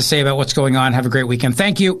have a lot to say about what's going on. Have a great weekend.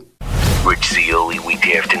 Thank you. Rich Zeoli,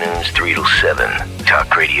 weekday afternoons, 3 to 7.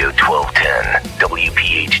 Talk Radio 1210,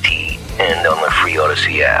 WPHT, and on the free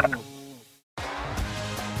Odyssey app.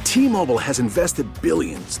 T-Mobile has invested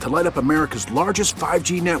billions to light up America's largest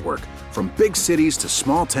 5G network, from big cities to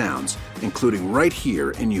small towns, including right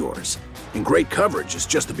here in yours. And great coverage is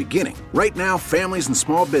just the beginning. Right now, families and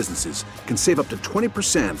small businesses can save up to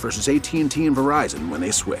 20% versus AT&T and Verizon when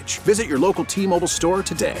they switch. Visit your local T-Mobile store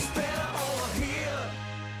today.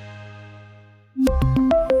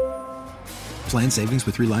 Plan savings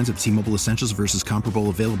with 3 lines of T-Mobile Essentials versus comparable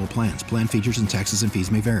available plans. Plan features and taxes and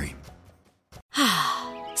fees may vary.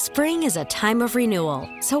 Spring is a time of renewal,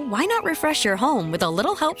 so why not refresh your home with a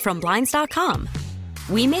little help from Blinds.com?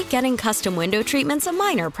 We make getting custom window treatments a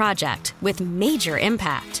minor project with major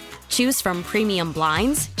impact. Choose from premium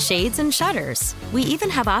blinds, shades, and shutters. We even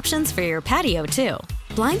have options for your patio, too.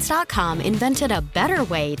 Blinds.com invented a better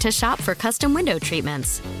way to shop for custom window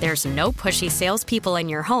treatments. There's no pushy salespeople in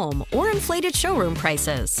your home or inflated showroom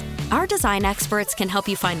prices. Our design experts can help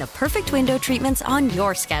you find the perfect window treatments on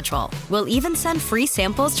your schedule. We'll even send free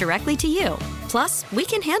samples directly to you. Plus, we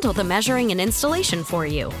can handle the measuring and installation for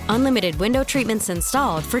you. Unlimited window treatments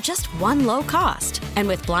installed for just one low cost. And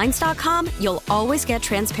with Blinds.com, you'll always get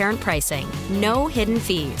transparent pricing. No hidden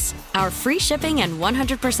fees. Our free shipping and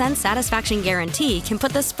 100% satisfaction guarantee can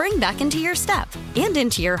put the spring back into your step and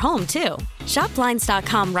into your home, too. Shop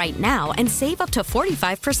Blinds.com right now and save up to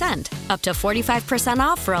 45%. Up to 45%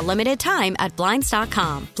 off for a limited time at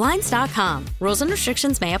Blinds.com. Blinds.com. Rules and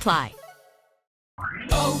restrictions may apply.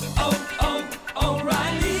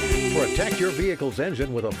 Protect your vehicle's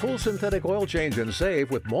engine with a full synthetic oil change and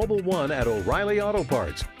save with Mobile One at O'Reilly Auto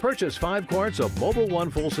Parts. Purchase 5 quarts of Mobile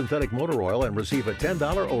One full synthetic motor oil and receive a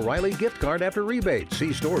 $10 O'Reilly gift card after rebate.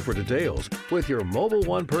 See store for details. With your Mobile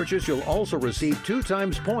One purchase, you'll also receive 2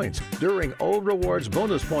 times points during O Rewards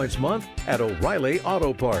Bonus Points Month at O'Reilly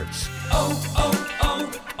Auto Parts.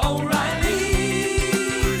 O'Reilly.